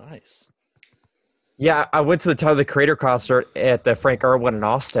 Nice. Yeah, I went to the Tyler the Creator concert at the Frank Irwin in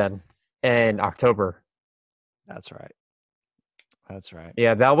Austin in October. That's right.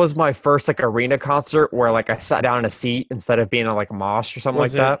 Yeah, that was my first like arena concert where like I sat down in a seat instead of being on like a mosh or something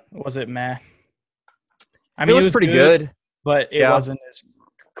like that. Was it meh? I mean, it was pretty good, but it wasn't as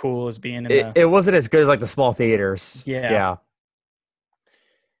cool as being in it wasn't as good as like the small theaters. Yeah.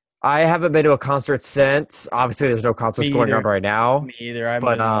 I haven't been to a concert since. Obviously, there's no concerts going on right now. Me either.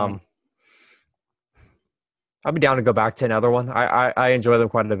 But I'd be down to go back to another one. I enjoy them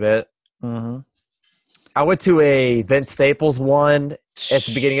quite a bit. Mm-hmm. I went to a Vince Staples one at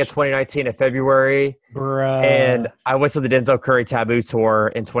the beginning of 2019 in February. Bruh. And I went to the Denzel Curry Taboo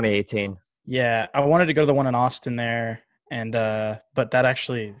tour in 2018. Yeah, I wanted to go to the one in Austin there, and but that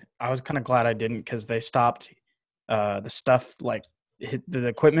actually, I was kind of glad I didn't because they stopped the stuff like the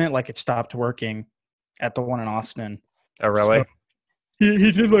equipment, like it stopped working at the one in Austin. Oh, really? So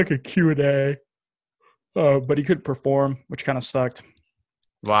he did like a Q&A, but he couldn't perform, which kind of sucked.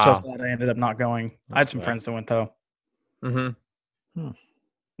 Wow. So I was glad I ended up not going. I had some friends that went though. Mm-hmm.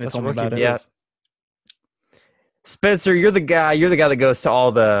 They told me about it. Yeah. Spencer, you're the guy that goes to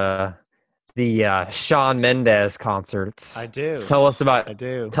all the Shawn Mendes concerts. I do. Tell us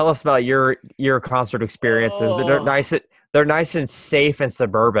about your concert experiences. Oh. They're nice and safe and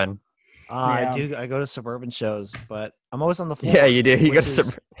suburban. I do. I go to suburban shows, but I'm always on the floor. Yeah, you do. You go to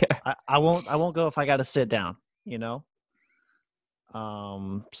suburban. I won't go if I got to sit down. You know.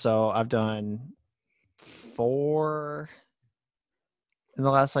 So I've done 4 in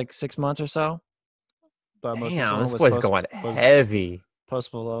the last like 6 months or so. But damn, this boy's going heavy.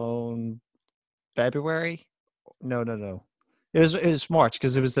 Post Malone, February? No. It was March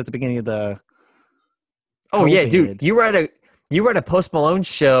because it was at the beginning of the. Oh COVID. Yeah, dude, you were at a Post Malone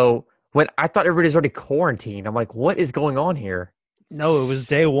show when I thought everybody's already quarantined. I'm like, what is going on here? No, it was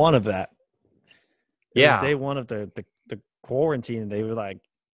day one of that. It was day one of the quarantine. They were like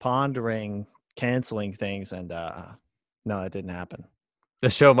pondering canceling things, and no, it didn't happen. The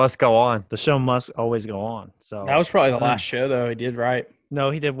show must go on. The show must always go on. So that was probably the last show, though. He did right. No,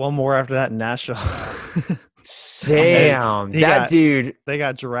 he did one more after that in Nashville. Damn, dude. They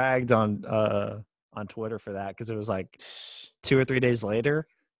got dragged on Twitter for that because it was like 2 or 3 days later,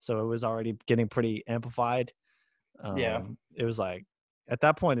 so it was already getting pretty amplified. It was like at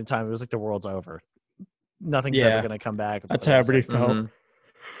that point in time, it was like the world's over. Nothing's ever going to come back. That's how everybody felt.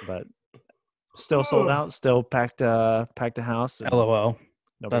 Mm-hmm. But still sold out. Still packed the house. LOL.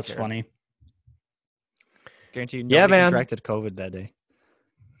 That's cared. Funny. Guarantee you nobody contracted COVID that day.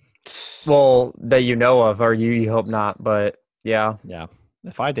 Well, that you know of, or you hope not, but yeah. Yeah.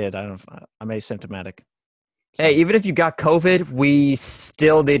 If I did, I'm asymptomatic. So. Hey, even if you got COVID, we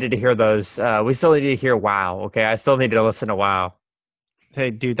still needed to hear those. We still needed to hear "Wow." Okay, I still needed to listen to "Wow." Hey,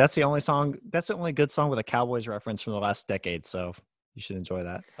 dude, that's the only good song with a Cowboys reference from the last decade. So you should enjoy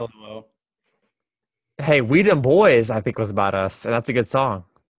that. Hello. Hey, We Dem Boys, I think was about us, and that's a good song.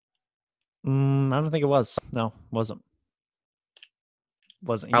 I don't think it was. No, wasn't.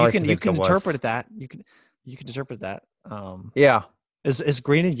 You can interpret that. You can interpret that. Yeah. Is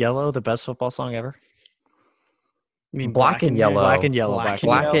Green and Yellow the best football song ever? You mean Black and Yellow? Black and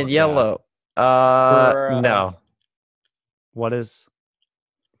Yellow. No. What is?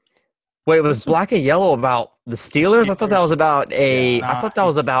 Wait, it was black and yellow about the Steelers? I thought that was about a. Yeah. I thought that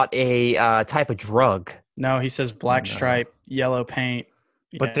was about a type of drug. No, he says black stripe, yellow paint.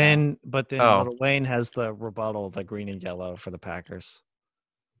 But then Oh. Lil Wayne has the rebuttal, the green and yellow for the Packers.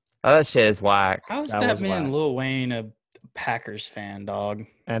 Oh, that shit is whack. How's That that was man whack. Lil Wayne a Packers fan, dog?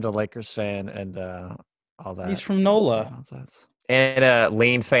 And a Lakers fan and all that. He's from NOLA. Nonsense. And a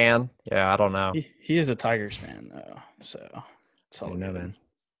lean fan. Yeah, I don't know. He is a Tigers fan though, so it's all I know, good. man.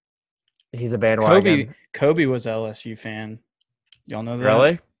 He's a bandwagon. Kobe was a LSU fan. Y'all know that?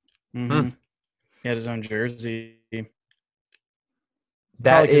 Really? Mm-hmm. He had his own jersey.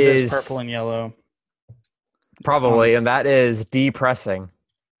 That Probably 'cause it's is purple and yellow. probably, and that is depressing.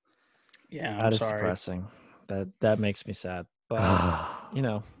 Yeah, That I'm is sorry. depressing. That makes me sad. But you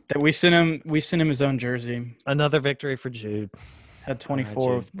know, That we sent him his own jersey. another victory for Jude. Had 24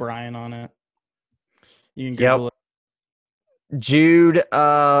 Jude. with Brian on it. You can Yep. Google it. Jude,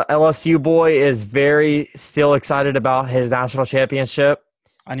 LSU boy, is very still excited about his national championship.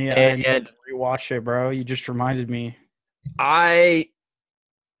 I need And- to rewatch it, bro. You just reminded me. I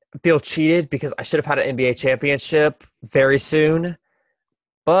feel cheated because I should have had an NBA championship very soon.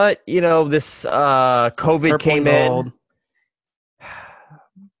 But, this COVID Purple came and in. gold.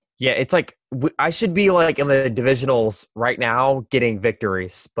 Yeah, it's like I should be like in the divisionals right now getting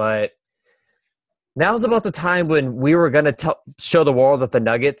victories. But now's about the time when we were going to show the world that the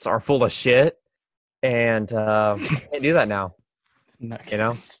Nuggets are full of shit. And can't do that now.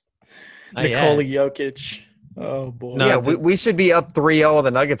 Nuggets. Oh, yeah. Nikola Jokic. Oh boy. No, Yeah, we should be up 3-0 on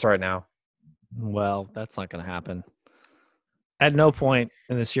the Nuggets right now. Well, that's not going to happen. At no point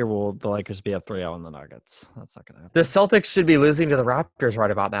in this year will the Lakers be up 3-0 on the Nuggets. That's not going to happen. The Celtics should be losing to the Raptors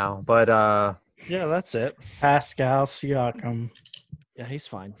right about now. But Yeah, that's it. Pascal Siakam. Yeah, he's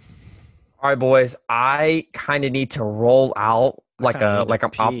fine. all right, boys, I kind of need to roll out like kinda need to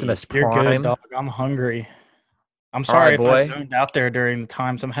an pee. Optimus You're Prime. good, dog. I'm hungry. I'm All sorry right, if I boy. zoned out there during the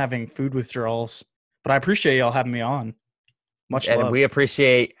times I'm having food withdrawals, but I appreciate y'all having me on. Much And love. we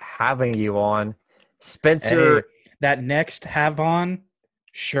appreciate having you on. Spencer, Hey, that next have on,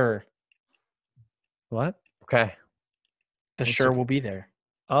 sure. What? okay, The What's sure your- will be there.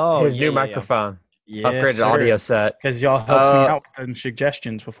 Oh, his yeah, new yeah, yeah. microphone, Yes, upgraded audio set. Because y'all helped me Uh, out with some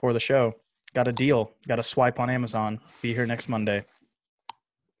suggestions before the show. Got a deal. Got a swipe on Amazon. Be here next Monday.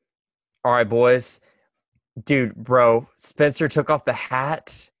 All right, boys. Dude, bro, Spencer took off the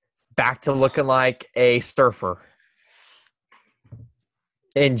hat, back to looking like a surfer.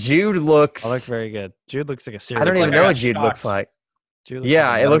 And Jude looks. I look very good. Jude looks like a serious. I don't like even I know got what Jude looks shocked. like. Jude looks Yeah,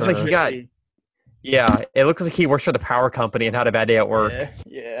 like a it looks like member. he got. Yeah, it looks like he works for the power company and had a bad day at work.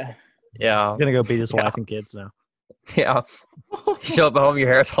 Yeah. Yeah, He's gonna go beat his Yeah. wife and kids now. yeah. You show up at home, your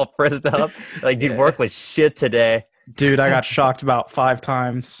hair's all frizzed up. Like, dude, Yeah. work was shit today. Dude, I got shocked about 5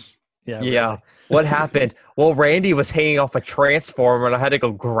 times. Yeah. Yeah. really. What happened? Well, Randy was hanging off a transformer and I had to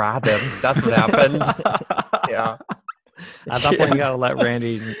go grab him. That's what happened. Yeah. At that point, you gotta let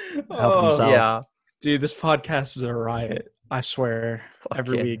Randy help Oh, himself. Yeah. Dude, this podcast is a riot. I swear.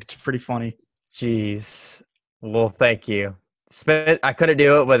 Every Fucking week. It's pretty funny. Jeez. Well, thank you. I couldn't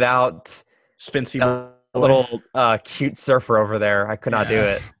do it without Spency. a little cute surfer over there. I could not do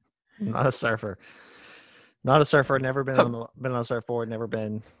Yeah. it. Not a surfer. Not a surfer. Never been been on a surfboard. Never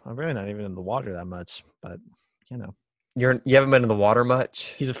been. I'm really not even in the water that much. But you know, You haven't been in the water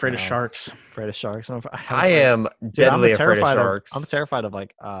much? He's afraid of No. sharks. afraid of sharks. I am deadly afraid of sharks. I'm terrified of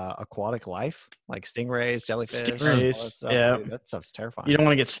like aquatic life, like stingrays, jellyfish, all that Stingrays, stuff, yeah. dude. That stuff's terrifying. You don't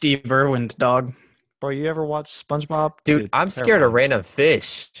want to get Steve Irwin, dog. Bro, you ever watch SpongeBob? Dude, I'm scared of random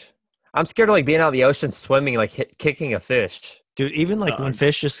fish. I'm scared of like being out in the ocean swimming, like kicking a fish. Dude, even like when Dog.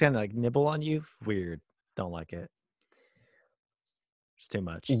 fish just kind of like nibble on you, weird. Don't like it. It's too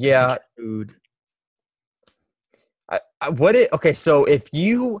much. Yeah. Food. Okay, so if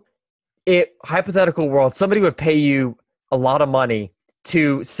hypothetical world, somebody would pay you a lot of money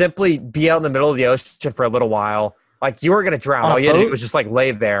to simply be out in the middle of the ocean for a little while, like you were gonna drown. On a All you had to do boat? was just like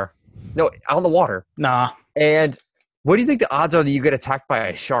lay there. No, out in the water. Nah, And what do you think the odds are that you get attacked by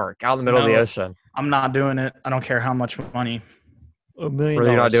a shark out in the middle of the No. ocean? I'm not doing it. I don't care how much money. $1 million.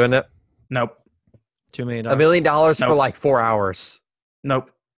 Really, you're not doing it? Nope. $2 million. $1 million for Nope. like 4 hours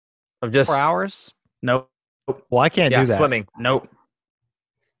Nope. of just 4 hours? Nope. Well, I can't do that. swimming. Nope.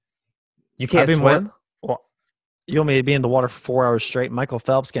 You can't been more- swim. Well, you want me to be in the water for 4 hours straight? Michael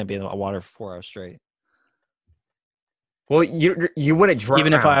Phelps can't be in the water for 4 hours straight. Well, you wouldn't drown.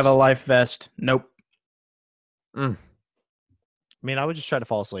 Even if I have a life vest. Nope. I mean, I would just try to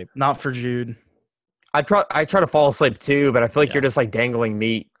fall asleep. Not for Jude. I try to fall asleep too, but I feel like Yeah. you're just like dangling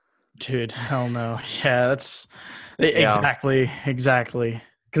meat. Dude, hell no. Yeah, that's exactly.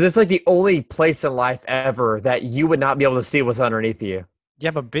 Because it's like the only place in life ever that you would not be able to see what's underneath you.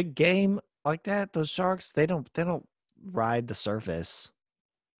 Yeah, but big game like that, those sharks, they don't ride the surface.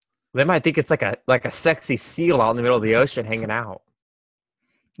 They might think it's like a sexy seal out in the middle of the ocean hanging out.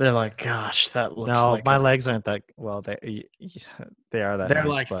 They're like, gosh, that looks No, like my legs aren't that well. They are that. They're nice,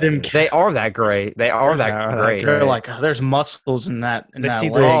 like but them. They are that great. They are that great. They're like, there's muscles in that They see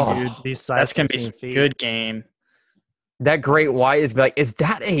leg, these, dude. these size That's gonna be 15 some feet. good game. That great white is like, is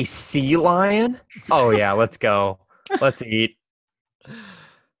that a sea lion? Oh yeah, let's go. Let's eat.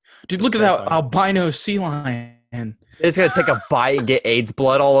 Dude, look So at that funny. albino sea lion. It's gonna take a bite and get AIDS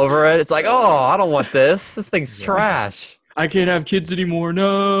blood all over it. It's like, oh, I don't want this. This thing's trash. I can't have kids anymore.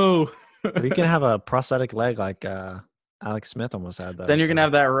 No. Or you can have a prosthetic leg like Alex Smith almost had. Though, Then you're gonna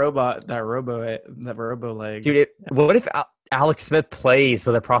have that robo leg. Dude, what if Alex Smith plays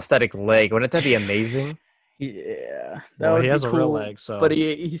with a prosthetic leg? Wouldn't that be amazing? Yeah, that Well, would he has be a real cool, leg, so but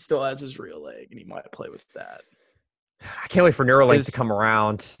he still has his real leg, and he might play with that. I can't wait for Neuralink His- to come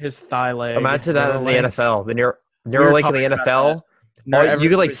around. His thigh leg. Imagine that in the Neuralink. NFL. The were Neuralink in talking the about NFL. that. You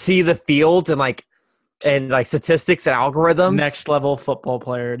could like see the field and like statistics and algorithms. Next level football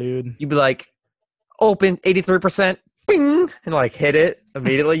player, dude. You'd be like, open 83%, bing, and like hit it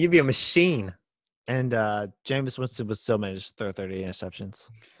immediately. You'd be a machine. and Jameis Winston would still manage to throw 30 interceptions.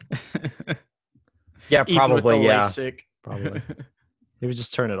 Yeah, Even with probably. the Yeah, LASIK. Probably. He would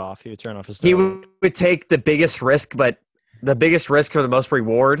just turn it off. He would turn off his. he Neuralink. would take the biggest risk, but the biggest risk for the most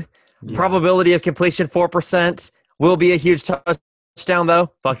reward. Yeah. Probability of completion 4%. Will be a huge touchdown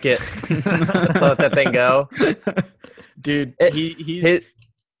though. Fuck it. Let that thing go. Dude, His-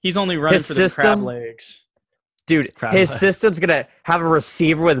 he's only running his for the crab system- legs. Dude, Crap. his system's gonna have a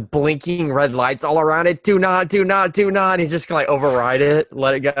receiver with blinking red lights all around it. Do not, do not, do not. He's just gonna like override it,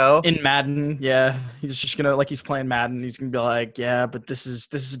 let it go. In Madden, yeah, he's just gonna like he's playing Madden. He's gonna be like, yeah, but this is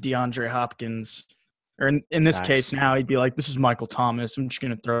DeAndre Hopkins, or in this Nice. case now he'd be like, this is Michael Thomas. I'm just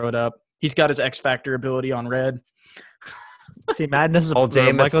gonna throw it up. He's got his X Factor ability on red. See, Madden doesn't. Old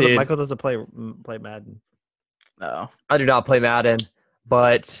Jameis, dude. Michael doesn't play Madden. No, I do not play Madden,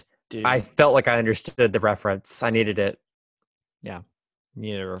 but dude, I felt like I understood the reference. I needed it. You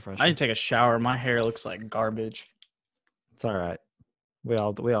need a refresher. I need to take a shower. My hair looks like garbage. It's all right. We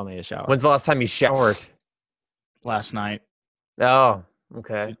all need a shower. When's the last time you showered? Last night. Oh,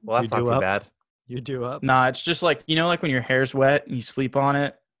 okay. Well, You that's not do too up? bad. You do up? Nah, it's just like like when your hair's wet and you sleep on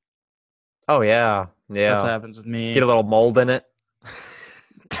it. Oh yeah, That's what yeah. happens with me. Get a little mold in it.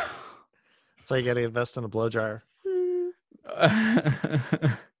 So you got to invest in a blow dryer.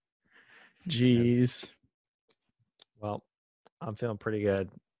 Jeez. Well, I'm feeling pretty good.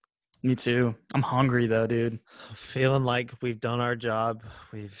 Me too. I'm hungry though, dude. Feeling like we've done our job.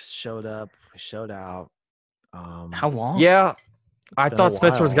 We've showed up. We showed out. How long? Yeah, I been a thought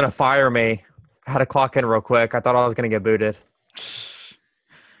Spencer was while. gonna fire me. I had to clock in real quick. I thought I was gonna get booted.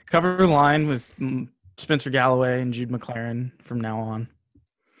 Cover the line with Spencer Galloway and Jude McLaren from now on.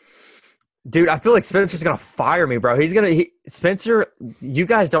 Dude, I feel like Spencer's gonna fire me, bro. Spencer. You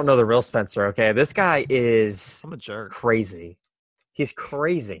guys don't know the real Spencer, okay? This guy is I'm a jerk. crazy. He's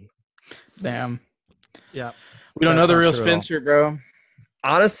crazy. Damn. Yeah. We don't know That's the not real true at all. Spencer, bro.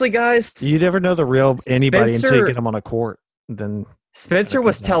 Honestly, guys, You never know the real anybody until you Spencer- get them on a court. Then Spencer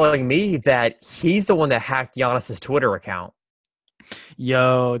was Yeah. telling me that he's the one that hacked Giannis's Twitter account.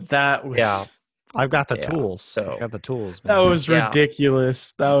 Yo, that was Yeah. I've got the Yeah, tools. so- I've got the tools, that man. was Yeah.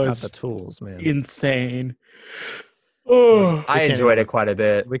 ridiculous. That I've got was the tools, man. insane. Oh, I can't enjoyed even- it quite a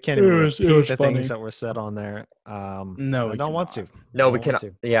bit. We can't It even was- it repeat was the funny. things that were said on there. No, I we don't want cannot. to. No, I we don't cannot.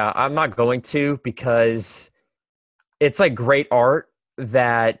 want Yeah, I'm not going to because it's like great art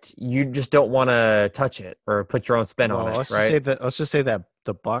that you just don't want to touch it or put your own spin on Well, it, let's right? just say that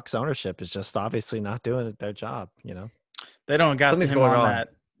the Bucks ownership is just obviously not doing their job. You know, They don't got Something's him going on on. that.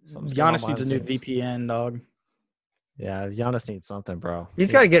 Something's going on Giannis needs a new behind the scenes. VPN, dog. Yeah, Giannis needs something, bro.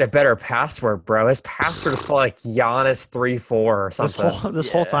 He's got to get a better password, bro. His password is probably like Giannis34 or This something. this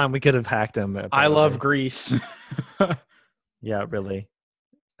whole Yeah. time we could have hacked him. I love probably. Greece. Yeah, really.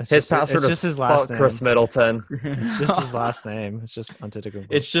 It's His just, password it's is just his last fuck name. Chris Middleton. It's just his last name. It's just Antetokounmpo.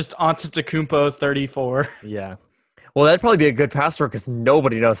 It's just Antetokounmpo 34. yeah. Well, that'd probably be a good password because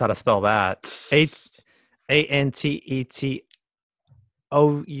nobody knows how to spell that.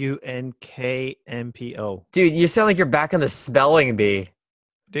 ANTETOUNKMPO. Dude, you sound like you're back in the spelling bee.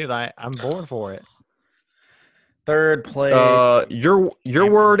 Dude, I'm born for it. Third place. Your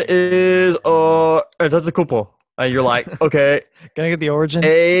word is Antetokounmpo. And you're like, okay, Can I get the origin?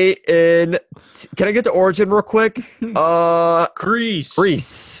 Can I get the origin real quick? Greece.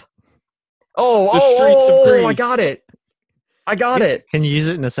 Greece. Oh, The streets of I Greece. got it. I got it. Can you use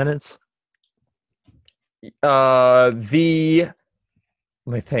it in a sentence? Let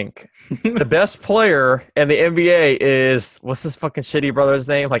me think. The best player in the NBA is what's this fucking shitty brother's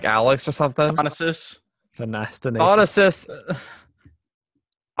name? Like Alex or something? Thanasis. The Thanasis.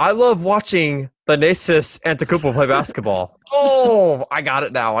 I love watching Thanasis Antetokounmpo play basketball. Oh, I got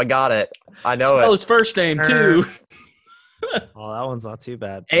it now. I got it. I know Spell it. his first name too. Oh, that one's not too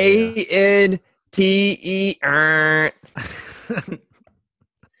bad. Antee.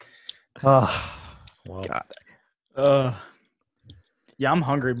 Oh, Well, God. Yeah, I'm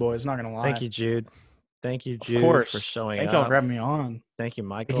hungry, boys. Not gonna lie. thank you, Jude. Thank you, Jude, Of course. for showing Thank up. y'all for having me on. Thank you,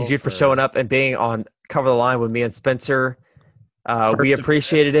 Michael. Thank you, Jude, for showing up and being on Cover the Line with me and Spencer. We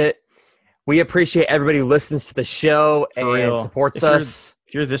appreciated it. We appreciate everybody who listens to the show For and real. supports us.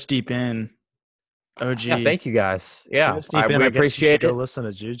 If you're this deep in, OG. Yeah, thank you guys. Yeah, We we appreciate appreciate it. Go it. listen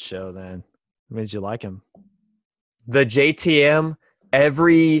to Jude's show then. It means you like him. The JTM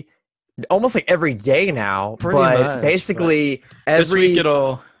almost like every day now, Pretty but much, basically This week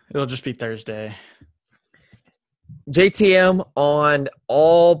every it'll just be Thursday. JTM on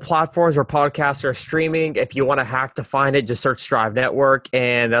all platforms where podcasts are streaming. If you want to hack to find it, just search Strive Network,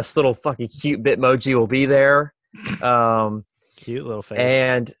 and this little fucking cute Bitmoji will be there. Cute little face.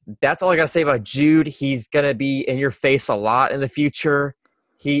 And that's all I got to say about Jude. He's going to be in your face a lot in the future.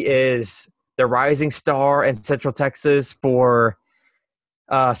 He is the rising star in Central Texas for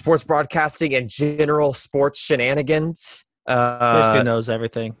sports broadcasting and general sports shenanigans. Basically knows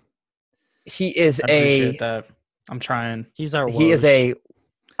everything. He is I appreciate that. I'm trying. He's our he is Woj. a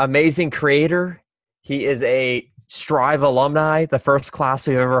amazing creator. He is a Strive alumni, the first class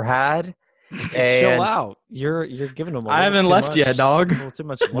we've ever had. And Chill out. You're giving him. I haven't left yet, dog. A little too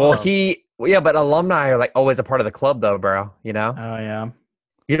much. Well, love. but alumni are like always a part of the club, though, bro. You know, Oh yeah.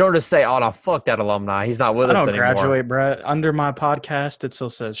 you don't just say, "Oh no, fuck that alumni. He's not with I us don't anymore." graduate, Brett. Under my podcast, it still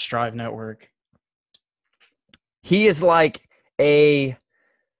says Strive Network. He is like a.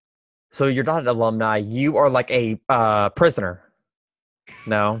 So you're not an alumni. You are like a prisoner.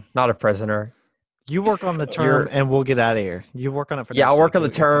 No, not a prisoner. You work on the term, and we'll get out of here. You work on it for. Yeah, next I'll work week. on the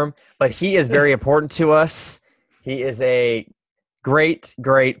term, but he is very important to us. He is a great,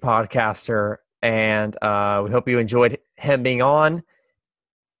 great podcaster, and we hope you enjoyed him being on.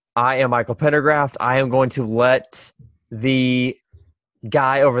 I am Michael Pendergraft. I am going to let the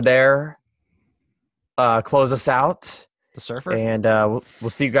guy over there close us out. The surfer. And we'll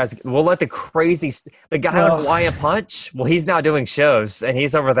see you guys. We'll let the guy on Hawaiian Punch. Well, he's now doing shows, and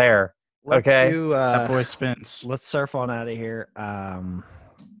he's over there. Okay. That boy spins. Let's surf on out of here. I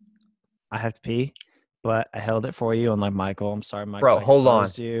have to pee, but I held it for you. Unlike Michael, I'm sorry, Michael. Bro, hold on.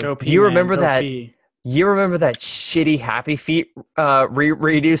 Go pee, You man. remember Go that? pee. You remember that shitty Happy Feet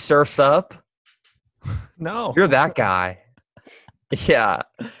redo Surfs Up? No, You're that guy. Yeah.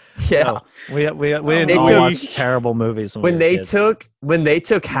 Yeah. No. We didn't They all took- watch terrible movies When we were they kids.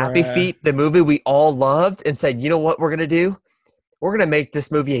 took Happy Bruh. Feet, the movie we all loved, and said, you know what we're gonna do? We're gonna make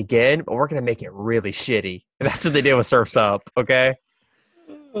this movie again, but we're gonna make it really shitty. And that's what they did with Surfs Up, okay?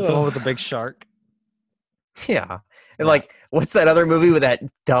 the one with the big shark. Yeah. And like, what's that other movie with that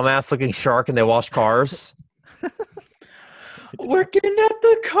dumbass looking shark and they wash cars? Working at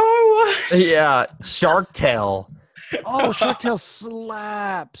the car wash. Yeah, Shark Tale. Oh, Shark Tale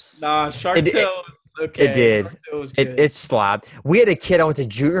slaps. Nah, Shark It- Tale is okay. it did. Shark Tale was good. It slapped. We had a kid I went to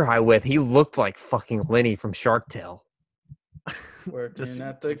junior high with. He looked like fucking Lenny from Shark Tale. Working This-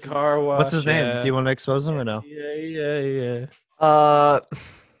 at the car wash. What's his name? yeah. Do you want to expose him or no? Yeah.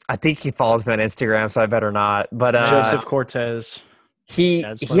 I think he follows me on Instagram, so I better not. But Joseph Cortez. he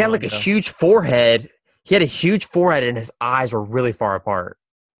Yeah, just he had let like him a go. huge forehead. He had a huge forehead, and his eyes were really far apart.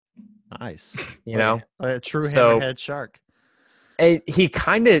 Nice. You know, a true So- hammerhead shark. and he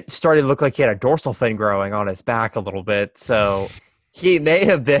kind of started to look like he had a dorsal fin growing on his back a little bit. So he may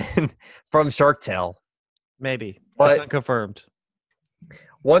have been from Shark Tale. Maybe. But- That's unconfirmed.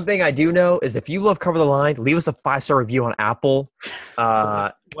 One thing I do know is if you love Cover the Line, leave us a 5-star review on Apple. What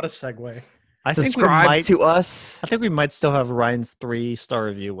a segue. I think we Subscribe might. to us. I think we might still have Ryan's 3-star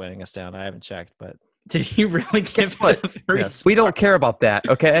review weighing us down. I haven't checked, but Did he really give what? it a 3 Yes. We don't care about that,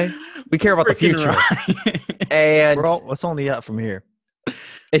 okay? We care about the Freaking future. right. And it's only up from here.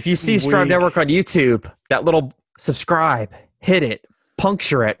 if you see Strive Weak. Network on YouTube, that little subscribe, hit it,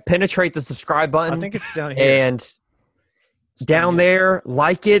 puncture it, penetrate the subscribe I button, think it's down here. and It's down there,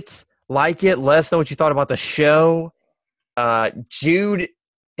 like it. Let us know what you thought about the show. Jude,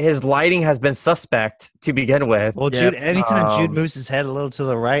 his lighting has been suspect to begin with. Well, Yeah. Jude, anytime Jude Um, moves his head a little to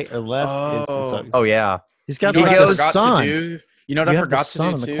the right or left, it's Oh. a, Oh yeah, he's got You like know the what I sun. You know what You I have the forgot sun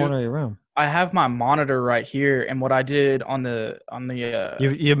to in do the too? corner of your room. I have my monitor right here, and what I did on the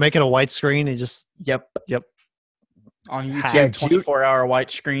You make it a white screen and just yep yep. on Hack. YouTube, Yeah, 24-hour white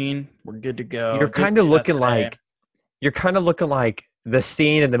screen. We're good to go. You're Did kind of do that looking today. like the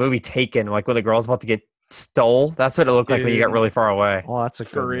scene in the movie Taken, like when the girl's about to get stole. That's what it looked like when you got Dude. really far away. Oh, that's a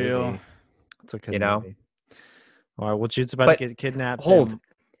For good real. movie. That's a good You know? movie. All right, well, Jude's about But to get kidnapped. hold,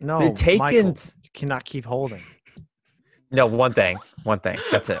 No, the Michael, Taken's you cannot keep holding. no one thing.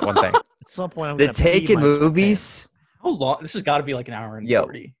 That's it. One thing. At some point, I'm The gonna pee Taken my movies. How long? This has got to be like an hour and Yo.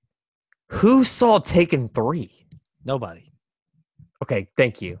 40. Who saw Taken 3? Nobody. Okay,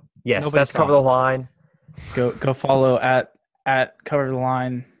 thank you. Yes, Nobody that's saw Cover it. the Line Go follow at Cover the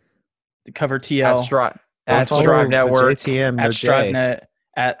Line, Cover TL at Strive Go follow Strive the Network. JTM, no at J. StriveNet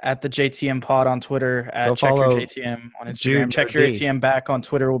at the JTM Pod on Twitter at Go Check Your follow JTM on Instagram. Jude, Check no Your D. ATM back on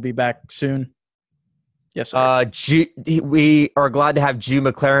Twitter. We'll be back soon. Yes, sir. We are glad to have Jew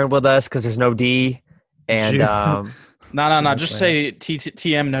McLaren with us because there's no D, and Jew. No. Jude Just McLaren. say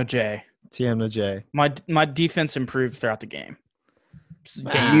TM no J. TM, no J. My defense improved throughout the game.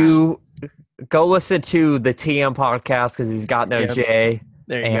 you go listen to the TM podcast because he's got no Yep. J,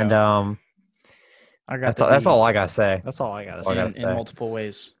 There you and go. I got that's all I gotta say. That's all I gotta That's all I say. gotta in say. multiple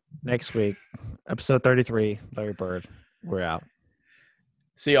ways. Next week, episode 33, Larry Bird. We're out.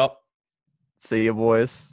 See y'all. See you, boys.